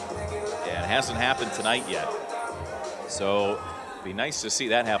inning. Yeah, it hasn't happened tonight yet. So it'd be nice to see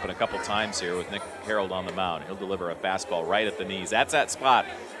that happen a couple times here with Nick Harold on the mound. He'll deliver a fastball right at the knees. That's that spot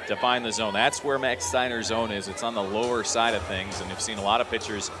to find the zone. That's where Max Steiner's zone is. It's on the lower side of things, and you've seen a lot of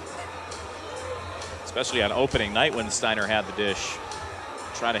pitchers, especially on opening night when Steiner had the dish,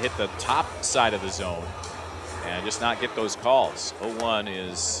 trying to hit the top side of the zone and just not get those calls. 0-1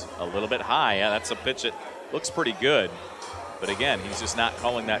 is a little bit high. Yeah, that's a pitch that looks pretty good. But again, he's just not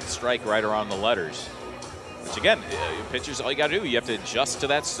calling that strike right around the letters. Which again, pitchers, all you got to do, you have to adjust to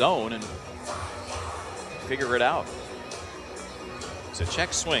that zone and figure it out. It's a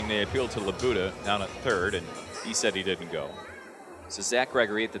check swing. They appealed to Labuda down at 3rd, and he said he didn't go. So Zach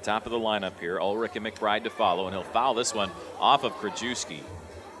Gregory at the top of the lineup here. Ulrich and McBride to follow, and he'll foul this one off of Krajewski.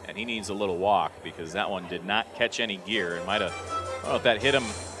 And he needs a little walk because that one did not catch any gear. It might have, I don't know if that hit him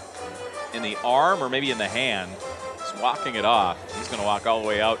in the arm or maybe in the hand. He's walking it off. He's going to walk all the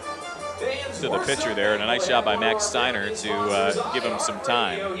way out to the pitcher there, and a nice job by Max Steiner to give him some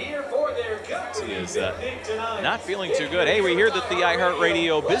time. He is not feeling too good. Hey, we hear that the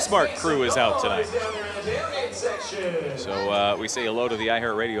iHeartRadio Bismarck crew is out tonight. So we say hello to the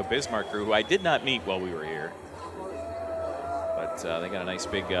iHeartRadio Bismarck crew, who I did not meet while we were here. But they got a nice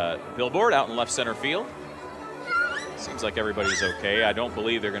big billboard out in left center field. Seems like everybody's okay. I don't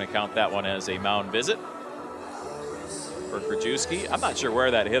believe they're going to count that one as a mound visit for Krajewski. I'm not sure where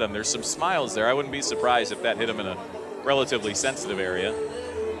that hit him. There's some smiles there. I wouldn't be surprised if that hit him in a relatively sensitive area.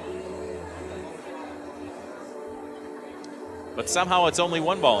 But somehow it's only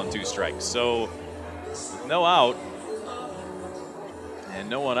 1 ball and 2 strikes. So with no out and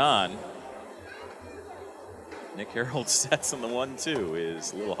no one on, Nick Harold sets on the 1-2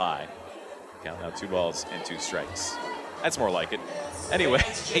 is a little high. Count now 2 balls and 2 strikes. That's more like it. Anyway,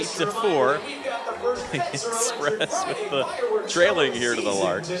 8-4. Express with the trailing here to the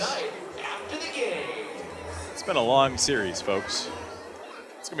Larks. It's been a long series, folks.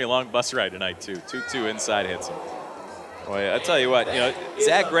 It's going to be a long bus ride tonight, too. 2-2 inside hits him. Boy, I tell you what,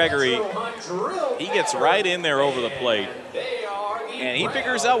 Zach Gregory, he gets right in there over the plate, and he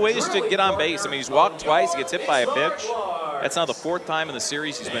figures out ways to get on base. I mean, he's walked twice, he gets hit by a pitch. That's now the 4th time in the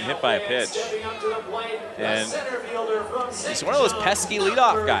series he's been hit by a pitch. And he's one of those pesky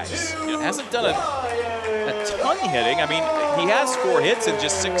leadoff guys. Hasn't done a ton hitting. I mean, he has 4 hits and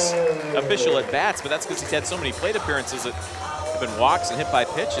just 6 official at-bats, but that's because he's had so many plate appearances that have been walks and hit by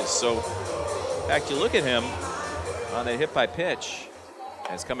pitches. So, in fact, you look at him on that hit by pitch,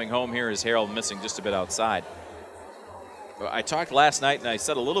 as coming home here is Harold missing just a bit outside. I talked last night, and I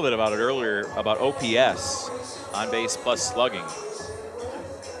said a little bit about it earlier, about OPS, on base plus slugging.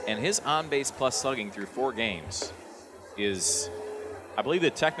 And his on base plus slugging through 4 games is, I believe the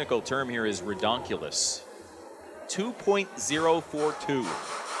technical term here is redonkulous. 2.042,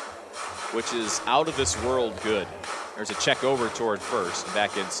 which is out of this world good. There's a check over toward first and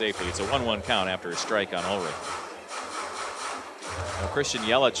back in safely. It's a 1-1 count after a strike on Ulrich. Now, Christian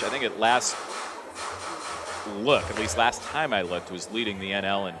Yelich, I think at last look, at least last time I looked, was leading the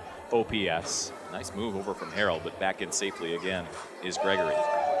NL in OPS. Nice move over from Harold, but back in safely again is Gregory.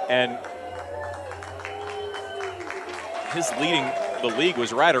 And his leading the league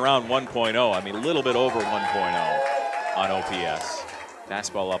was right around 1.0. I mean, a little bit over 1.0 on OPS.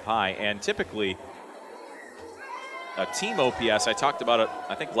 Fastball up high. And typically, a team OPS, I talked about it,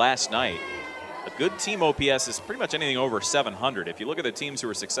 I think, last night. A good team OPS is pretty much anything over 700. If you look at the teams who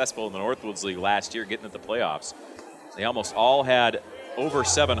were successful in the Northwoods League last year getting to the playoffs, they almost all had over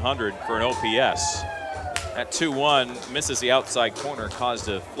 700 for an OPS. That 2-1 misses the outside corner, caused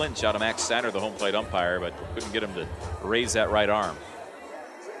a flinch out of Max Steiner, the home plate umpire, but couldn't get him to raise that right arm.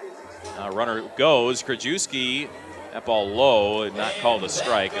 Now runner goes. Krajewski That ball low and not called a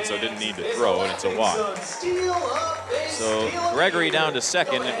strike, and so didn't need to throw, and it's a walk. So Gregory down to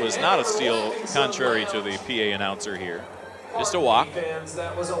second. It was not a steal, contrary to the PA announcer here. Just a walk.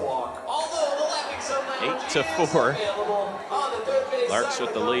 8-4. Larks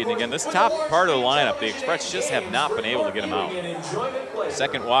with the lead. And again, this top part of the lineup, the Express just have not been able to get him out.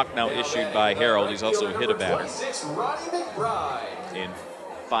 Second walk now issued by Harold. He's also hit a batter in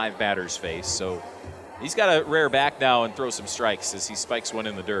 5 batters face. So he's got to rear back now and throw some strikes as he spikes one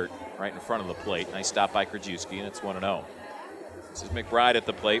in the dirt right in front of the plate. Nice stop by Krajewski, and it's 1-0. This is McBride at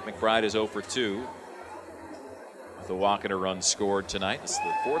the plate. McBride is 0 for 2. With a walk and a run scored tonight. This is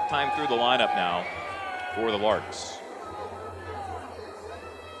the 4th time through the lineup now for the Larks.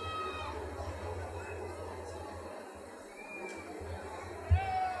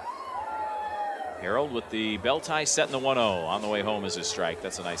 Harold with the bell tie set in the 1-0. On the way home is his strike.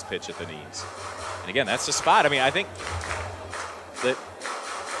 That's a nice pitch at the knees. And again, that's the spot. I mean, I think that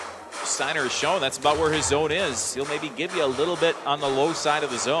Steiner has shown that's about where his zone is. He'll maybe give you a little bit on the low side of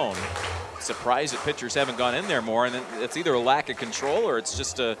the zone. Surprised that pitchers haven't gone in there more, and it's either a lack of control or it's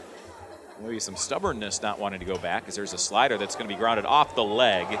just maybe some stubbornness not wanting to go back, because there's a slider that's going to be grounded off the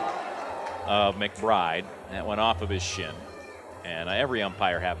leg of McBride. That went off of his shin, and every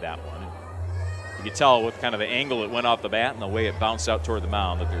umpire have that one. You could tell with kind of the angle it went off the bat and the way it bounced out toward the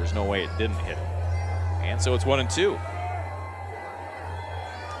mound that there's no way it didn't hit him. And so it's 1-2.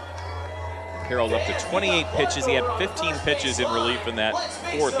 Harold up to 28 pitches. He had 15 pitches in relief in that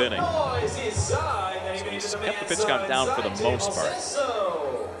 4th inning. So he's kept the pitch count down for the most part.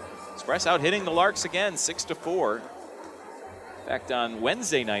 Express out hitting the Larks again, 6-4. In fact, on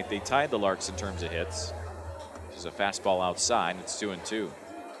Wednesday night, they tied the Larks in terms of hits. This is a fastball outside, and it's 2-2.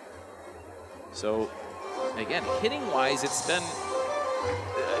 So, again, hitting-wise, it's been...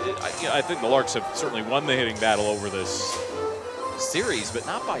 I think the Larks have certainly won the hitting battle over this series, but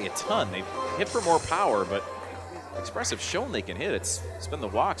not by a ton. They've hit for more power, but Express have shown they can hit. It's been the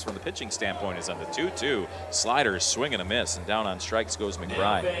walks from the pitching standpoint is on the 2-2. Sliders swing and a miss, and down on strikes goes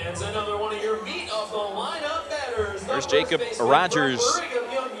McBride. There's Jacob Rogers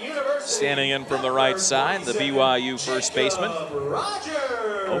standing in from the right side, the BYU first baseman.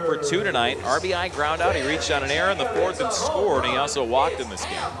 0 for 2 tonight. RBI ground out. He reached on an error in the 4th and scored, and he also walked in this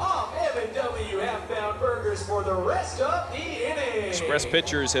game. Express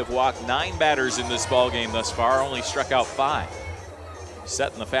pitchers have walked 9 batters in this ball game thus far, only struck out 5.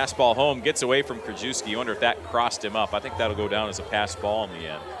 Setting the fastball home, gets away from Krajewski. You wonder if that crossed him up. I think that'll go down as a pass ball in the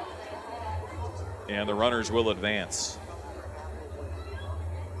end. And the runners will advance.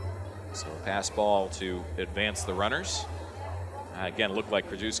 So a pass ball to advance the runners. Again, it looked like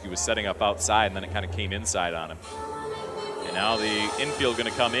Krajewski was setting up outside, and then it kind of came inside on him. And now the infield going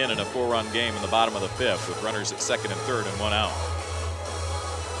to come in a 4-run game in the bottom of the 5th with runners at 2nd and 3rd and 1 out.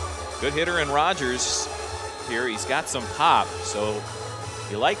 Good hitter in Rogers here. He's got some pop, so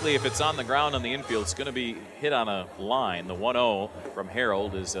he likely, if it's on the ground on the infield, it's going to be hit on a line. The 1-0 from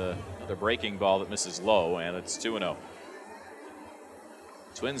Harold is the breaking ball that misses low, and it's 2-0.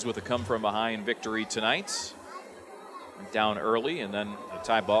 Twins with a come-from-behind victory tonight. Went down early, and then a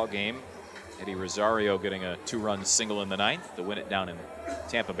tie ball game. Eddie Rosario getting a 2-run single in the 9th to win it down in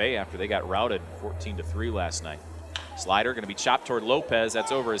Tampa Bay after they got routed 14-3 last night. Slider going to be chopped toward Lopez.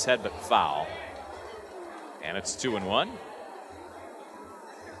 That's over his head, but foul. And it's 2-1.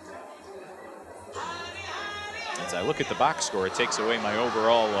 As I look at the box score, it takes away my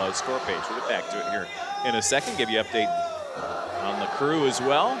overall score page. We'll get back to it here in a second. Give you an update on the crew as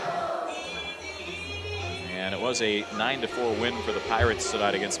well. And it was a 9-4 win for the Pirates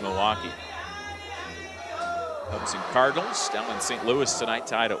tonight against Milwaukee. Cubs and Cardinals down in St. Louis tonight,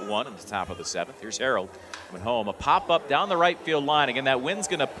 tied at 1 at the top of the 7th. Here's Harold coming home. A pop-up down the right field line. Again, that wind's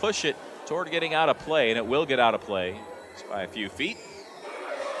going to push it toward getting out of play, and it will get out of play just by a few feet.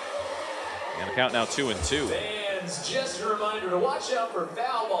 And the count now 2-2. Fans, just a reminder to watch out for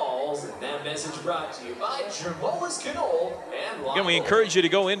foul balls. And that message brought to you by Jermois Canole and Again, we encourage you to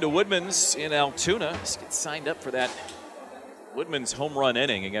go into Woodman's in Altoona. Just get signed up for that Woodman's home run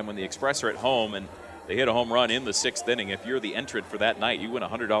inning. Again, when the Express are at home and they hit a home run in the 6th inning, if you're the entrant for that night, you win a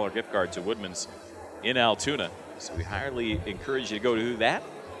 $100 gift card to Woodman's in Altoona. So we highly encourage you to go do that.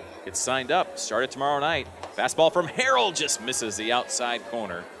 Get signed up. Start it tomorrow night. Fastball from Harold just misses the outside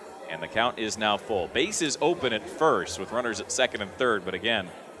corner. And the count is now full. Bases open at first with runners at 2nd and 3rd. But again,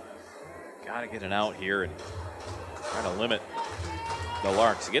 got to get an out here and try to limit the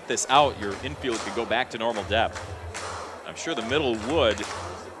Larks. To get this out, your infield could go back to normal depth. I'm sure the middle would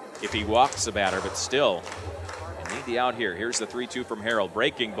if he walks the batter, but still, you need the out here. Here's the 3-2 from Harold.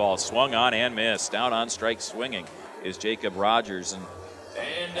 Breaking ball swung on and missed. Down on strike swinging. is Jacob Rogers. And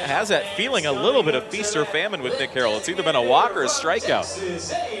has that feeling a little bit of feast or famine with Nick Harrell. It's either been a walk or a strikeout.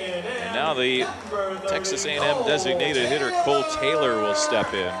 And now the Texas A&M designated hitter Cole Taylor will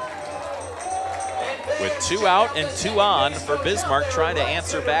step in. With 2 out and 2 on for Bismarck, trying to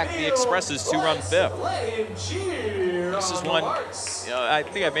answer back the Express's 2-run fifth. This is one, I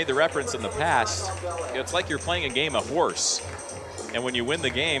think I've made the reference in the past. It's like you're playing a game of horse. And when you win the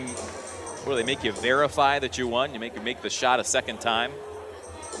game, what do they make you verify that you won? You make the shot a second time.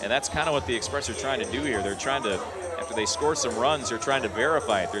 And that's kind of what the Express are trying to do here. They're trying to, after they score some runs, they're trying to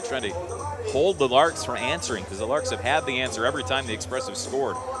verify it. They're trying to hold the Larks from answering, because the Larks have had the answer every time the Express have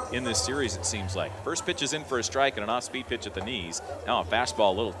scored in this series, it seems like. First pitch is in for a strike and an off-speed pitch at the knees. Now a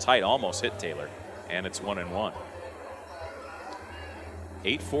fastball a little tight, almost hit Taylor, and it's 1-1.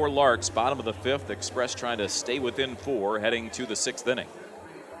 8-4 Larks, bottom of the fifth. Express trying to stay within 4, heading to the 6th inning.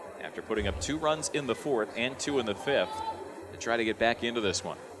 After putting up 2 runs in the 4th and 2 in the 5th, to try to get back into this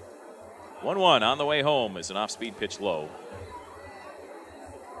one. 1-1 on the way home is an off-speed pitch low.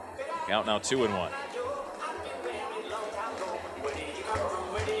 Count now 2-1.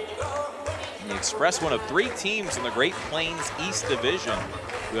 The Express, one of 3 teams in the Great Plains East Division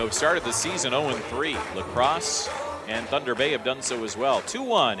who have started the season 0-3. La Crosse and Thunder Bay have done so as well.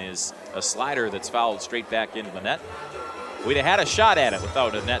 2-1 is a slider that's fouled straight back into the net. We'd have had a shot at it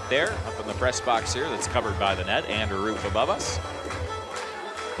without a net there up in the press box here that's covered by the net and a roof above us.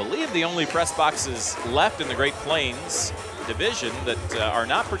 I believe the only press boxes left in the Great Plains division that are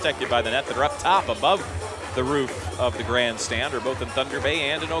not protected by the net, that are up top above the roof of the grandstand, are both in Thunder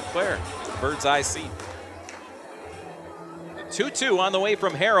Bay and in Eau Claire. Bird's eye seat. 2-2 on the way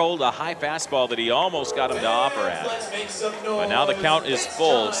from Harold, a high fastball that he almost got him to offer at. But now the count is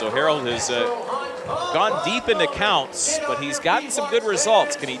full, so Harold has gone deep into counts, but he's gotten some good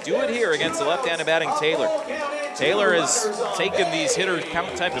results. Can he do it here against the left-handed batting Taylor? Taylor has taken these hitter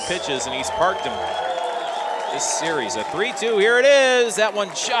count type of pitches, and he's parked them this series. A 3-2, here it is. That one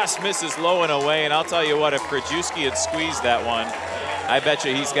just misses low and away, and I'll tell you what, if Krajewski had squeezed that one, I bet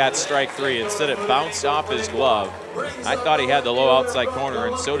you he's got strike 3. Instead it bounced off his glove. I thought he had the low outside corner,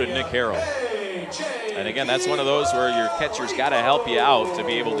 and so did Nick Harrell. And again, that's one of those where your catcher's got to help you out to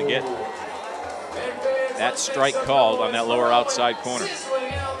be able to get that strike called on that lower outside corner.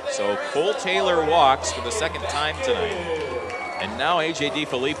 So Cole Taylor walks for the 2nd time tonight. And now A.J.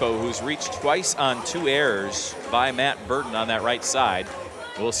 DiFilippo, who's reached twice on 2 errors by Matt Burton on that right side,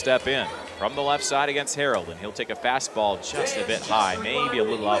 will step in from the left side against Harold, and he'll take a fastball just a bit high, maybe a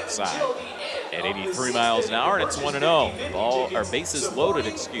little outside. At 83 miles an hour, and it's 1-0. Ball, or bases loaded,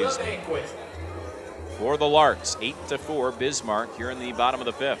 excuse me. For the Larks, 8-4 Bismarck here in the bottom of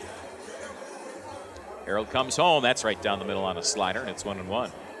the 5th. Harold comes home. That's right down the middle on a slider, and it's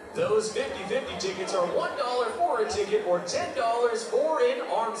 1-1. Those 50-50 tickets are $1 for a ticket or $10 for an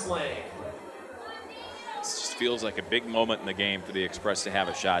arm's length. It just feels like a big moment in the game for the Express to have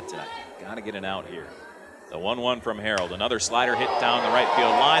a shot tonight. Got to get an out here. The 1-1 from Harold. Another slider hit down the right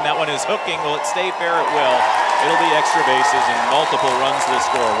field line. That one is hooking. Will it stay fair? It will. It'll be extra bases and multiple runs to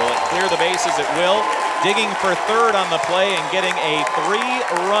score. Will it clear the bases? It will. Digging for 3rd on the play and getting a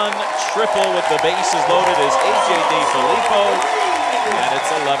 3-run triple with the bases loaded is A.J. DiFilippo. And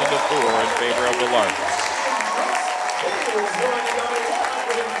it's 11-4 in favor of the Larks.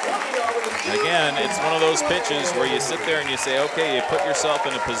 Again, it's one of those pitches where you sit there and you say, okay, you put yourself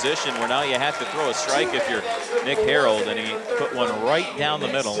in a position where now you have to throw a strike if you're Nick Harold, and he put one right down the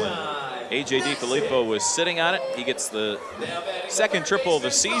middle. And A.J. DiFilippo was sitting on it. He gets the 2nd triple of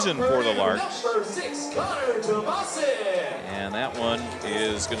the season for the Larks. And that one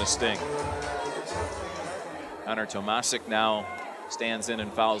is going to sting. Connor Tomasic now stands in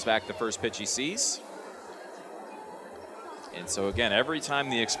and fouls back the first pitch he sees. And so again, every time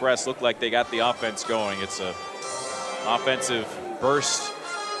the Express look like they got the offense going, it's a offensive burst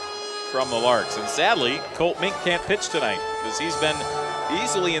from the Larks. And sadly, Colt Mink can't pitch tonight because he's been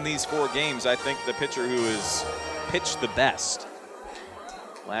easily in these 4 games, I think, the pitcher who has pitched the best.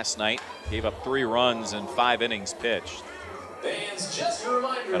 Last night, gave up 3 runs and 5 innings pitched.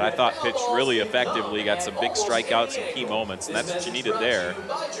 But I thought pitched really effectively, got some big strikeouts and key moments, and that's what you needed there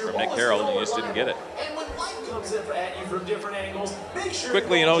from Nick Harold, and you just didn't get it.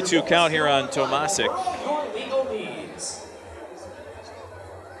 Quickly an 0-2 count here on Tomasic.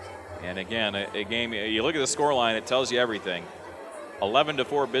 And again, a game, you look at the scoreline, it tells you everything.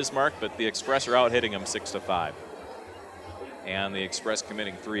 11-4 Bismarck, but the Express are out hitting them 6-5. And the Express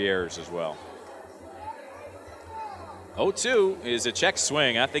committing 3 errors as well. 0-2 is a check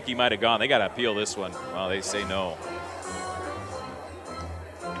swing. I think he might have gone. They got to appeal this one. Well, they say no.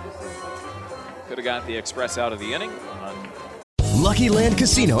 Could have got the Express out of the inning. Lucky Land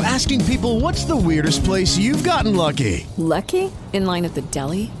Casino, asking people, what's the weirdest place you've gotten lucky? Lucky? In line at the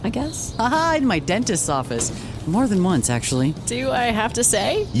deli, I guess? Aha, in my dentist's office. More than once, actually. Do I have to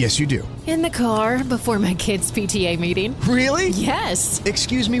say? Yes, you do. In the car before my kids' PTA meeting. Really? Yes.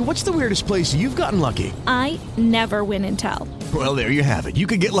 Excuse me, what's the weirdest place you've gotten lucky? I never win and tell. Well, there you have it. You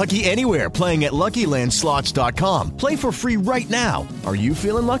can get lucky anywhere, playing at LuckyLandSlots.com. Play for free right now. Are you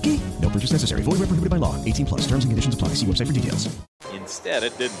feeling lucky? No purchase necessary. Void where prohibited by law. 18+. Terms and conditions apply. See website for details. Instead,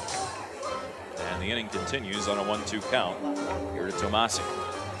 it didn't. And the inning continues on a 1-2 count here to Tomasi.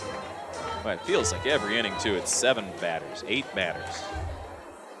 But it feels like every inning, too, it's 7 batters, 8 batters.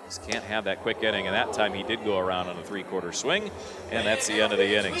 Just can't have that quick inning, and that time he did go around on a 3/4 swing, and that's the end of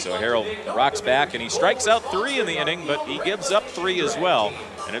the inning. So Harold rocks back, and he strikes out 3 in the inning, but he gives up 3 as well.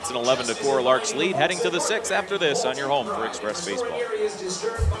 And it's an 11-4 Larks lead, heading to the 6th after this on your home for Express Baseball.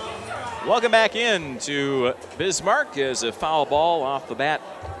 Welcome back in to Bismarck as a foul ball off the bat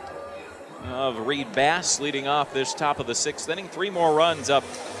of Reed Bass leading off this top of the 6th inning. 3 more runs up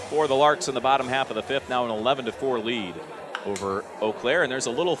for the Larks in the bottom half of the 5th, now an 11-4 lead over Eau Claire. And there's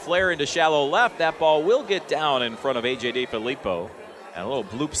a little flare into shallow left. That ball will get down in front of A.J. DeFilippo. And a little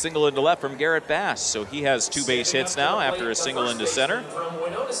bloop single into left from Garrett Bass. So he has 2 base hits now after a single into center.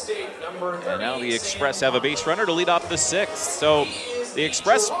 And now the Express have a base runner to lead off the 6th. So the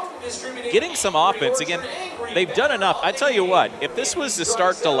Express getting some offense. Again, they've done enough. I tell you what, if this was the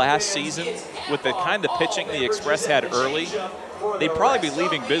start to last season with the kind of pitching the Express had early, they'd probably be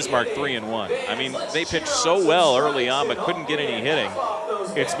leaving Bismarck 3-1. I mean, they pitched so well early on but couldn't get any hitting.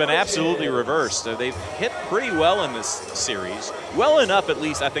 It's been absolutely reversed. They've hit pretty well in this series. Well enough, at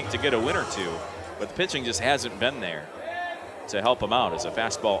least, I think, to get a win or two. But the pitching just hasn't been there to help him out as a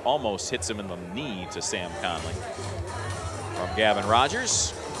fastball almost hits him in the knee to Sam Conley. From Gavin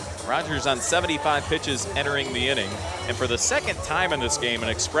Rogers. Rogers on 75 pitches entering the inning. And for the second time in this game, an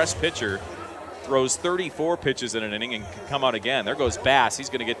Express pitcher throws 34 pitches in an inning and can come out again. There goes Bass. He's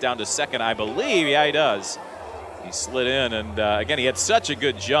going to get down to second, I believe. Yeah, he does. He slid in, and again, he had such a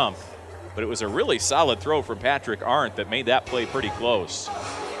good jump, but it was a really solid throw from Patrick Arndt that made that play pretty close.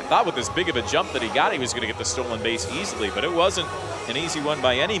 I thought with as big of a jump that he got, he was going to get the stolen base easily, but it wasn't an easy one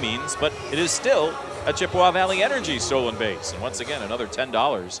by any means, but it is still a Chippewa Valley Energy stolen base. And once again, another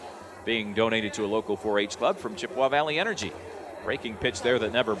 $10 being donated to a local 4-H club from Chippewa Valley Energy. Breaking pitch there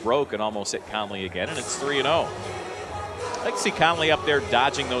that never broke and almost hit Conley again, and it's 3-0. I like to see Conley up there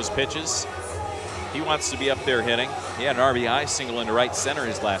dodging those pitches. He wants to be up there hitting. He had an RBI single into right center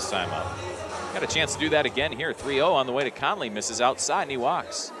his last time up. Got a chance to do that again here. 3-0 on the way to Conley. Misses outside, and he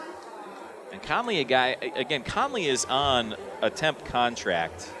walks. And Conley, Conley is on a temp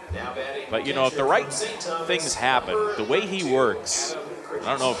contract. But, you know, if the right things happen, the way he works, I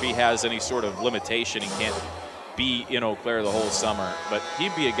don't know if he has any sort of limitation. He can't be in Eau Claire the whole summer. But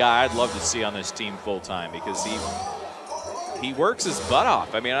he'd be a guy I'd love to see on this team full-time because he works his butt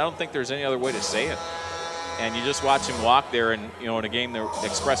off. I mean, I don't think there's any other way to say it. And you just watch him walk there, and, you know, in a game the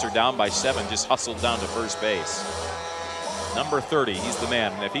Express are down by 7, just hustled down to first base. Number 30, he's the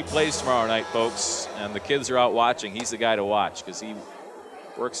man. And if he plays tomorrow night, folks, and the kids are out watching, he's the guy to watch because he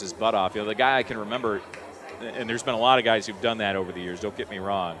works his butt off. You know, the guy I can remember, and there's been a lot of guys who've done that over the years, don't get me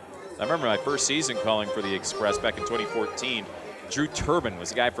wrong. I remember my first season calling for the Express back in 2014. Drew Turbin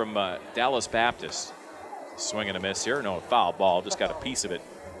was a guy from Dallas Baptist. Swing and a miss here. No, a foul ball. Just got a piece of it.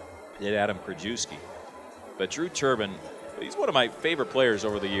 Did Adam Krajewski. But Drew Turbin, he's one of my favorite players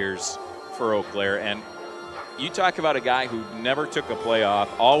over the years for Eau Claire. And you talk about a guy who never took a play off,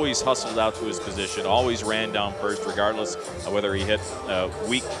 always hustled out to his position, always ran down first, regardless of whether he hit a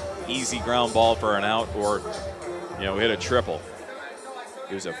weak, easy ground ball for an out or, you know, hit a triple.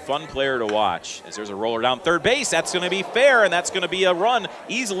 He was a fun player to watch. As there's a roller down third base, that's going to be fair, and that's going to be a run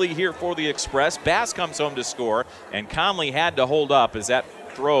easily here for the Express. Bass comes home to score, and Conley had to hold up as that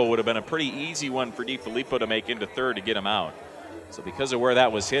throw would have been a pretty easy one for DeFilippo to make into third to get him out. So because of where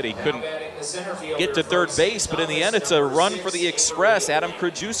that was hit, he couldn't get to third base, but in the end, it's a run for the Express. Adam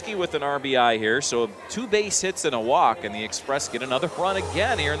Krajewski with an RBI here, so 2 base hits and a walk, and the Express get another run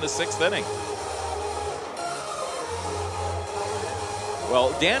again here in the 6th inning.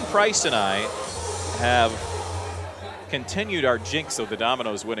 Well, Dan Price and I have continued our jinx of the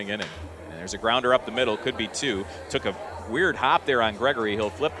Dominoes winning inning. And there's a grounder up the middle, could be 2. Took a weird hop there on Gregory. He'll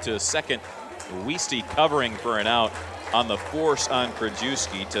flip to second. Weisty covering for an out on the force on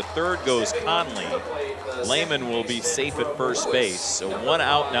Krajewski. To third goes Conley. Lehman will be safe at first base. So 1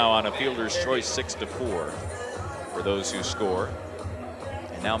 out now on a fielder's choice, 6-4 for those who score.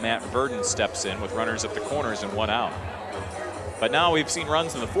 And now Matt Verdon steps in with runners at the corners and 1 out. But now we've seen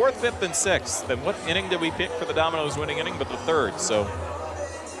runs in the 4th, 5th, and 6th. Then what inning did we pick for the Dominoes winning inning? But the 3rd. So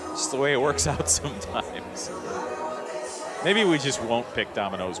it's the way it works out sometimes. Maybe we just won't pick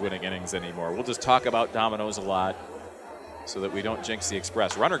Dominoes winning innings anymore. We'll just talk about Dominoes a lot so that we don't jinx the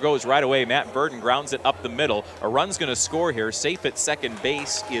Express. Runner goes right away. Matt Verdon grounds it up the middle. A run's going to score here. Safe at second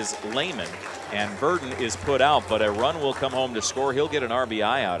base is Lehman, and Verdon is put out, but a run will come home to score. He'll get an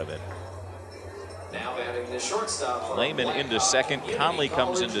RBI out of it. Now batting the shortstop. Lehman into second. Conley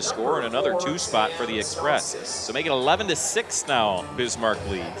comes in to score, and another 2 spot for the Express. So make it 11-6 now. Bismarck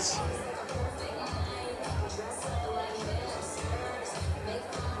leads.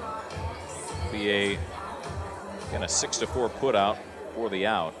 Be a 6-4 put out for the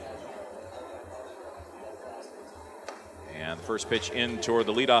out. And the first pitch in toward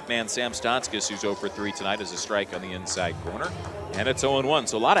the leadoff man, Sam Stanskis, who's 0 for 3 tonight, is a strike on the inside corner. And it's 0-1.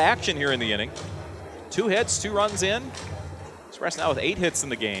 So a lot of action here in the inning. 2 hits, 2 runs in. Express now with 8 hits in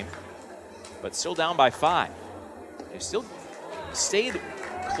the game, but still down by 5. They've still stayed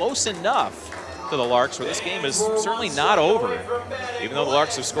close enough to the Larks where this game is certainly not over, even though the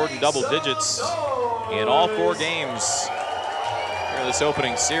Larks have scored in double digits in all 4 games in this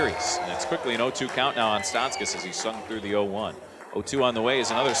opening series. And it's quickly an 0-2 count now on Stanskis as he swung through the 0-1. 0-2 on the way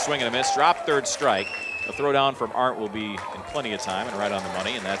is another swing and a miss. Drop, 3rd strike. The throw down from Arndt will be in plenty of time and right on the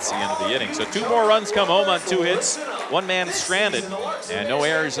money, and that's the end of the inning. So 2 more runs come home on 2 hits. 1 man stranded, and no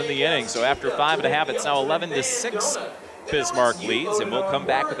errors in the inning. So after 5.5, it's now 11-6. Bismarck leads, and we'll come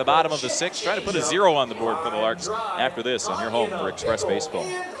back at the bottom of the 6th, try to put a 0 on the board for the Larks after this on your home for Express Baseball.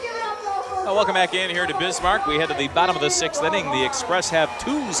 Well, welcome back in here to Bismarck. We head to the bottom of the 6th inning. The Express have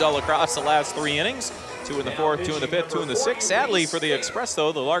 2s all across the last 3 innings. 2 in the 4th, 2 in the 5th, 2 in the 6th. Sadly for the Express,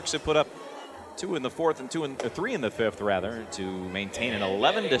 though, the Larks have put up 2 in the 4th and 3 in the 5th, rather, to maintain an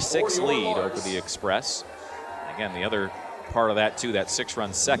 11-6 lead over the Express. Again, the other part of that, too, that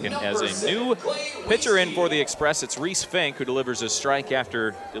 6-run second, as a new pitcher in for the Express. It's Reese Fink, who delivers a strike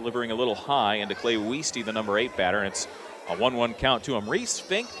after delivering a little high, and to Clay Weisty, the number 8 batter, and it's a 1-1 count to him. Reese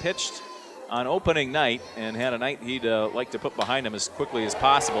Fink pitched on opening night and had a night he'd like to put behind him as quickly as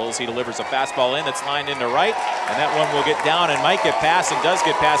possible as he delivers a fastball in that's lined into right, and that one will get down and might get past and does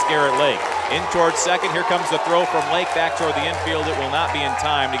get past Garrett Lake. In towards second, here comes the throw from Lake back toward the infield. It will not be in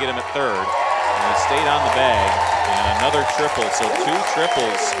time to get him at 3rd. And he stayed on the bag, and another triple, so 2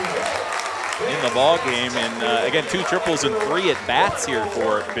 triples in the ball game, and again 2 triples and 3 at bats here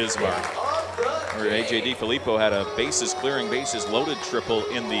for Bismarck. Where A.J. DiFilippo had a bases clearing, bases loaded triple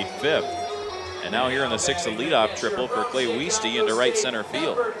in the 5th. And now here in the 6th, a leadoff triple for Clay Weisty into right center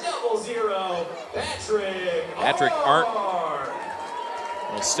field. Patrick Arndt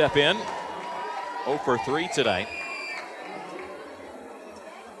will step in. 0 for 3 tonight.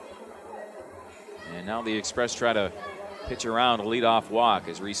 And now the Express try to pitch around a leadoff walk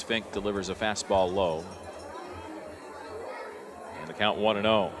as Reese Fink delivers a fastball low. And the count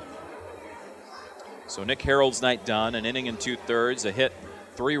 1-0. So Nick Harold's night done, an inning and 2/3, a hit,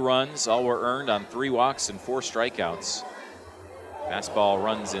 3 runs, all were earned on 3 walks and 4 strikeouts. Fastball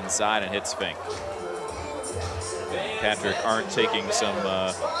runs inside and hits Fink. Patrick Arndt taking some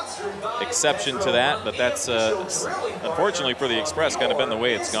exception to that, but that's unfortunately for the Express kind of been the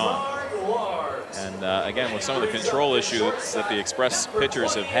way it's gone. And again, with some of the control issues that the Express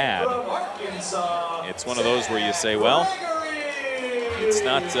pitchers have had, it's one of those where you say, well, it's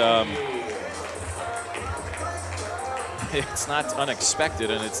not it's not unexpected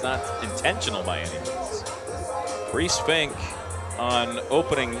and it's not intentional by any means. Reese Fink on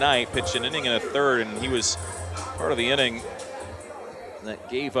opening night pitched an inning and a 1/3, and he was part of the inning that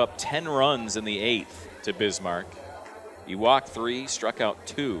gave up 10 runs in the 8th to Bismarck. He walked 3, struck out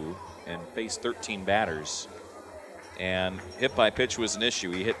 2, and faced 13 batters. And hit by pitch was an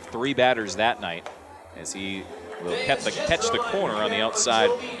issue. He hit 3 batters that night as he will catch the corner on the outside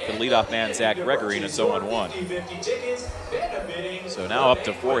to the leadoff man, Zach Gregory, and it's 0-1. So now up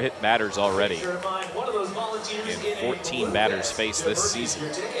to 4 hit batters already. And 14 batters faced this season.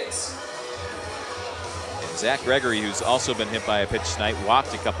 And Zach Gregory, who's also been hit by a pitch tonight,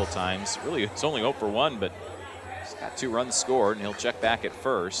 walked a couple times. Really, it's only 0 for 1, but he's got 2 runs scored, and he'll check back at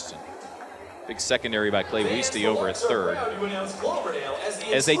first. Big secondary by Clay Weisty over at 3rd.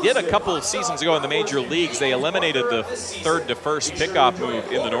 As they did a couple of seasons ago in the major leagues, they eliminated the 3rd to 1st pickoff move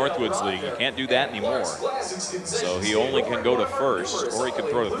in the Northwoods League. You can't do that anymore. So he only can go to 1st, or he can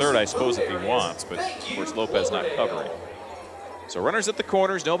throw to 3rd, I suppose, if he wants. But, of course, Lopez not covering. So runners at the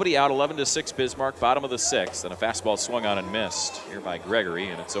corners, nobody out, 11-6 Bismarck, bottom of the 6th. And a fastball swung on and missed here by Gregory,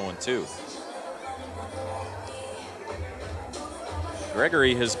 and it's 0-2.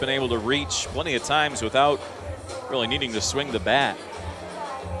 Gregory has been able to reach plenty of times without really needing to swing the bat.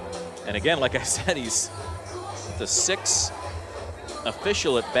 And again, like I said, he's the 7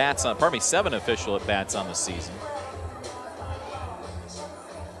 official at bats on the season.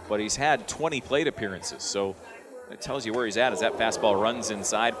 But he's had 20 plate appearances, so it tells you where he's at as that fastball runs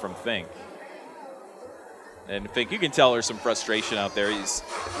inside from Fink. And Fink, you can tell there's some frustration out there. It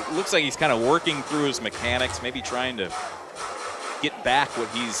looks like he's kind of working through his mechanics, maybe trying to get back what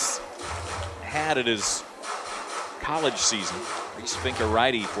he's had at his college season. Reese Fink, a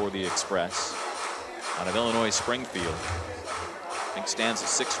righty for the Express out of Illinois Springfield. Fink stands at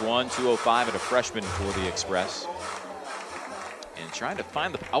 6'1", 205 at a freshman for the Express. And trying to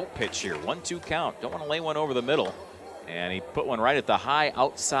find the out pitch here. 1-2 count. Don't want to lay one over the middle. And he put one right at the high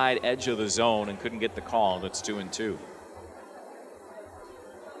outside edge of the zone and couldn't get the call. And it's 2-2.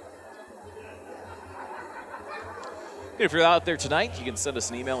 If you're out there tonight, you can send us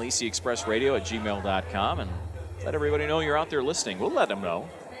an email, ecexpressradio@gmail.com, and let everybody know you're out there listening. We'll let them know.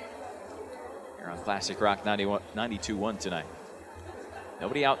 You're on Classic Rock 92.1 tonight.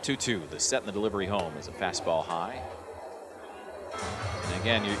 Nobody out, 2-2. The set and the delivery home is a fastball high. And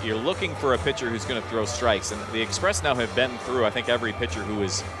again, you're looking for a pitcher who's going to throw strikes. And the Express now have been through, I think, every pitcher who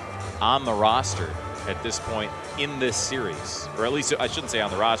is on the roster at this point in this series. Or at least, I shouldn't say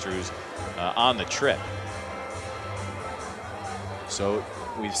on the roster, who's on the trip. So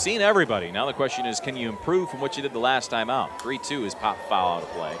we've seen everybody. Now the question is, can you improve from what you did the last time out? 3-2 is pop foul out of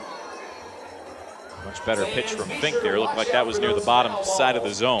play. Much better pitch from Fink there. Looked like that was near the bottom side of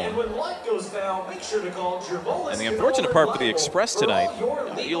the zone. And the unfortunate part for the Express tonight,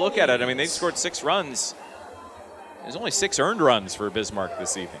 you look at it, I mean, they scored 6 runs. There's only 6 earned runs for Bismarck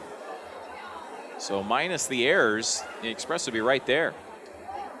this evening. So minus the errors, the Express would be right there.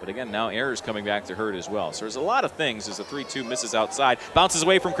 But again, now errors coming back to hurt as well. So there's a lot of things as the 3-2 misses outside. Bounces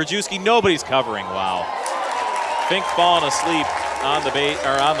away from Krajewski. Nobody's covering. Wow. Fink falling asleep on the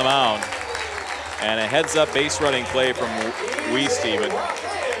mound. And a heads-up base running play from Wiesty. But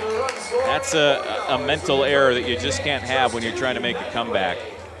that's a mental error that you just can't have when you're trying to make a comeback.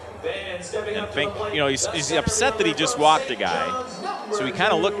 And Fink, he's upset that he just walked a guy. So he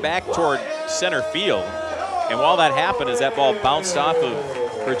kind of looked back toward center field. And while that happened, as that ball bounced off of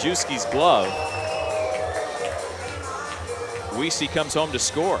Krajewski's glove, Wiesty comes home to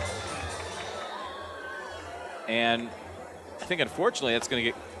score. And I think, unfortunately, that's going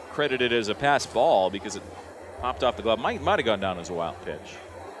to get credited as a pass ball because it popped off the glove. Might have gone down as a wild pitch.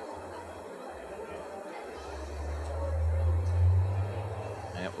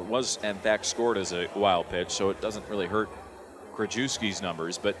 And it was, in fact, scored as a wild pitch, so it doesn't really hurt Krajewski's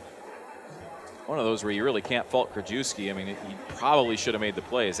numbers. But one of those where you really can't fault Krajewski. I mean, he probably should have made the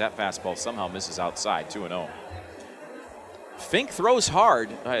play as that fastball somehow misses outside, 2-0. Fink throws hard.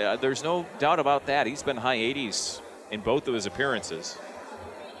 There's no doubt about that. He's been high 80s in both of his appearances.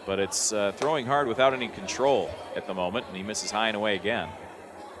 But it's throwing hard without any control at the moment, and he misses high and away again.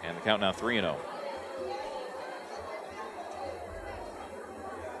 And the count now 3-0.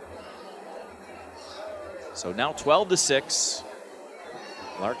 So now 12-6.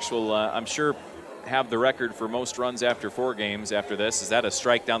 Larks will, I'm sure, have the record for most runs after 4 games after this. Is that a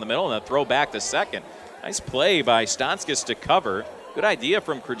strike down the middle and a throw back to second? Nice play by Stanskis to cover. Good idea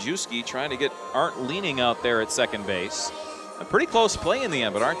from Krajewski trying to get Arndt leaning out there at second base. A pretty close play in the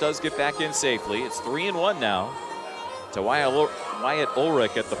end, but Arndt does get back in safely. It's 3-1 now to Wyatt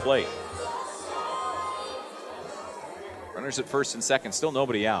Ulrich at the plate. Runners at first and second, still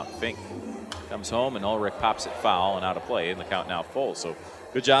nobody out. Fink comes home and Ulrich pops it foul and out of play, and the count now full. So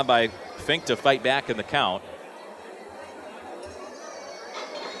good job by Fink to fight back in the count.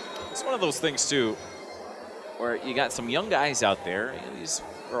 It's one of those things, too, where you got some young guys out there. These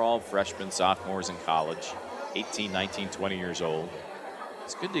are all freshmen, sophomores in college, 18, 19, 20 years old.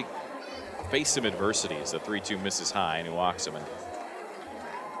 It's good to face some adversity as the 3-2 misses high and he walks him. And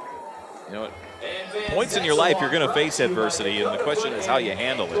you know what? Points in your life, you're going to face adversity, and the question is how you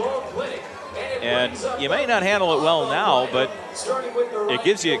handle it. And you may not handle it well now, but it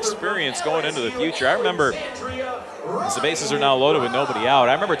gives you experience going into the future. I remember, as the bases are now loaded with nobody out,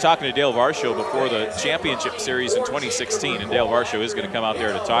 I remember talking to Dale Varsho before the championship series in 2016, and Dale Varsho is going to come out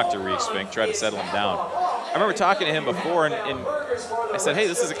there to talk to Reese Fink, try to settle him down. I remember talking to him before, and I said, hey,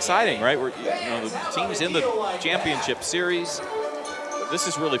 this is exciting, right? The team's in the championship series. This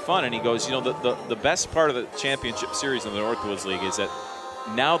is really fun. And he goes, the best part of the championship series in the Northwoods League is that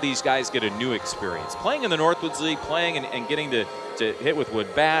now these guys get a new experience. Playing in the Northwoods League, playing and getting to hit with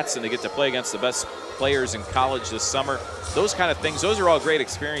wood bats, and they get to play against the best players in college this summer. Those kind of things, those are all great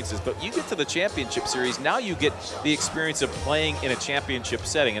experiences. But you get to the championship series, now you get the experience of playing in a championship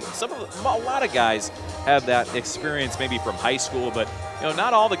setting. And a lot of guys have that experience maybe from high school, but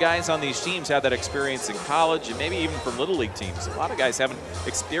not all the guys on these teams have that experience in college and maybe even from Little League teams. A lot of guys haven't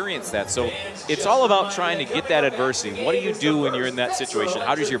experienced that. So it's all about trying to get that adversity. What do you do when you're in that situation?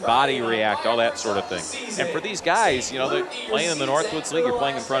 How does your body react? All that sort of thing. And for these guys, they're playing in the Northwoods League. You're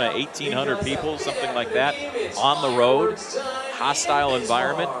playing in front of 1,800 people, something like that, on the road, hostile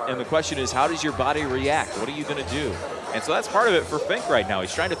environment. And the question is, how does your body react? What are you going to do? And so that's part of it for Fink right now.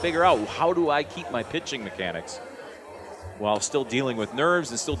 He's trying to figure out, how do I keep my pitching mechanics while still dealing with nerves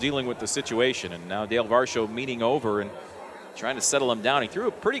and still dealing with the situation. And now Dale Varsho meeting over and trying to settle him down. He threw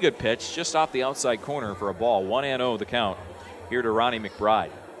a pretty good pitch just off the outside corner for a ball. 1-0 the count here to Ronnie McBride.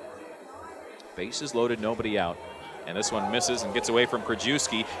 Bases loaded, nobody out. And this one misses and gets away from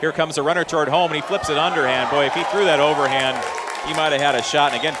Krajewski. Here comes a runner toward home, and he flips it underhand. Boy, if he threw that overhand, he might have had a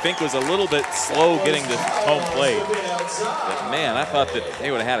shot. And again, Fink was a little bit slow getting to home plate. But man, I thought that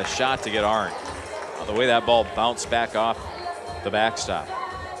they would have had a shot to get Arndt. The way that ball bounced back off the backstop.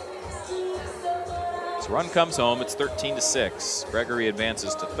 So run comes home. It's 13-6. Gregory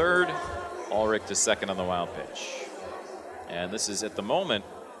advances to third. Ulrich to second on the wild pitch. And this is, at the moment,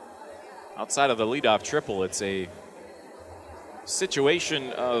 outside of the leadoff triple, it's a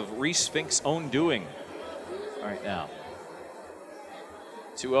situation of Reese Fink's own doing right now.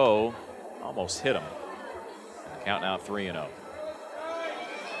 2-0, almost hit him. And the count now 3-0.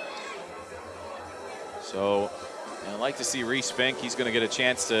 So I'd like to see Reese Fink. He's going to get a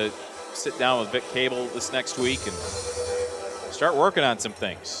chance to sit down with Vic Cable this next week and start working on some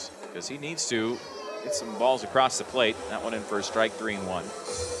things, because he needs to get some balls across the plate. That one in for a strike, 3-1.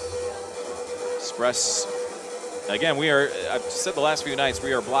 Express, again, I've said the last few nights,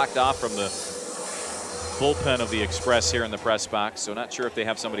 we are blocked off from the bullpen of the Express here in the press box, so not sure if they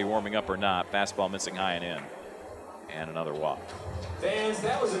have somebody warming up or not. Fastball missing high and in. And another walk. Fans,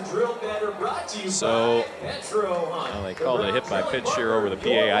 that was a drill batter brought to you so, by Petro Hunt. Well, they called a hit by pitch here over the PA.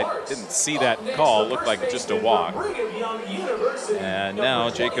 I didn't see that call. It looked like just a walk. And now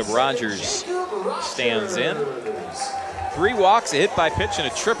Jacob Rogers stands in. 3 walks, a hit by pitch, and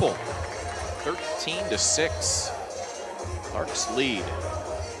a triple. 13-6. Larks lead.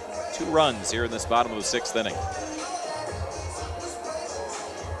 2 runs here in this bottom of the 6th inning.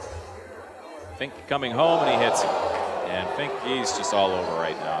 Fink coming home, and he hits him. And Fink, he's just all over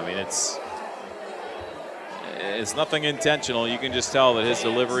right now. I mean, it's nothing intentional. You can just tell that his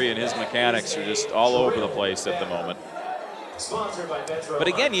delivery and his mechanics are just all over the place at the moment. But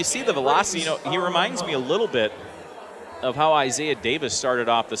again, you see the velocity. He reminds me a little bit of how Isaiah Davis started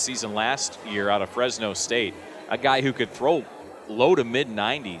off the season last year out of Fresno State. A guy who could throw low to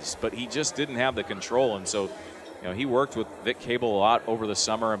mid-90s, but he just didn't have the control. And so, he worked with Vic Cable a lot over the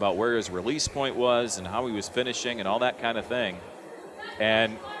summer about where his release point was and how he was finishing and all that kind of thing.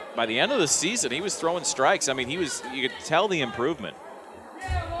 And by the end of the season, he was throwing strikes. I mean, you could tell the improvement.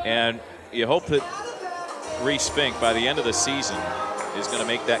 And you hope that Reese Fink, by the end of the season, is going to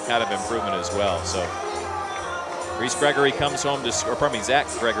make that kind of improvement as well. So Zach Gregory comes home to score.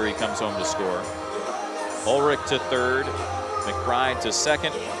 Ulrich to third. McBride to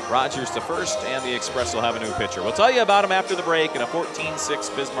second, Rogers to first, and the Express will have a new pitcher. We'll tell you about him after the break in a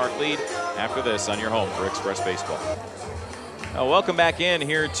 14-6 Bismarck lead after this on your home for Express Baseball. Welcome back in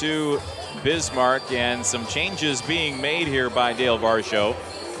here to Bismarck, and some changes being made here by Dale Varsho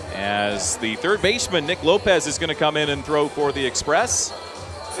as the third baseman, Nick Lopez, is going to come in and throw for the Express.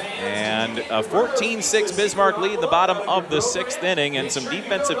 And a 14-6 Bismarck lead in the bottom of the 6th inning, and some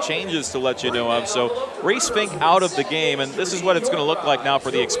defensive changes to let you know of. So Reese Fink out of the game, and this is what it's going to look like now for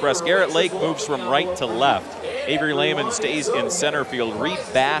the Express. Garrett Lake moves from right to left. Avery Lehman stays in center field. Reed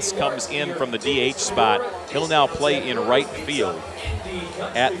Bass comes in from the DH spot. He'll now play in right field.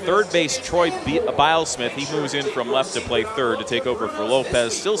 At third base, Troy Bilesmith, he moves in from left to play third to take over for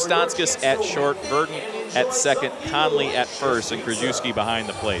Lopez. Still Stanskis at short, Verdon at second, Conley at first, and Krajewski behind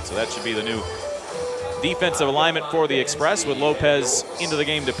the plate. So that should be the new defensive alignment for the Express, with Lopez into the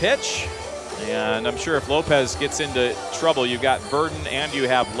game to pitch. And I'm sure if Lopez gets into trouble, you've got Verdon and you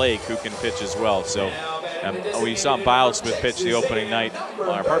have Lake who can pitch as well. So we saw Bilesmith pitch the opening night.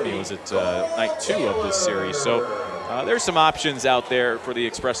 It was at night 2 of this series. So there's some options out there for the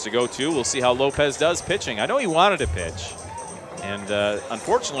Express to go to. We'll see how Lopez does pitching. I know he wanted to pitch. And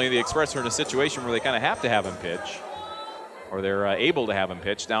unfortunately, the Express are in a situation where they kind of have to have him pitch, or they're able to have him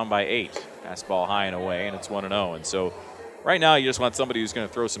pitch, down by 8. Fastball high and away, and it's 1-0. And so right now you just want somebody who's going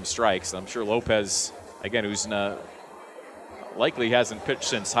to throw some strikes. I'm sure Lopez, again, who's likely hasn't pitched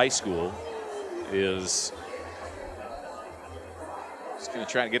since high school, is just going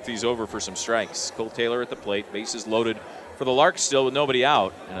to try to get these over for some strikes. Cole Taylor at the plate, bases loaded for the Larks still with nobody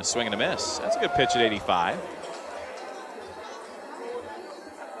out, and a swing and a miss. That's a good pitch at 85.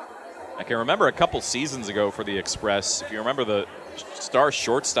 I can remember a couple seasons ago for the Express, if you remember the star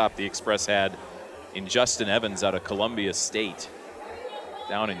shortstop the Express had in Justin Evans out of Columbia State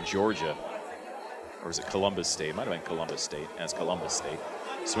down in Georgia. Or was it Columbus State? It might have been Columbus State. That's Columbus State.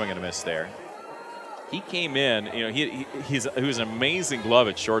 Swing and a miss there. He came in, he was an amazing glove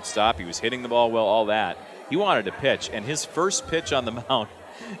at shortstop. He was hitting the ball well, all that. He wanted to pitch, and his first pitch on the mound,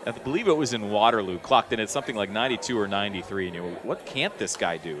 I believe it was in Waterloo, clocked in at something like 92 or 93. And what can't this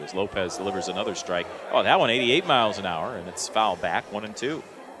guy do? As Lopez delivers another strike. Oh, that one 88 miles an hour, and it's foul back, 1-2.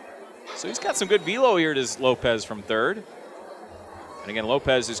 So he's got some good velo here to Lopez from third. And again,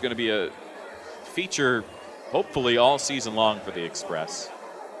 Lopez is going to be a feature hopefully all season long for the Express.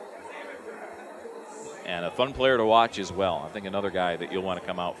 And a fun player to watch as well. I think another guy that you'll want to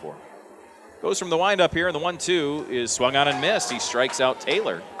come out for. Goes from the windup here, and the 1-2 is swung on and missed. He strikes out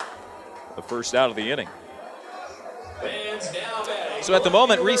Taylor, the first out of the inning. So at the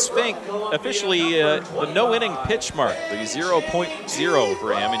moment, Reese Fink officially the no-inning pitch mark, the 0.0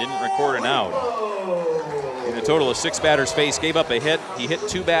 for him. He didn't record an out. In a total of 6 batters faced, gave up a hit. He hit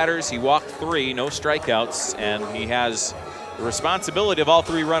 2 batters, he walked 3, no strikeouts, and he has the responsibility of all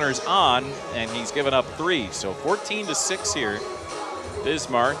 3 runners on, and he's given up 3. So 14-6 here.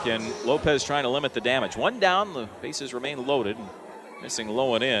 Bismarck, and Lopez trying to limit the damage. 1 down, the bases remain loaded. Missing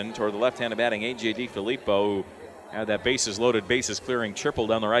low and in toward the left-handed batting A.J. DiFilippo, who had that bases loaded, bases clearing triple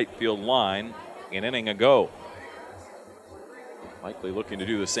down the right field line an inning ago. Likely looking to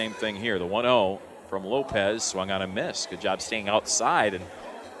do the same thing here. The 1-0 from Lopez, swung on and missed. Good job staying outside, and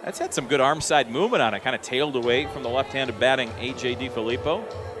that's had some good arm side movement on it. Kind of tailed away from the left-handed batting A.J. DiFilippo.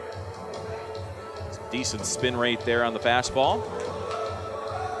 Some decent spin rate there on the fastball.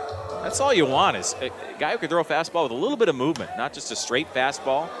 That's all you want is a guy who can throw a fastball with a little bit of movement, not just a straight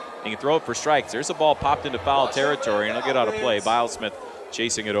fastball. And you can throw it for strikes. There's a ball popped into foul territory, and it'll get out of play. Bilesmith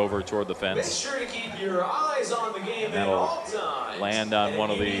chasing it over toward the fence. Make sure to keep your eyes on the game and that'll land on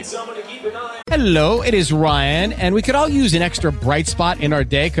one of the... Hello, it is Ryan, and we could all use an extra bright spot in our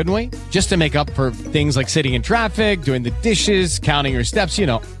day, couldn't we? Just to make up for things like sitting in traffic, doing the dishes, counting your steps,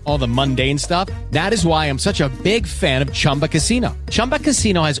 all the mundane stuff. That is why I'm such a big fan of Chumba Casino. Chumba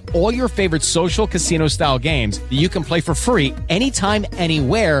Casino has all your favorite social casino-style games that you can play for free anytime,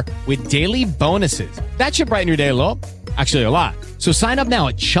 anywhere with daily bonuses. That should brighten your day a little. Actually, a lot. So sign up now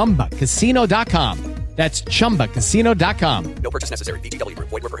at ChumbaCasino.com. That's ChumbaCasino.com. No purchase necessary. VGW Group.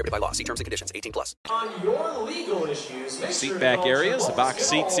 Void where prohibited by law. See terms and conditions. 18+. On your legal issues, make seat sure back to areas, the call box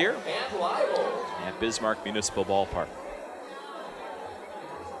skill seats here and libel. at Bismarck Municipal Ballpark.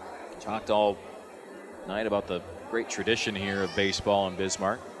 Talked all night about the great tradition here of baseball in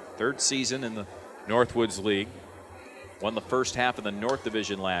Bismarck. 3rd season in the Northwoods League. Won the first half of the North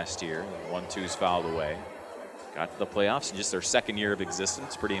Division last year. 1-2's fouled away. Got to the playoffs in just their 2nd year of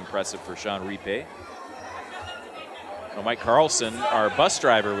existence. Pretty impressive for Sean Ripe. Mike Carlson, our bus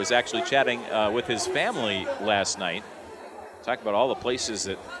driver, was actually chatting with his family last night. Talking about all the places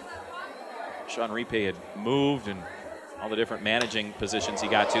that Sean Ripe had moved and all the different managing positions he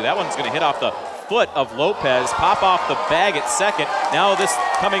got to. That one's going to hit off the foot of Lopez, pop off the bag at second. Now this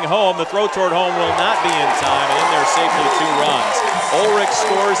coming home, the throw toward home will not be in time, and in there safely 2 runs. Ulrich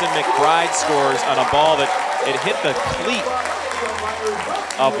scores and McBride scores on a ball that it hit the cleat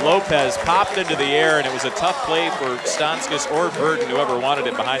of Lopez, popped into the air, and it was a tough play for Stanskis or Burden, whoever wanted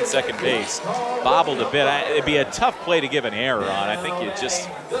it behind second base. Bobbled a bit. It'd be a tough play to give an error on. I think you'd just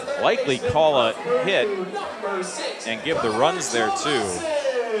likely call a hit and give the runs there too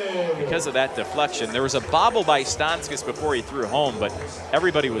because of that deflection. There was a bobble by Stanskis before he threw home, but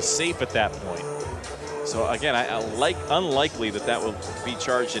everybody was safe at that point. So again, unlikely that will be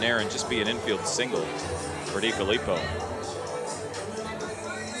charged in error and just be an infield single for DiFilippo.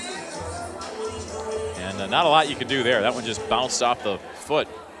 And not a lot you can do there. That one just bounced off the foot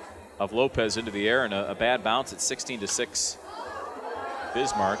of Lopez into the air, and a bad bounce at 16-6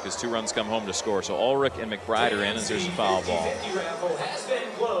 Bismarck as 2 runs come home to score. So Ulrich and McBride are in as there's a foul ball. The raffle has been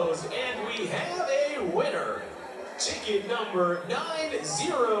closed, and we have a winner. Ticket number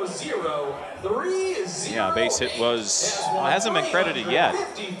 90030. Yeah, base hit hasn't been credited yet.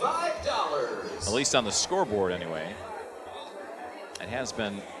 $55. At least on the scoreboard anyway. It has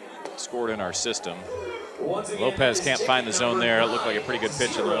been scored in our system. Lopez can't find the zone there. It looked like a pretty good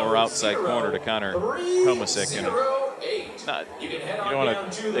pitch in the lower outside corner to Connor Tomasic. And you don't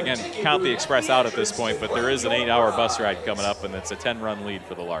want to, again, count the Express out at this point, but there is an 8-hour bus ride coming up, and it's a 10-run lead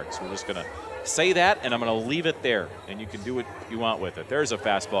for the Larks. We're just going to say that, and I'm going to leave it there, and you can do what you want with it. There's a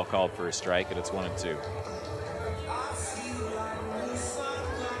fastball called for a strike, and it's 1-2.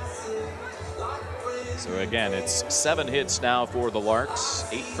 So again, it's 7 hits now for the Larks,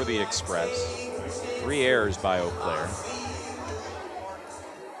 8 for the Express, 3 errors by Eau Claire.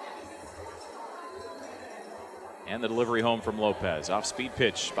 And the delivery home from Lopez. Off-speed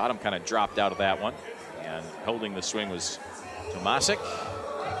pitch. Bottom kind of dropped out of that one. And holding the swing was Tomasic.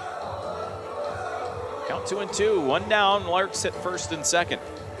 Count 2-2. 1 down. Larks hit first and second.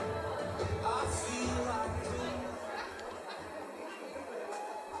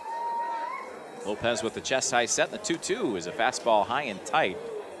 Lopez with the chest high set. The 2-2 is a fastball high and tight.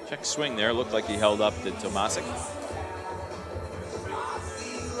 Check swing there. Looked like he held up to Tomasic.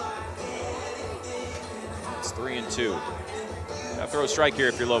 It's 3-2. Gotta throw a strike here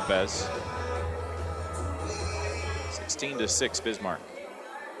if you're Lopez. 16-6 Bismarck.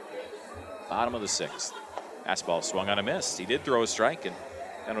 Bottom of the 6th. Fastball swung on a miss. He did throw a strike and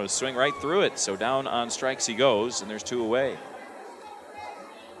kind of swing right through it. So down on strikes he goes, and there's 2 away.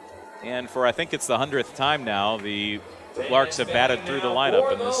 And for I think it's the 100th time now, the Larks have batted through the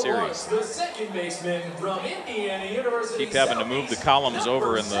lineup in this series. Keep having to move the columns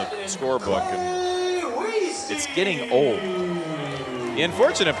over in the scorebook, and it's getting old. The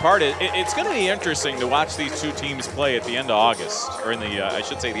unfortunate part is it's going to be interesting to watch these 2 teams play at the end of August, or in the, I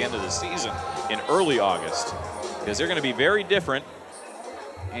should say, the end of the season in early August, because they're going to be very different,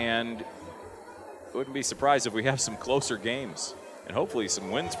 and wouldn't be surprised if we have some closer games and hopefully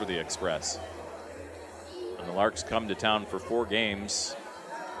some wins for the Express. And the Larks come to town for 4 games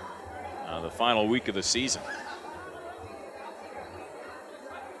the final week of the season.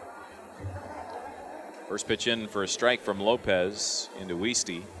 First pitch in for a strike from Lopez into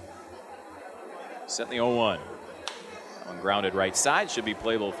Weisty. Set in the 0-1. One grounded right side, should be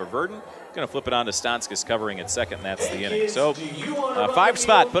playable for Verdon. Going to flip it on to Stanskis covering at second, and that's the inning. So 5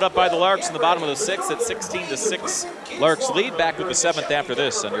 spot put up by the Larks in the bottom of the 6th at 16-6. Larks lead. Back with the 7th after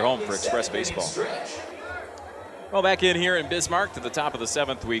this on your home for Express Baseball. Well, back in here in Bismarck to the top of the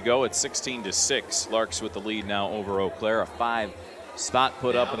 7th we go at 16-6. Larks with the lead now over Eau Claire. A 5 spot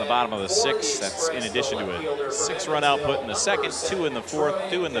put up in the bottom of the 6th. That's in addition to a 6-run output in the 2nd, 2 in the 4th,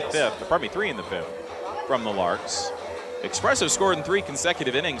 2 in the 5th, pardon me, 3 in the 5th from the Larks. Express have scored in 3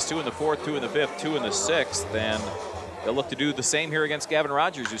 consecutive innings, 2 in the 4th, 2 in the 5th, 2 in the 6th, and they'll look to do the same here against Gavin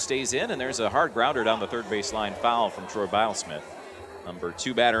Rogers, who stays in, and there's a hard grounder down the third base line foul from Troy Bilesmith. Number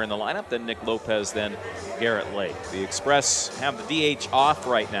 2 batter in the lineup, then Nick Lopez, then Garrett Lake. The Express have the DH off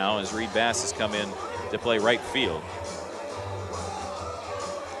right now as Reed Bass has come in to play right field.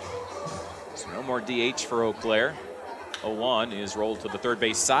 So no more DH for Eau Claire. 0-1 is rolled to the third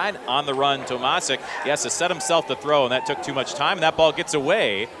base side. On the run, Tomasic. He has to set himself to throw, and that took too much time, and that ball gets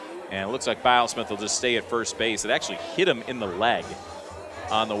away. And it looks like Bilesmith will just stay at first base. It actually hit him in the leg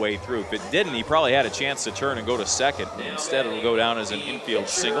on the way through. If it didn't, he probably had a chance to turn and go to second. Instead, it'll go down as an infield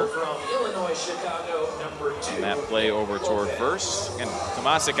single. And that play over toward first. And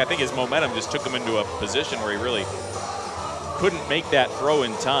Tomasic, I think his momentum just took him into a position where he really couldn't make that throw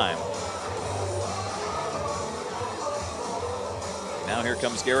in time. Now here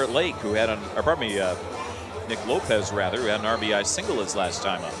comes Garrett Lake, who had Nick Lopez, rather, who had an RBI single his last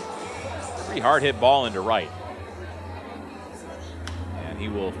time up. Pretty hard hit ball into right. And he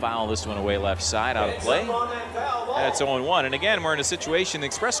will foul this one away left side, out of play. And it's 0-1. And again, we're in a situation, the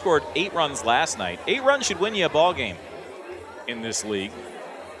Express scored 8 runs last night. 8 runs should win you a ball game in this league.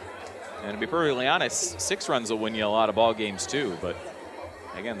 And to be perfectly honest, 6 runs will win you a lot of ball games too. But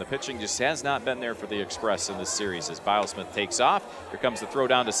again, the pitching just has not been there for the Express in this series as Bilesmith takes off. Here comes the throw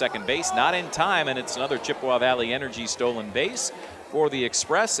down to second base. Not in time, and it's another Chippewa Valley Energy stolen base for the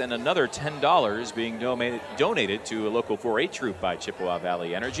Express, and another $10 being donated to a local 4-H group by Chippewa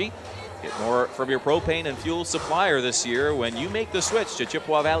Valley Energy. Get more from your propane and fuel supplier this year when you make the switch to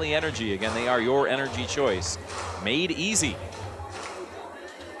Chippewa Valley Energy. Again, they are your energy choice. Made easy.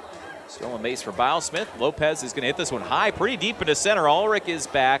 Stolen base for Bilesmith. Lopez is going to hit this one high, pretty deep into center. Ulrich is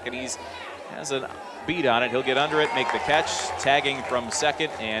back, and has a beat on it. He'll get under it, make the catch. Tagging from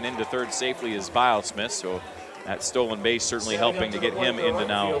second and into third safely is Bilesmith. So that stolen base certainly helping to get him into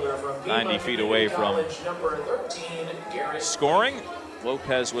now 90 feet away from scoring.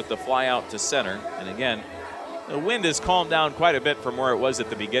 Lopez with the fly out to center. And again, the wind has calmed down quite a bit from where it was at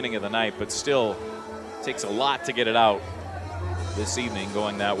the beginning of the night, but still takes a lot to get it out this evening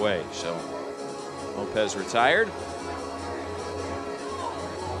going that way. So Lopez retired.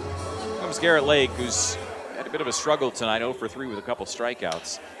 Comes Garrett Lake, who's had a bit of a struggle tonight, 0 for 3 with a couple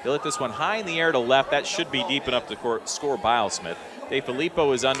strikeouts. He'll hit this one high in the air to left. That should be deep enough to score Bilesmith.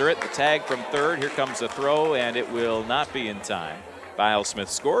 DeFilippo is under it. The tag from third. Here comes the throw, and it will not be in time. Bilesmith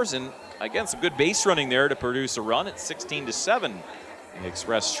scores, and again, some good base running there to produce a run. It's 16-7. The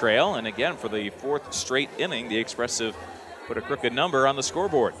Express trail, and again, for the fourth straight inning, the Express have put a crooked number on the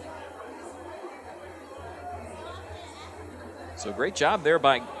scoreboard. So great job there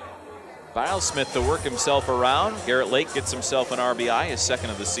by Bilesmith to work himself around. Garrett Lake gets himself an RBI, his second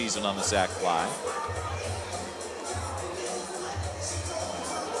of the season on the sac fly.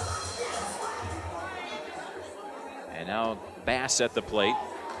 And now Bass at the plate,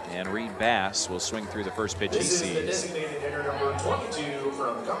 and Reed Bass will swing through the first pitch he sees. This is the designated hitter number 22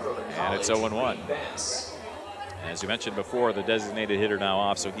 from Cumberland College. And it's 0-1. Reed Bass. As you mentioned before, the designated hitter now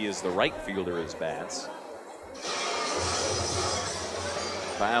off, so he is the right fielder as Bass.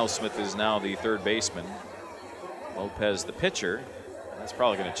 Bilesmith is now the third baseman. Lopez the pitcher. That's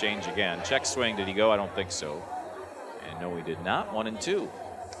probably going to change again. Check swing, did he go? I don't think so. And no, he did not. 1-2.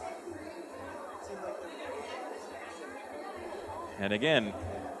 And again,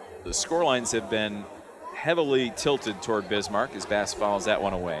 the score lines have been heavily tilted toward Bismarck as Bass fouls that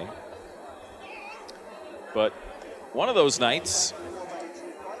one away. But one of those nights,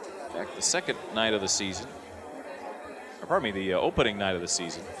 in fact, the second night of the season, or pardon me, the opening night of the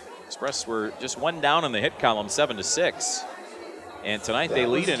season, Express were just one down in the hit column, 7-6. And tonight they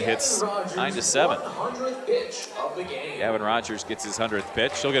lead in hits 9-7. Gavin Rogers gets his 100th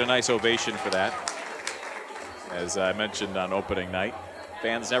pitch. He'll get a nice ovation for that. As I mentioned on opening night,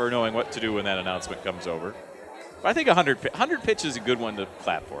 fans never knowing what to do when that announcement comes over. But I think 100 pitch is a good one to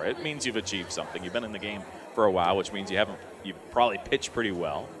clap for. It means you've achieved something. You've been in the game for a while, which means you've probably pitched pretty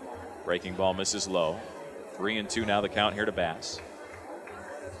well. Breaking ball misses low. 3-2 now the count here to Bass.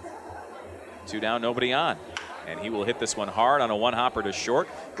 2 down, nobody on. And he will hit this one hard on a one-hopper to short.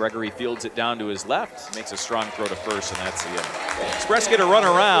 Gregory fields it down to his left, makes a strong throw to first, and that's the end. Express get a run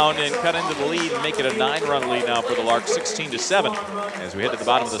around and cut into the lead and make it a 9-run lead now for the Larks, 16-7, as we head to the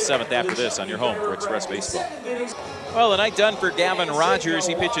bottom of the 7th after this on your home for Express Baseball. Well, the night done for Gavin Rogers.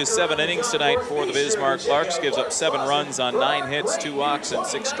 He pitches 7 innings tonight for the Bismarck Larks, gives up 7 runs on 9 hits, 2 walks, and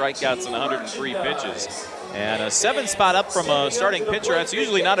 6 strikeouts in 103 pitches. And a 7 spot up from a starting pitcher, that's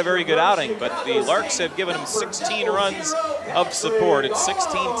usually not a very good outing, but the Larks have given him 16 runs of support. It's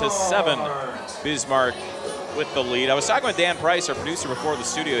 16-7, Bismarck with the lead. I was talking with Dan Price, our producer, before the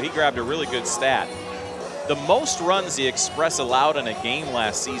studio. He grabbed a really good stat. The most runs the Express allowed in a game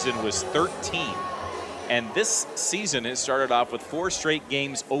last season was 13. And this season has started off with 4 straight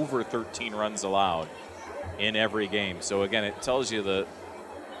games over 13 runs allowed in every game. So again, it tells you the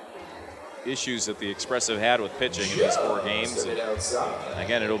issues that the Express have had with pitching in these 4 games. And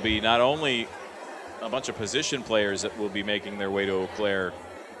again, it'll be not only a bunch of position players that will be making their way to Eau Claire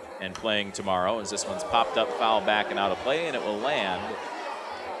and playing tomorrow, as this one's popped up, foul back and out of play, and it will land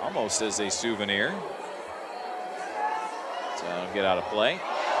almost as a souvenir. So it'll get out of play.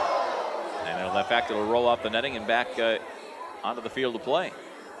 And it'll, in fact, it'll roll off the netting and back onto the field to play.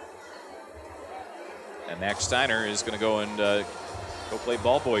 And Max Steiner is going to go and go play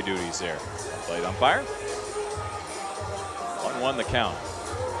ball boy duties there. Plate umpire. 1-1 the count.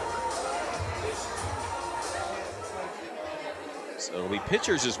 So it'll be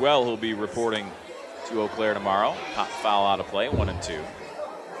pitchers as well who'll be reporting to Eau Claire tomorrow. Pop foul out of play, 1-2.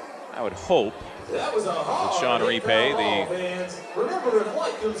 I would hope that Sean Ripe, the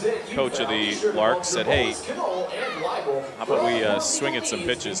coach of the Larks, said, hey, how about we swing at some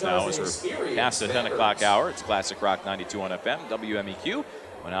pitches now as we're past the 10 o'clock hour. It's Classic Rock 92.1 FM, WMEQ,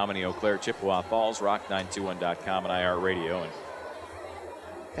 Menominee, Eau Claire, Chippewa Falls, Rock921.com, and iHeartRadio. And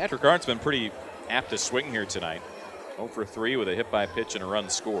Patrick Arndt's been pretty apt to swing here tonight. 0 for 3 with a hit by pitch and a run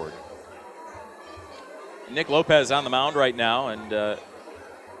scored. Nick Lopez on the mound right now, and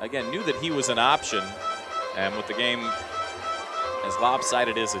again, knew that he was an option, and with the game as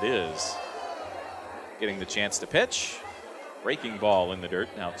lopsided as it is, getting the chance to pitch. Breaking ball in the dirt,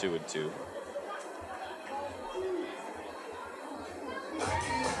 now 2-2.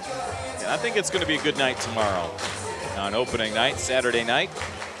 And I think it's going to be a good night tomorrow. On opening night, Saturday night,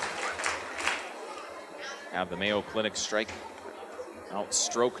 have the Mayo Clinic strike out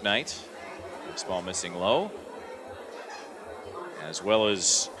stroke night. Baseball missing low. As well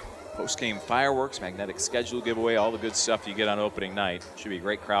as post-game fireworks, magnetic schedule giveaway, all the good stuff you get on opening night. Should be a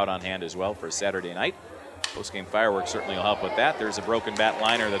great crowd on hand as well for Saturday night. Post-game fireworks certainly will help with that. There's a broken bat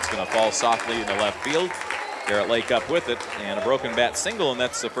liner that's going to fall softly in the left field. Garrett Lake up with it, and a broken bat single, and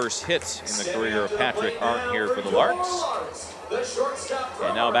that's the first hit in the career of Patrick Arndt here for the Larks.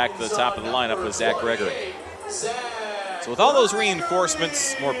 And now back to the top of the lineup with Zach Gregory. So with all those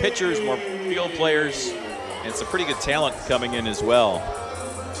reinforcements, more pitchers, more field players, and some pretty good talent coming in as well.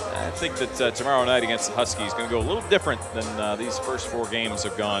 I think that tomorrow night against the Huskies is going to go a little different than these first 4 games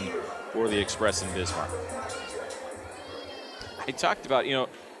have gone for the Express in Bismarck. I talked about,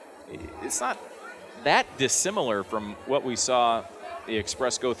 it's not that dissimilar from what we saw the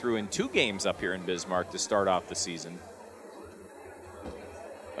Express go through in 2 games up here in Bismarck to start off the season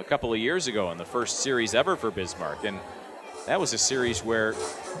a couple of years ago in the first series ever for Bismarck. And that was a series where,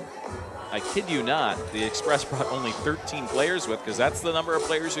 I kid you not, the Express brought only 13 players with, because that's the number of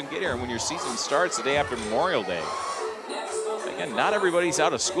players who can get here. And when your season starts the day after Memorial Day, again, not everybody's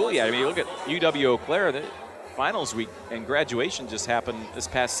out of school yet. I mean, you look at UW Eau Claire, the finals week and graduation just happened this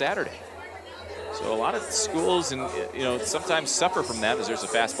past Saturday. So a lot of schools, and sometimes suffer from that, as there's a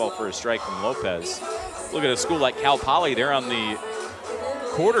fastball for a strike from Lopez. Look at a school like Cal Poly; they're on the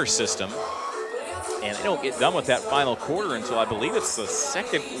quarter system, and they don't get done with that final quarter until I believe it's the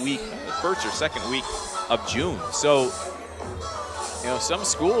first or second week of June. So, some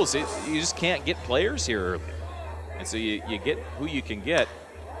schools you just can't get players here early, and so you get who you can get.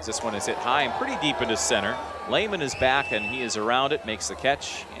 This one is hit high and pretty deep into center. Lehman is back, and he is around it, makes the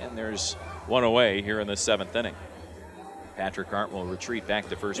catch, and there's one away here in the 7th inning. Patrick Arndt will retreat back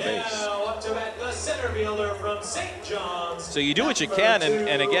to first base. Now up to bat, the center fielder from St. John's. So you do what you can,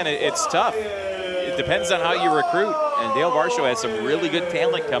 and again, it's tough. It depends on how you recruit. And Dale Varsho has some really good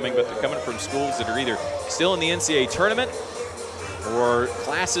talent coming, but they're coming from schools that are either still in the NCAA tournament or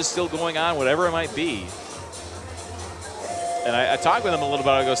classes still going on, whatever it might be. And I talked with him a little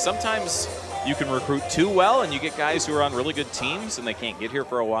bit ago. Sometimes you can recruit too well, and you get guys who are on really good teams, and they can't get here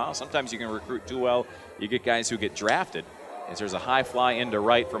for a while. Sometimes you can recruit too well, you get guys who get drafted. As there's a high fly into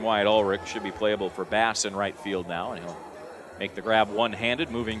right from Wyatt Ulrich, should be playable for Bass in right field now, and he'll make the grab one-handed,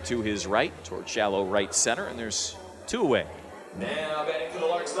 moving to his right toward shallow right center, and there's 2 away. Now batting for the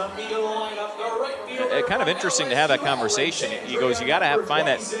Larks, the middle lineup, the right fielder. It's kind of interesting to have that conversation. He goes, you got to find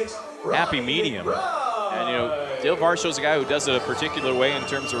that happy medium. And, Dale Varsho's a guy who does it a particular way in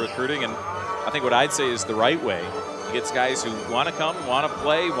terms of recruiting, and I think what I'd say is the right way. He gets guys who want to come, want to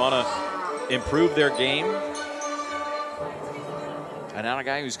play, want to improve their game. And not a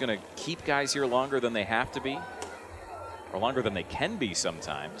guy who's going to keep guys here longer than they have to be, or longer than they can be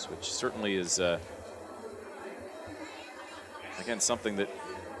sometimes, which certainly is, again, something that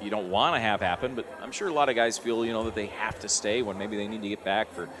you don't want to have happen, but I'm sure a lot of guys feel, that they have to stay when maybe they need to get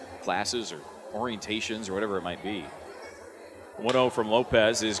back for classes or orientations or whatever it might be. 1-0 from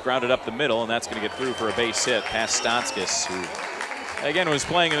Lopez is grounded up the middle, and that's going to get through for a base hit past Stanskis, who, again, was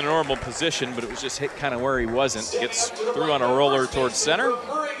playing in a normal position, but it was just hit kind of where he wasn't. Gets through on a roller towards center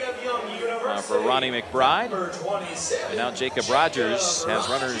for Ronnie McBride. And now Jacob Rogers has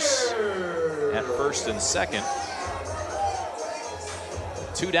runners at first and second.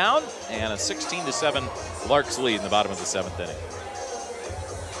 2 down, and a 16-7 Larks lead in the bottom of the 7th inning.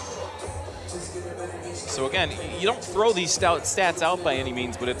 So again, you don't throw these stats out by any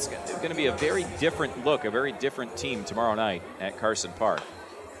means, but it's going to be a very different look, a very different team tomorrow night at Carson Park.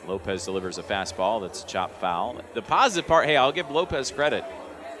 Lopez delivers a fastball that's chopped foul. The positive part, hey, I'll give Lopez credit.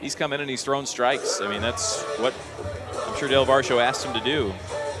 He's come in and he's thrown strikes. I mean, that's what I'm sure Dale Varsho asked him to do.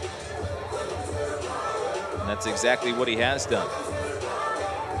 And that's exactly what he has done.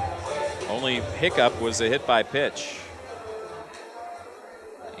 Only hiccup was a hit by pitch.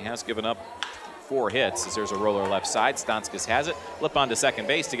 He has given up 4 hits as there's a roller left side. Stanskis has it. Flip on to second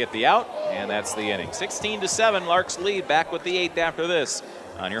base to get the out, and that's the inning. 16-7, Larks lead. Back with the 8th after this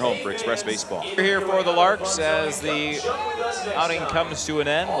on your home for Express Baseball. We're here for the Larks as the outing comes to an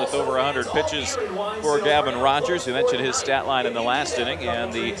end with over 100 pitches for Gavin Rogers, who mentioned his stat line in the last inning.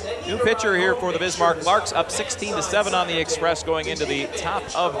 And the new pitcher here for the Bismarck Larks, up 16-7 on the Express going into the top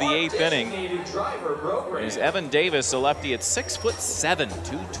of the 8th inning, is Evan Davis, a lefty at 6'7",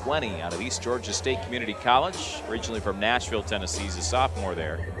 220 out of East Georgia State Community College, originally from Nashville, Tennessee. He's a sophomore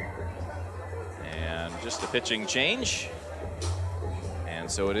there. And just a pitching change. And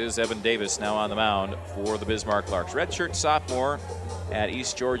so it is Evan Davis now on the mound for the Bismarck Larks. Redshirt sophomore at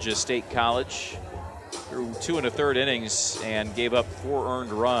East Georgia State College. Threw 2 1/3 innings and gave up 4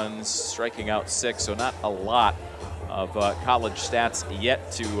 earned runs, striking out 6. So not a lot of college stats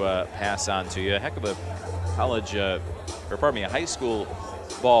yet to pass on to you. A heck of a a high school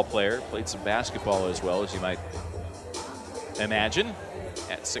ball player. Played some basketball as well, as you might imagine,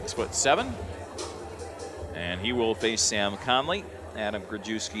 at 6'7". And he will face Sam Conley, Adam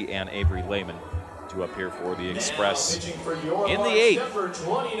Grajewski, and Avery Lehman to up here for the Express in the 8th. Number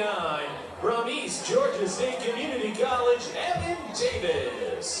 29 from East Georgia State Community College, Evan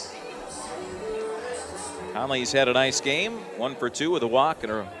Davis. Conley's had a nice game, 1 for 2 with a walk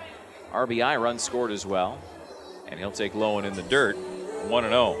and a RBI run scored as well. And he'll take Lowen in the dirt,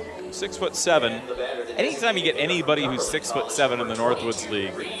 1-0. 6'7". Anytime you get anybody who's 6'7" in the Northwoods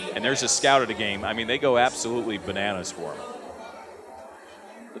League, and there's a scout at a game, I mean, they go absolutely bananas for him.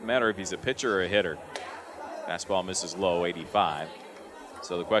 Doesn't matter if he's a pitcher or a hitter. Fastball misses low, 85.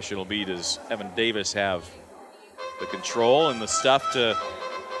 So the question will be, does Evan Davis have the control and the stuff to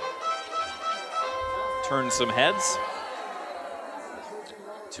turn some heads?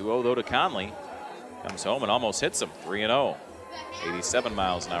 2-0 though to Conley. Comes home and almost hits him, 3-0. 87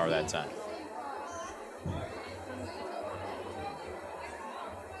 miles an hour that time.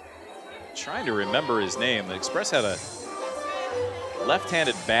 Trying to remember his name. The Express had a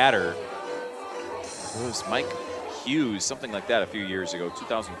left-handed batter. It was Mike Hughes, something like that, a few years ago,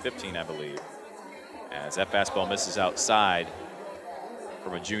 2015, I believe. As that fastball misses outside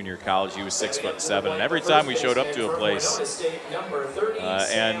from a junior college. He was 6'7", and every time we showed up to a place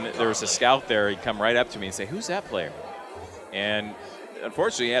and there was a scout there, he'd come right up to me and say, "Who's that player?" And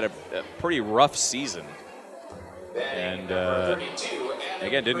unfortunately, he had a pretty rough season. And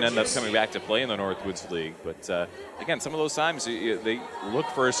again, didn't end up coming back to play in the Northwoods League. But again, some of those times they look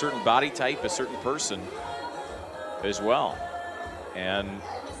for a certain body type, a certain person as well. And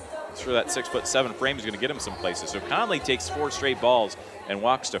I'm sure that 6'7" frame is going to get him some places. So Conley takes 4 straight balls and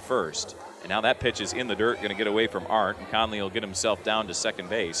walks to first. And now that pitch is in the dirt, going to get away from Art. And Conley will get himself down to second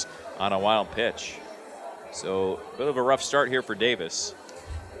base on a wild pitch. So a bit of a rough start here for Davis.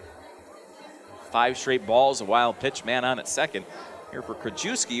 5 straight balls, a wild pitch, man on at second. Here for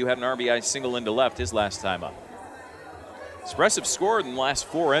Krajewski, who had an RBI single into left his last time up. Expressive scored in the last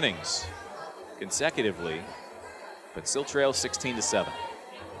 4 innings consecutively, but still trails 16-7.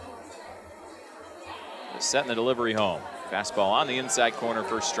 Setting the delivery home. Fastball on the inside corner,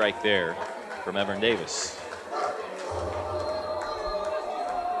 first strike there from Evan Davis.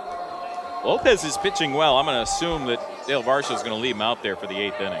 Lopez is pitching well. I'm going to assume that Dale Varsho is going to leave him out there for the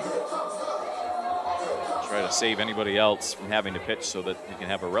 8th inning. Try to save anybody else from having to pitch so that he can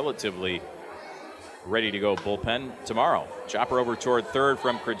have a relatively ready-to-go bullpen tomorrow. Chopper over toward third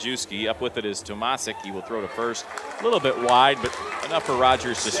from Krajewski. Up with it is Tomasic. He will throw to first. A little bit wide, but enough for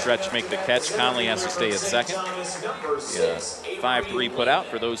Rogers to stretch, make the catch. Conley has to stay at second. 5-3 put out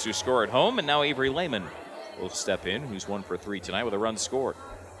for those who score at home. And now Avery Lehman will step in, who's 1 for 3 tonight with a run scored.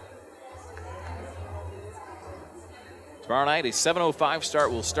 Tomorrow night, a 7:05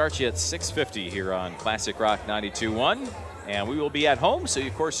 start will start you at 6:50 here on Classic Rock 92.1. And we will be at home, so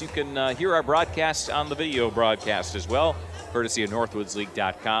of course you can hear our broadcast on the video broadcast as well, courtesy of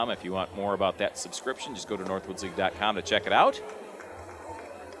NorthwoodsLeague.com. If you want more about that subscription, just go to NorthwoodsLeague.com to check it out.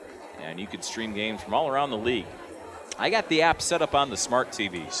 And you can stream games from all around the league. I got the app set up on the smart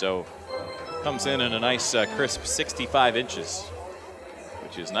TV, so it comes in a nice crisp 65 inches,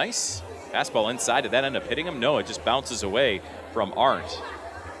 which is nice. Fastball inside. Did that end up hitting him? No, it just bounces away from Arndt.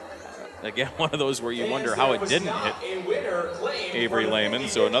 Again, one of those where you wonder how it didn't hit Avery Lehman.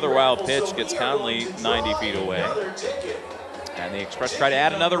 So another wild pitch gets Conley 90 feet away. And the Express try to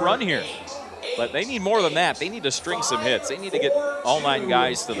add another run here. But they need more than that. They need to string some hits. They need to get all 9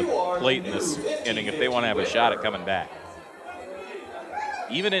 guys to the plate in this inning if they want to have a shot at coming back.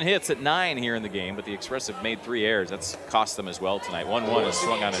 Even in hits at 9 here in the game, but the Express have made 3 errors. That's cost them as well tonight. 1-1 is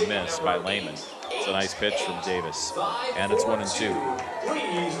swung on and missed by Lehman. It's a nice pitch from Davis. And it's 1-2.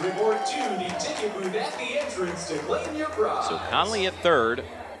 Please report to the ticket booth at the entrance to claim your prize. So Conley at third.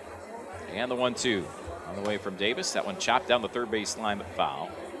 And the 1-2 on the way from Davis. That one chopped down the third base line, but foul.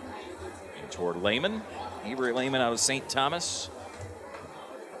 And toward Lehman. Avery Lehman out of St. Thomas.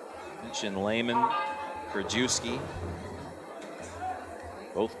 Mentioned Lehman, Krajewski.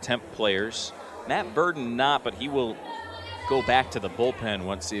 Both temp players. Matt Burden not, but he will go back to the bullpen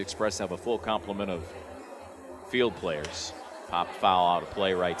once the Express have a full complement of field players. Pop foul out of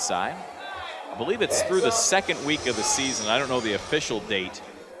play right side. I believe it's through the 2nd week of the season. I don't know the official date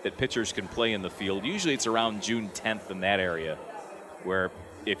that pitchers can play in the field. Usually it's around June 10th in that area, where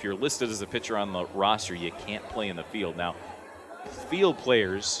if you're listed as a pitcher on the roster, you can't play in the field. Now, field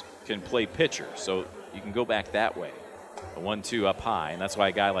players can play pitcher, so you can go back that way. A 1-2 up high, and that's why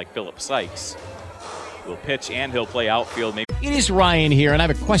a guy like Philip Sykes will pitch and he'll play outfield. Maybe. It is Ryan here, and I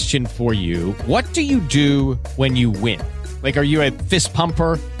have a question for you. What do you do when you win? Like, are you a fist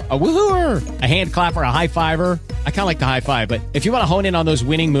pumper, a woohooer, a hand clapper, a high fiver? I kind of like the high five, but if you want to hone in on those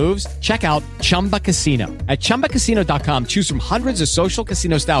winning moves, check out Chumba Casino. At ChumbaCasino.com, choose from hundreds of social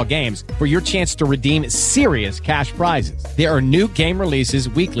casino-style games for your chance to redeem serious cash prizes. There are new game releases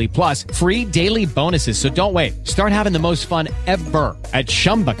weekly, plus free daily bonuses, so don't wait. Start having the most fun ever at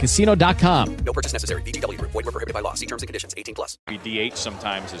ChumbaCasino.com. No purchase necessary. VGW. Void where prohibited by law. See terms and conditions. 18+. Be DH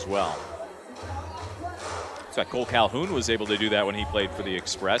sometimes as well. In fact, Cole Calhoun was able to do that when he played for the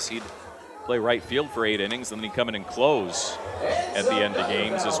Express. He'd play right field for 8 innings, and then he'd come in and close at the end of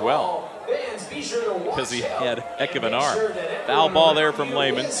games as well, because he had a heck of an arm. Foul ball there from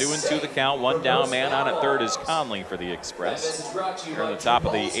Lehman. 2-2 the count. 1 down. Man on at third is Conley for the Express. Here in the top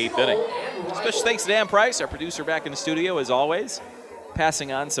of the 8th inning. Special thanks to Dan Price, our producer, back in the studio as always,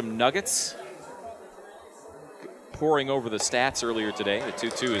 passing on some nuggets. Pouring over the stats earlier today. The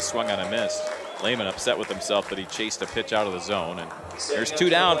 2-2 is swung on and missed. Lehman upset with himself that he chased a pitch out of the zone. And there's 2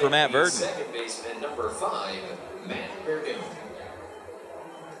 down for Matt Burden. Second baseman number 5, Matt Burden.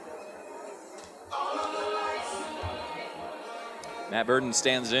 Matt Burden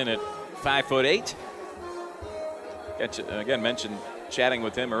stands in at 5'8". Again, mentioned chatting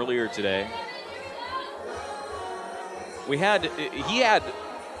with him earlier today. He had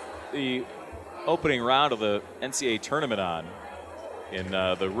the opening round of the NCAA tournament on in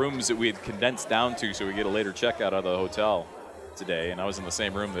the rooms that we had condensed down to so we get a later checkout out of the hotel today. And I was in the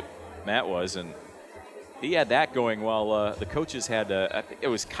same room that Matt was, and he had that going while the coaches had, I think it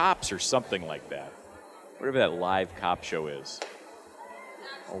was Cops or something like that. Whatever that live cop show is.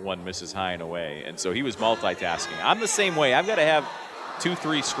 Or one misses high and away. And so he was multitasking. I'm the same way. I've got to have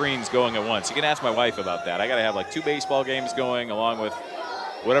 2-3 screens going at once. You can ask my wife about that. I got to have like 2 baseball games going along with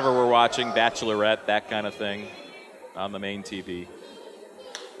whatever we're watching, Bachelorette, that kind of thing on the main TV.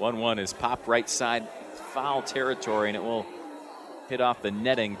 1-1 is popped right side, foul territory, and it will hit off the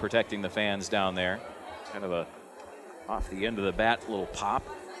netting, protecting the fans down there. Kind of a off the end of the bat little pop.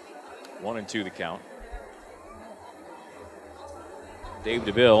 1-2 the count. Dave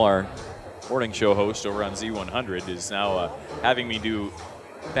DeVille, our morning show host over on Z100, is now having me do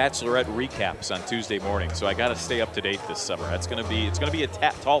Bachelorette recaps on Tuesday morning. So I got to stay up to date this summer. It's going to be a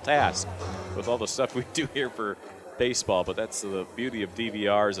tall task with all the stuff we do here for baseball, but that's the beauty of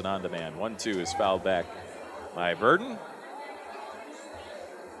DVRs and on-demand. 1-2 is fouled back by Burden.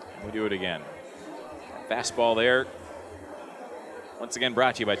 We do it again. Fastball there. Once again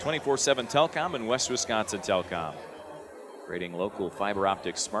brought to you by 24/7 Telecom and West Wisconsin Telecom. Creating local fiber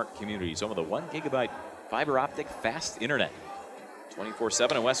optic smart communities. Home of the 1 gigabyte fiber optic fast internet.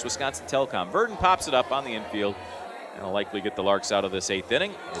 24/7 at West Wisconsin Telecom. Burden pops it up on the infield and will likely get the Larks out of this 8th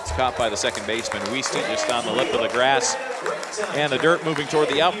inning. It's caught by the second baseman, Wiesty, just on the lip of the grass. And the dirt moving toward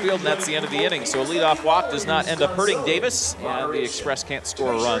the outfield, and that's the end of the inning. So a leadoff walk does not end up hurting Davis, and the Express can't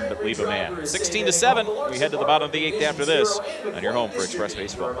score a run but leave a man. 16-7, we head to the bottom of the 8th after this on your home for Express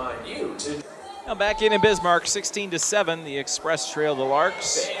Baseball. Now back in Bismarck, 16-7, the Express trail the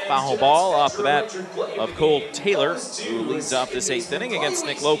Larks. Foul ball off the bat of Cole Taylor, who leads off this 8th inning against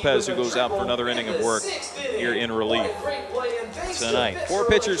Nick Lopez, who goes out for another inning of work here in relief tonight. 4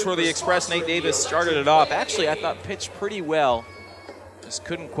 pitchers for the Express. Nate Davis started it off. Actually, I thought pitched pretty well. Just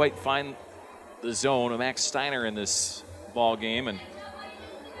couldn't quite find the zone of Max Steiner in this ball game, and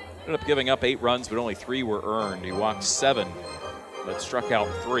ended up giving up 8 runs, but only 3 were earned. He walked 7, but struck out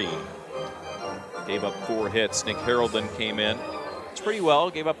 3. Gave up 4 hits. Nick Harrell then came in. It's pretty well.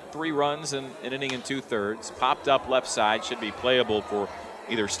 Gave up 3 runs in an inning and 2/3. Popped up left side. Should be playable for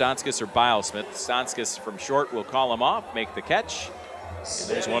either Stanskis or Bilesmith. Stanskis from short will call him off, make the catch. And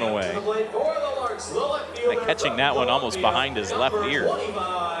there's one away. Catching that one almost behind his left ear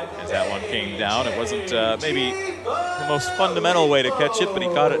as that one came down. It wasn't maybe the most fundamental way to catch it, but he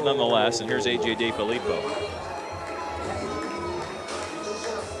caught it nonetheless. And here's A.J. DeFilippo.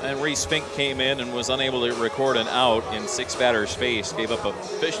 And Reese Fink came in and was unable to record an out in 6 batters faced. Gave up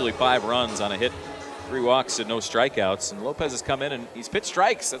officially 5 runs on a hit, 3 walks and no strikeouts. And Lopez has come in and he's pitched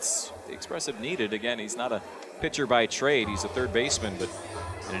strikes. That's the Express have needed. Again, he's not a pitcher by trade. He's a third baseman, but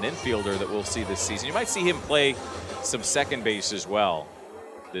an infielder that we'll see this season. You might see him play some second base as well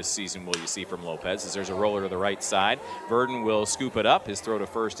this season, will you see from Lopez, as there's a roller to the right side. Burden will scoop it up. His throw to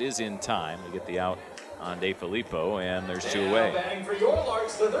first is in time to get the out on DeFilippo, and there's 2 away.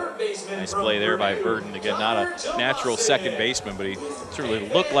 Nice play there by Burden. Again, not a natural second baseman, but he certainly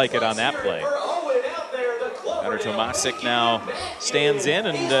looked like it on that play. Gunnar Tomasic now stands in,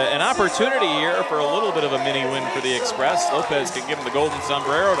 and an opportunity here for a little bit of a mini win for the Express. Lopez can give him the golden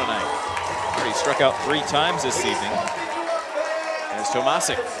sombrero tonight. Already struck out 3 times this evening. There's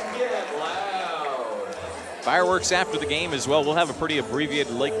Tomasic. Fireworks after the game as well. We'll have a pretty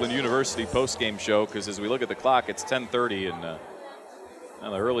abbreviated Lakeland University post-game show, because as we look at the clock, it's 10:30, and the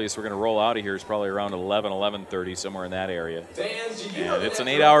earliest we're going to roll out of here is probably around 11:30, somewhere in that area. And it's an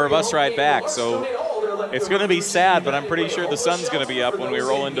 8-hour bus ride back, so it's going to be sad, but I'm pretty sure the sun's going to be up when we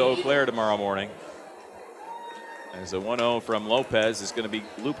roll into Eau Claire tomorrow morning. As a 1-0 from Lopez is going to be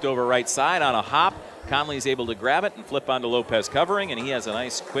looped over right side on a hop. Conley's able to grab it and flip onto Lopez covering, and he has a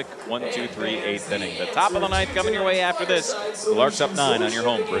nice quick 1-2-3 8th inning. The top of the ninth coming your way after this. The Larks up 9 on your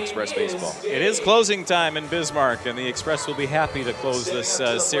home for Express Baseball. It is closing time in Bismarck, and the Express will be happy to close this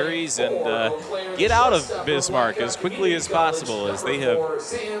series and get out of Bismarck as quickly as possible, as they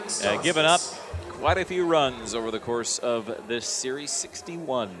have given up quite a few runs over the course of this series.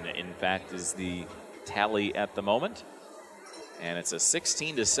 61, in fact, is the tally at the moment. And it's a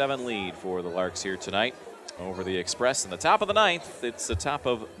 16-7 lead for the Larks here tonight over the Express. In the top of the ninth, it's the top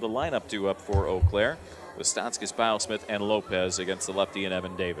of the lineup due up for Eau Claire with Stanskis, Bilesmith, and Lopez against the lefty and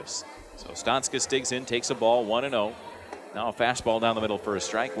Evan Davis. So Stanskis digs in, takes a ball, 1-0. Now a fastball down the middle for a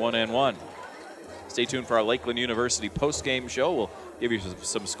strike, 1-1. Stay tuned for our Lakeland University post-game show. We'll give you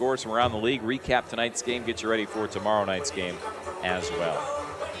some scores from around the league, recap tonight's game, get you ready for tomorrow night's game as well.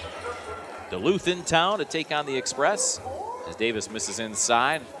 Duluth in town to take on the Express as Davis misses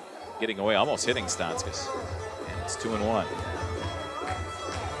inside, getting away, almost hitting Stanskis. And it's 2-1.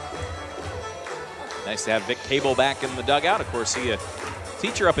 Nice to have Vic Cable back in the dugout. Of course, he a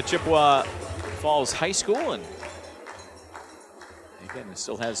teacher up at Chippewa Falls High School, and again,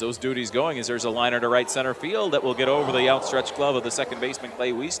 still has those duties going as there's a liner to right center field that will get over the outstretched glove of the second baseman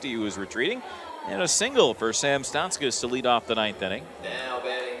Clay Wiesty, who is retreating. And a single for Sam Stanskis to lead off the ninth inning. Now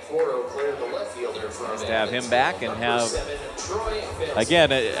batting for Eau Claire, the left fielder from nice to have him back and have,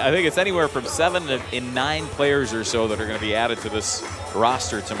 again, I think it's anywhere from 7 to 9 players or so that are going to be added to this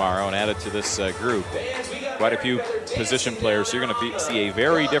roster tomorrow and added to this group. Quite a few position players, so you're going to see a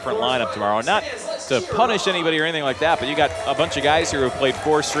very different lineup tomorrow. Not to punish anybody or anything like that, but you got a bunch of guys here who have played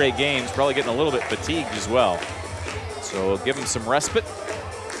 4 straight games, probably getting a little bit fatigued as well. So give them some respite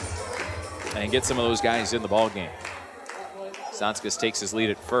and get some of those guys in the ball game. Stanskis takes his lead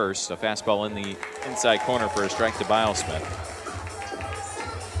at first. A fastball in the inside corner for a strike to Bilesmith.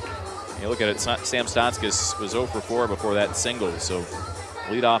 You look at it, Sam Stanskis was 0 for 4 before that single, so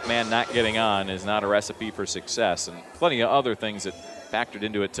leadoff man not getting on is not a recipe for success, and plenty of other things that factored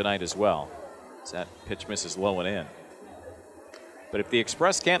into it tonight as well. As that pitch misses low and in. But if the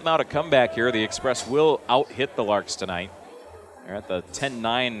Express can't mount a comeback here, the Express will out-hit the Larks tonight. They're at the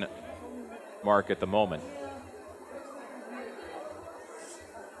 10-9 mark at the moment.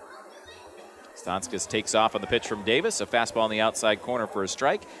 Stanskis takes off on the pitch from Davis. A fastball in the outside corner for a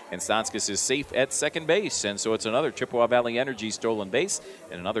strike. And Stanskis is safe at second base. And so it's another Chippewa Valley Energy stolen base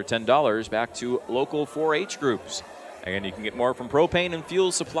and another $10 back to local 4-H groups. And you can get more from Propane and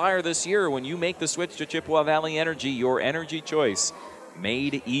Fuel Supplier this year when you make the switch to Chippewa Valley Energy, your energy choice,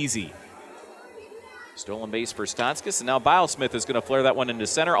 made easy. Stolen base for Stanskis, and now Bilesmith is going to flare that one into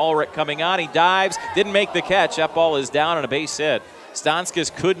center. Ulrich coming on, he dives, didn't make the catch. That ball is down on a base hit.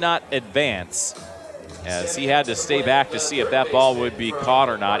 Stanskis could not advance as he had to stay back to see if that ball would be caught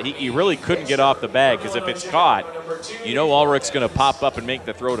or not. He really couldn't get off the bag because if it's caught, you know Ulrich's going to pop up and make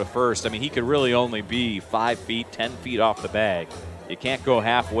the throw to first. I mean, he could really only be 5 feet, 10 feet off the bag. You can't go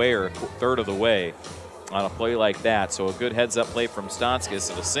halfway or a third of the way on a play like that. So a good heads-up play from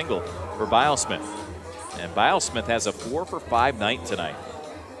Stanskis and a single for Bilesmith. And Bilesmith has a 4 for 5 night tonight.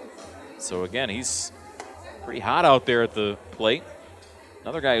 So again, he's pretty hot out there at the plate.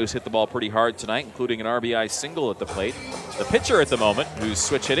 Another guy who's hit the ball pretty hard tonight, including an RBI single at the plate. The pitcher at the moment, who's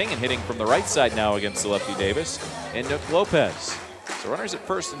switch hitting and hitting from the right side now against the lefty Davis, and Nook Lopez. So runners at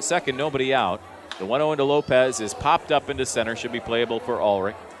first and second, nobody out. The 1-0 into Lopez is popped up into center, should be playable for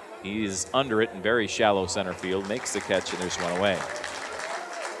Ulrich. He's under it in very shallow center field, makes the catch, and there's one away.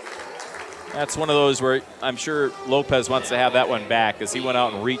 That's one of those where I'm sure Lopez wants to have that one back because he went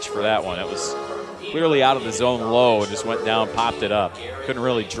out and reached for that one. It was clearly out of the zone low and just went down, popped it up. Couldn't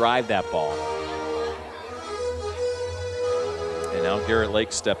really drive that ball. And now Garrett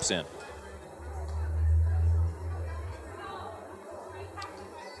Lake steps in.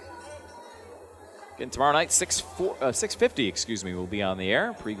 Again, tomorrow night, 6:50, will be on the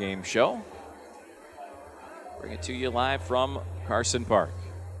air. Pre-game show. Bring it to you live from Carson Park.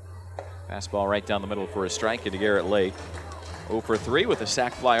 Fastball right down the middle for a strike into Garrett Lake. 0 for 3 with a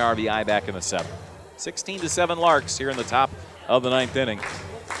sac fly RBI back in the 7th. 16-7 Larks here in the top of the 9th inning.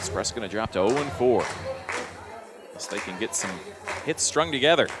 Express going to drop to 0-4. Unless they can get some hits strung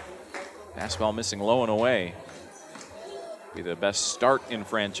together. Fastball missing low and away. Be the best start in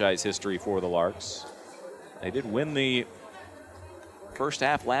franchise history for the Larks. They did win the first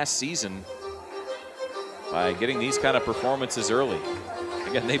half last season by getting these kind of performances early.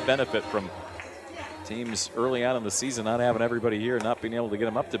 Again, they benefit from teams early on in the season not having everybody here and not being able to get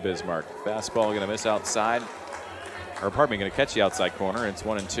them up to Bismarck. Fastball going to miss outside, or pardon me, going to catch the outside corner, and it's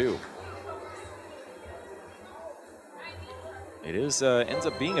 1-2. it is ends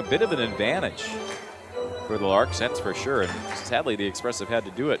up being a bit of an advantage for the Larks, that's for sure. And sadly, the Express have had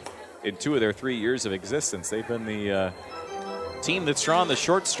to do it in 2 of their 3 years of existence. They've been the team that's drawn the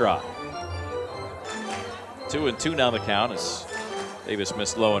short straw. 2-2 now the count as Davis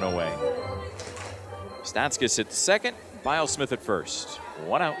missed low and away. Statskis at second, Bilesmith at first.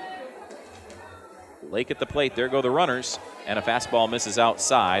 1 out. Lake at the plate, there go the runners, and a fastball misses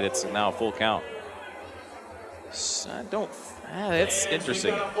outside. It's now a full count. That's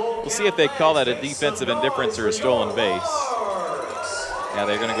interesting. We'll see if they call that a defensive indifference or a stolen base. Yeah,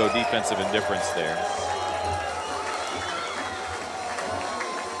 they're going to go defensive indifference there.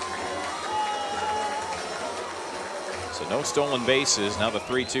 So no stolen bases. Now the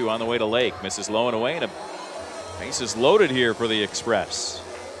 3-2 on the way to Lake. Misses low and away, and a base is loaded here for the Express.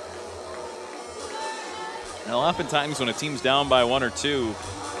 Now, oftentimes when a team's down by 1 or 2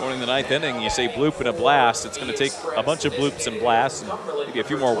 going in the 9th inning, you say bloop and a blast. It's going to take a bunch of bloops and blasts and maybe a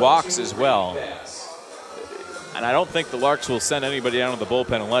few more walks as well. And I don't think the Larks will send anybody down to the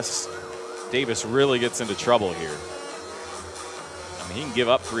bullpen unless Davis really gets into trouble here. I mean, he can give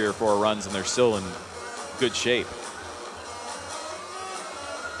up 3 or 4 runs and they're still in good shape.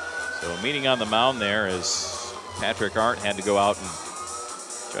 So a meeting on the mound there as Patrick Arndt had to go out and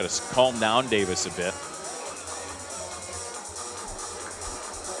try to calm down Davis a bit.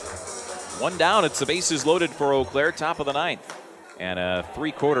 1 down, it's the bases loaded for Eau Claire, top of the 9th. And a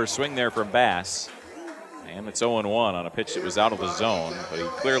 3/4 swing there from Bass. And it's 0-1 on a pitch that was out of the zone, but he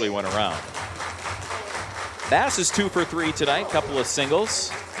clearly went around. Bass is 2 for 3 tonight, couple of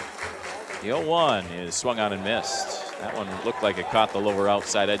singles. The 0-1 is swung on and missed. That one looked like it caught the lower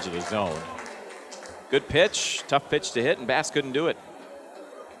outside edge of the zone. Good pitch, tough pitch to hit, and Bass couldn't do it.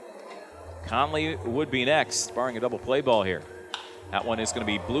 Conley would be next, barring a double play ball here. That one is going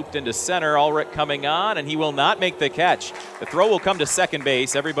to be blooped into center. Ulrich coming on, and he will not make the catch. The throw will come to second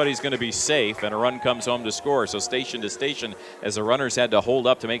base. Everybody's going to be safe, and a run comes home to score. So station to station as the runners had to hold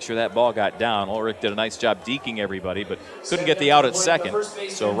up to make sure that ball got down. Ulrich did a nice job deking everybody, but couldn't get the out at second.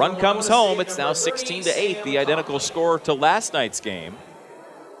 So run comes home. It's now 16-8, the identical score to last night's game.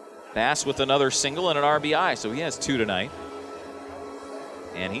 Bass with another single and an RBI, so he has 2 tonight.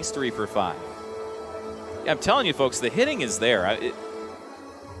 And he's 3 for 5. Yeah, I'm telling you, folks, the hitting is there.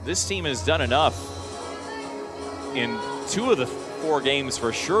 This team has done enough in 2 of the 4 games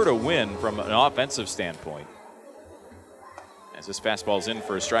for sure to win from an offensive standpoint. As this fastball's in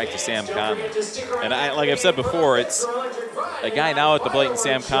for a strike to Sam Conley. And like I've said before, it's a guy now at the plate, and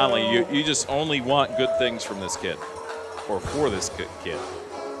Sam Conley, you just only want good things from this kid, or for this kid.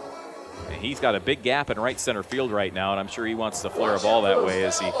 And he's got a big gap in right center field right now, and I'm sure he wants to flare a ball that way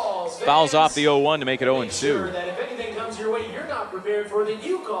as he fouls off the 0-1 to make it 0-2.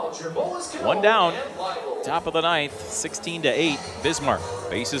 1 down, top of the 9th, 16-8, Bismarck,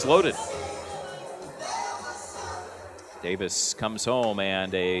 bases loaded. Davis comes home,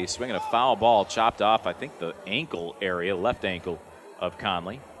 and a swing and a foul ball chopped off, I think, the ankle area, left ankle of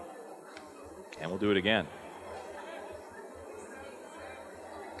Conley. And we'll do it again.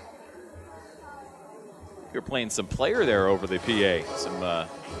 You're playing some player there over the PA. Some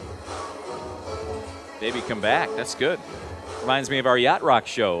baby come back. That's good. Reminds me of our Yacht Rock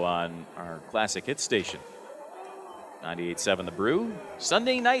show on our classic hit station. 98.7 The Brew.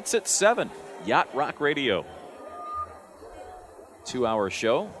 Sunday nights at 7. Yacht Rock Radio. 2-hour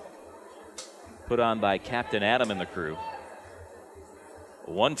show. Put on by Captain Adam and the crew.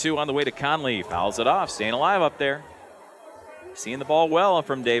 1-2 on the way to Conley. Fouls it off. Staying alive up there. Seeing the ball well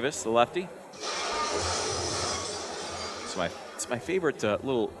from Davis, the lefty. It's my favorite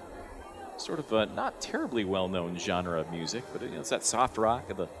little sort of not terribly well-known genre of music, but it's that soft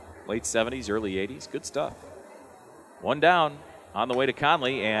rock of the late 70s, early 80s. Good stuff. 1 down on the way to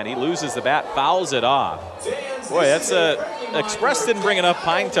Conley, and he loses the bat, fouls it off. Boy, that's Express didn't bring enough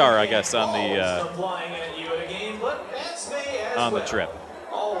pine tar, I guess, on the trip.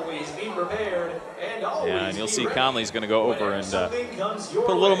 And you'll see Conley's going to go over and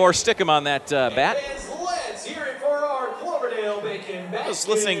put a little more stickum on that bat. I was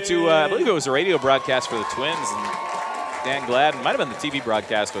listening to, I believe it was a radio broadcast for the Twins, and Dan Gladden, might have been the TV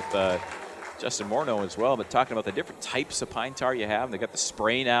broadcast with Justin Morneau as well, but talking about the different types of pine tar you have. They got the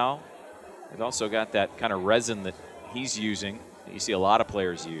spray now. They've also got that kind of resin that he's using that you see a lot of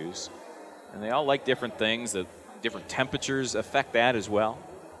players use. And they all like different things. The different temperatures affect that as well.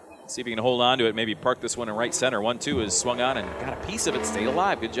 Let's see if you can hold on to it, maybe park this one in right center. 1-2 is swung on and got a piece of it, stayed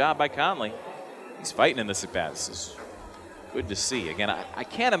alive. Good job by Conley. He's fighting in this at bat. This is good to see. Again, I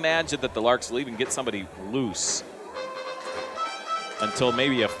can't imagine that the Larks will even get somebody loose until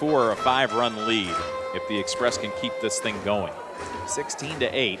maybe a 4 or a 5 run lead if the Express can keep this thing going.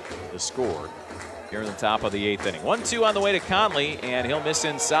 16-8 the score here in the top of the 8th inning. 1-2 on the way to Conley, and he'll miss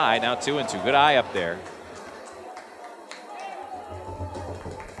inside. Now 2-2. Good eye up there.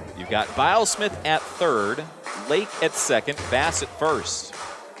 You've got Bilesmith at third, Lake at second, Bass at first.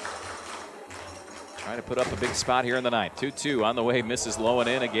 Trying to put up a big spot here in the ninth. 2-2 on the way, misses low and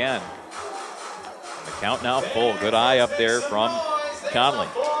in again. The count now full. Good eye up there from Conley.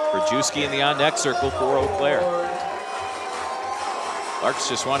 Krajewski in the on-deck circle for Eau Claire. Larks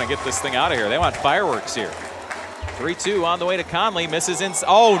just want to get this thing out of here. They want fireworks here. 3-2 on the way to Conley. Misses in.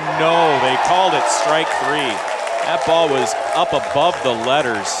 Oh, no. They called it strike 3. That ball was up above the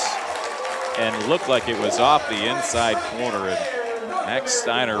letters and looked like it was off the inside corner. And Max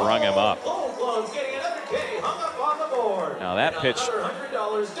Steiner rung him up. Now that pitch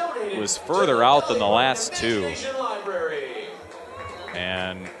was further out than the last two.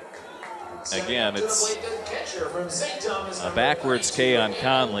 And again, it's a backwards K on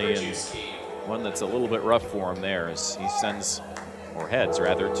Conley, and one that's a little bit rough for him there as he sends, or heads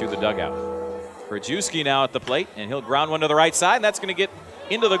rather, to the dugout. Krajewski now at the plate, and he'll ground one to the right side, and that's going to get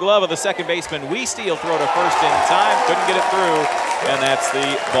into the glove of the second baseman. Weesty will throw to first in time, couldn't get it through, and that's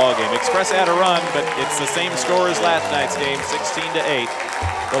the ball game. Express had a run, but it's the same score as last night's game, 16-8.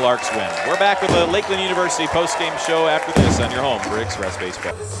 The Larks win. We're back with the Lakeland University post-game show after this on your home for Express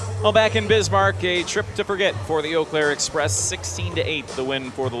Baseball. Well, back in Bismarck, a trip to forget for the Eau Claire Express. 16-8 the win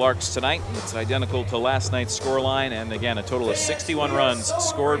for the Larks tonight. It's identical to last night's scoreline, and again, a total of 61 runs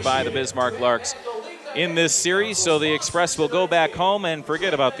scored by the Bismarck Larks in this series. So the Express will go back home and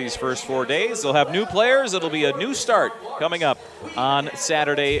forget about these first 4 days. They'll have new players. It'll be a new start coming up on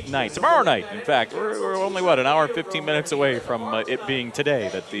Saturday night. Tomorrow night, in fact. We're only, an hour and 15 minutes away from it being today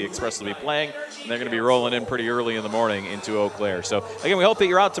that the Express will be playing. And they're going to be rolling in pretty early in the morning into Eau Claire. So, again, we hope that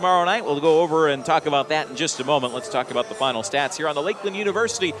you're out tomorrow night. We'll go over and talk about that in just a moment. Let's talk about the final stats here on the Lakeland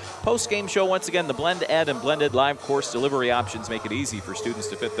University post-game show. Once again, the Blend Ed and Blended live course delivery options make it easy for students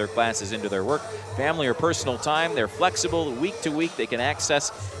to fit their classes into their work, family, or personal time. They're flexible week to week. They can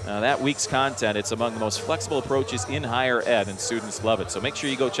access that week's content. It's among the most flexible approaches in higher ed, and students love it. So make sure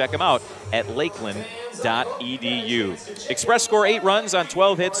you go check them out at lakeland.edu. Express score 8 runs on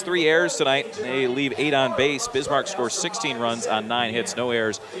 12 hits, 3 errors tonight. They leave 8 on base. Bismarck scores 16 runs on 9 hits, no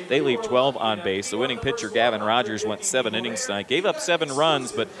errors. They leave 12 on base. The winning pitcher, Gavin Rogers, went 7 innings tonight. Gave up 7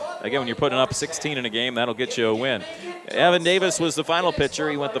 runs, but again, when you're putting up 16 in a game, that'll get you a win. Evan Davis was the final pitcher.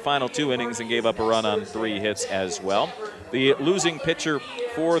 He went the final 2 innings and gave up a run on 3 hits as well. The losing pitcher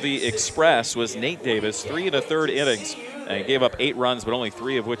for the Express was Nate Davis, 3 1/3 innings. He gave up 8 runs, but only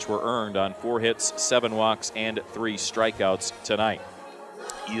 3 of which were earned on 4 hits, 7 walks, and 3 strikeouts tonight.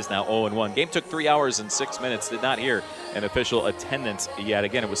 He is now 0-1. Game took 3 hours and 6 minutes. Did not hear an official attendance yet.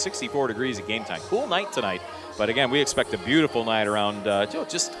 Again, it was 64 degrees at game time. Cool night tonight. But again, we expect a beautiful night around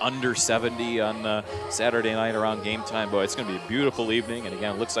just under 70 on Saturday night around game time. Boy, it's going to be a beautiful evening. And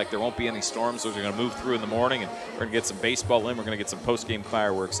again, it looks like there won't be any storms. Those are going to move through in the morning. And we're going to get some baseball in. We're going to get some post-game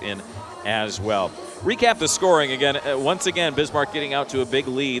fireworks in as well. Recap the scoring again. Once again, Bismarck getting out to a big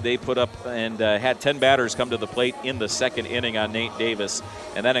lead. They put up and had 10 batters come to the plate in the second inning on Nate Davis.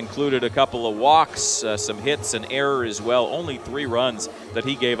 And that included a couple of walks, some hits, and error as well. Only 3 runs that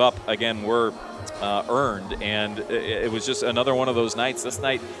he gave up, again, were earned, and it was just another one of those nights. This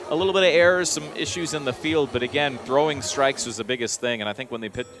night, a little bit of errors, some issues in the field, but again, throwing strikes was the biggest thing, and I think when the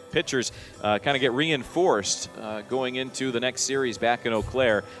pitchers kind of get reinforced going into the next series back in Eau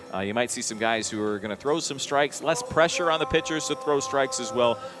Claire, you might see some guys who are going to throw some strikes, less pressure on the pitchers to throw strikes as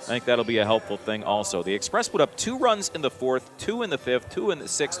well. I think that'll be a helpful thing also. The Express put up 2 runs in the 4th, 2 in the 5th, 2 in the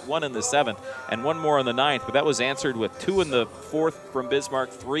 6th, 1 in the 7th, and 1 more in the 9th, but that was answered with 2 in the 4th from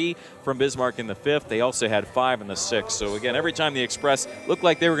Bismarck, 3 from Bismarck in the 5th. They also had 5 in the 6th. So again, every time the Express looked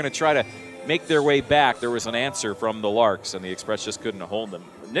like they were going to try to make their way back, there was an answer from the Larks, and the Express just couldn't hold them.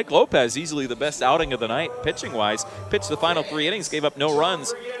 Nick Lopez, easily the best outing of the night, pitching-wise, pitched the final 3 innings, gave up no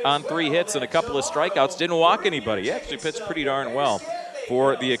runs on 3 hits and a couple of strikeouts, didn't walk anybody. He actually pitched pretty darn well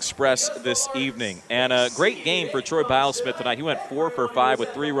for the Express this evening. And a great game for Troy Bilesmith tonight. He went 4 for 5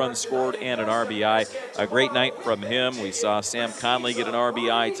 with 3 runs scored and an RBI. A great night from him. We saw Sam Conley get an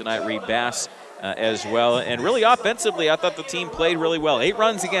RBI tonight, Reed Bass as well. And really offensively, I thought the team played really well. 8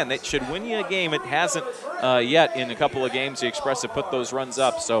 runs again. That should win you a game. It hasn't yet in a couple of games. The Express have put those runs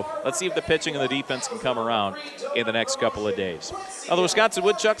up. So let's see if the pitching and the defense can come around in the next couple of days. Now, the Wisconsin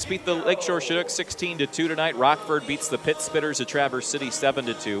Woodchucks beat the Lakeshore Chinook 16-2 tonight. Rockford beats the Pitt Spitters of Traverse City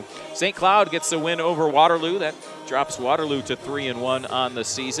 7-2. St. Cloud gets the win over Waterloo. That drops Waterloo to 3-1 on the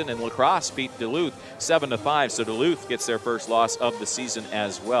season. And La Crosse beat Duluth 7-5. So Duluth gets their first loss of the season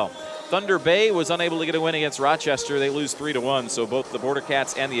as well. Thunder Bay was unable to get a win against Rochester. They lose 3-1, so both the Border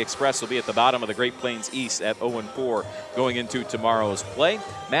Cats and the Express will be at the bottom of the Great Plains East at 0-4 going into tomorrow's play.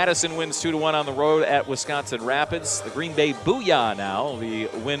 Madison wins 2-1 on the road at Wisconsin Rapids. The Green Bay Booyah now, the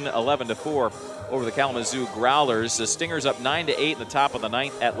win 11-4 over the Kalamazoo Growlers. The Stingers up 9-8 in the top of the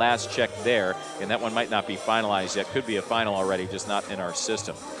ninth at last check there, and that one might not be finalized yet. Could be a final already, just not in our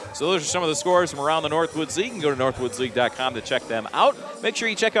system. So those are some of the scores from around the Northwoods League. You can go to northwoodsleague.com to check them out. Make sure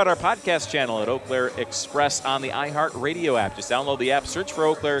you check out our podcast channel at Eau Claire Express on the iHeartRadio app. Just download the app, search for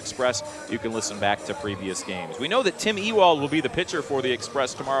Eau Claire Express. You can listen back to previous games. We know that Tim Ewald will be the pitcher for the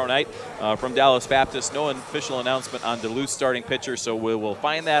Express tomorrow night from Dallas Baptist. No official announcement on Duluth starting pitcher, so we will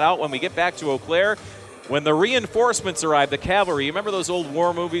find that out when we get back to Eau Claire. When the reinforcements arrive, the cavalry, you remember those old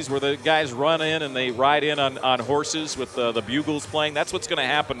war movies where the guys run in and they ride in on horses with the bugles playing? That's what's going to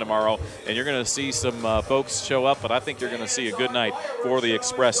happen tomorrow, and you're going to see some folks show up, but I think you're going to see a good night for the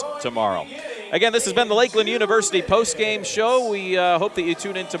Express tomorrow. Again, this has been the Lakeland University postgame show. We hope that you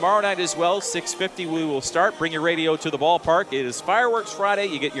tune in tomorrow night as well. 6:50 we will start. Bring your radio to the ballpark. It is Fireworks Friday.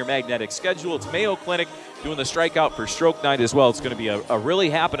 You get your magnetic schedule. It's Mayo Clinic doing the strikeout for stroke night as well. It's going to be a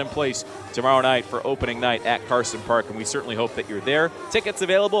really happening place tomorrow night for opening night at Carson Park, and we certainly hope that you're there. Tickets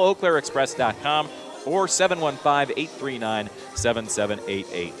available, eauclaireexpress.com or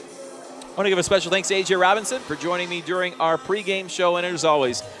 715-839-7788. I want to give a special thanks to A.J. Robinson for joining me during our pregame show, and as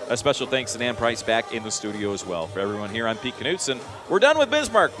always, a special thanks to Dan Price back in the studio as well. For everyone here, I'm Pete Knutson. We're done with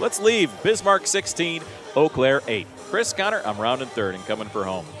Bismarck. Let's leave. Bismarck 16, Eau Claire 8. Chris, Connor, I'm rounding third and coming for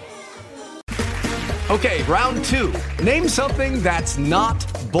home. Okay, round two. Name something that's not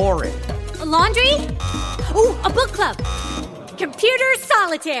boring. A laundry? Ooh, a book club. Computer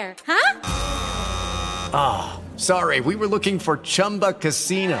solitaire, huh? Ah, oh, sorry, we were looking for Chumba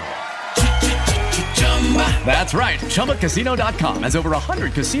Casino. That's right, ChumbaCasino.com has over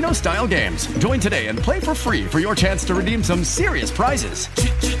 100 casino-style games. Join today and play for free for your chance to redeem some serious prizes.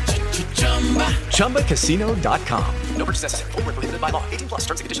 ChumbaCasino.com. No purchase necessary. Void where prohibited by law. 18+ terms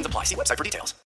and conditions apply. See website for details.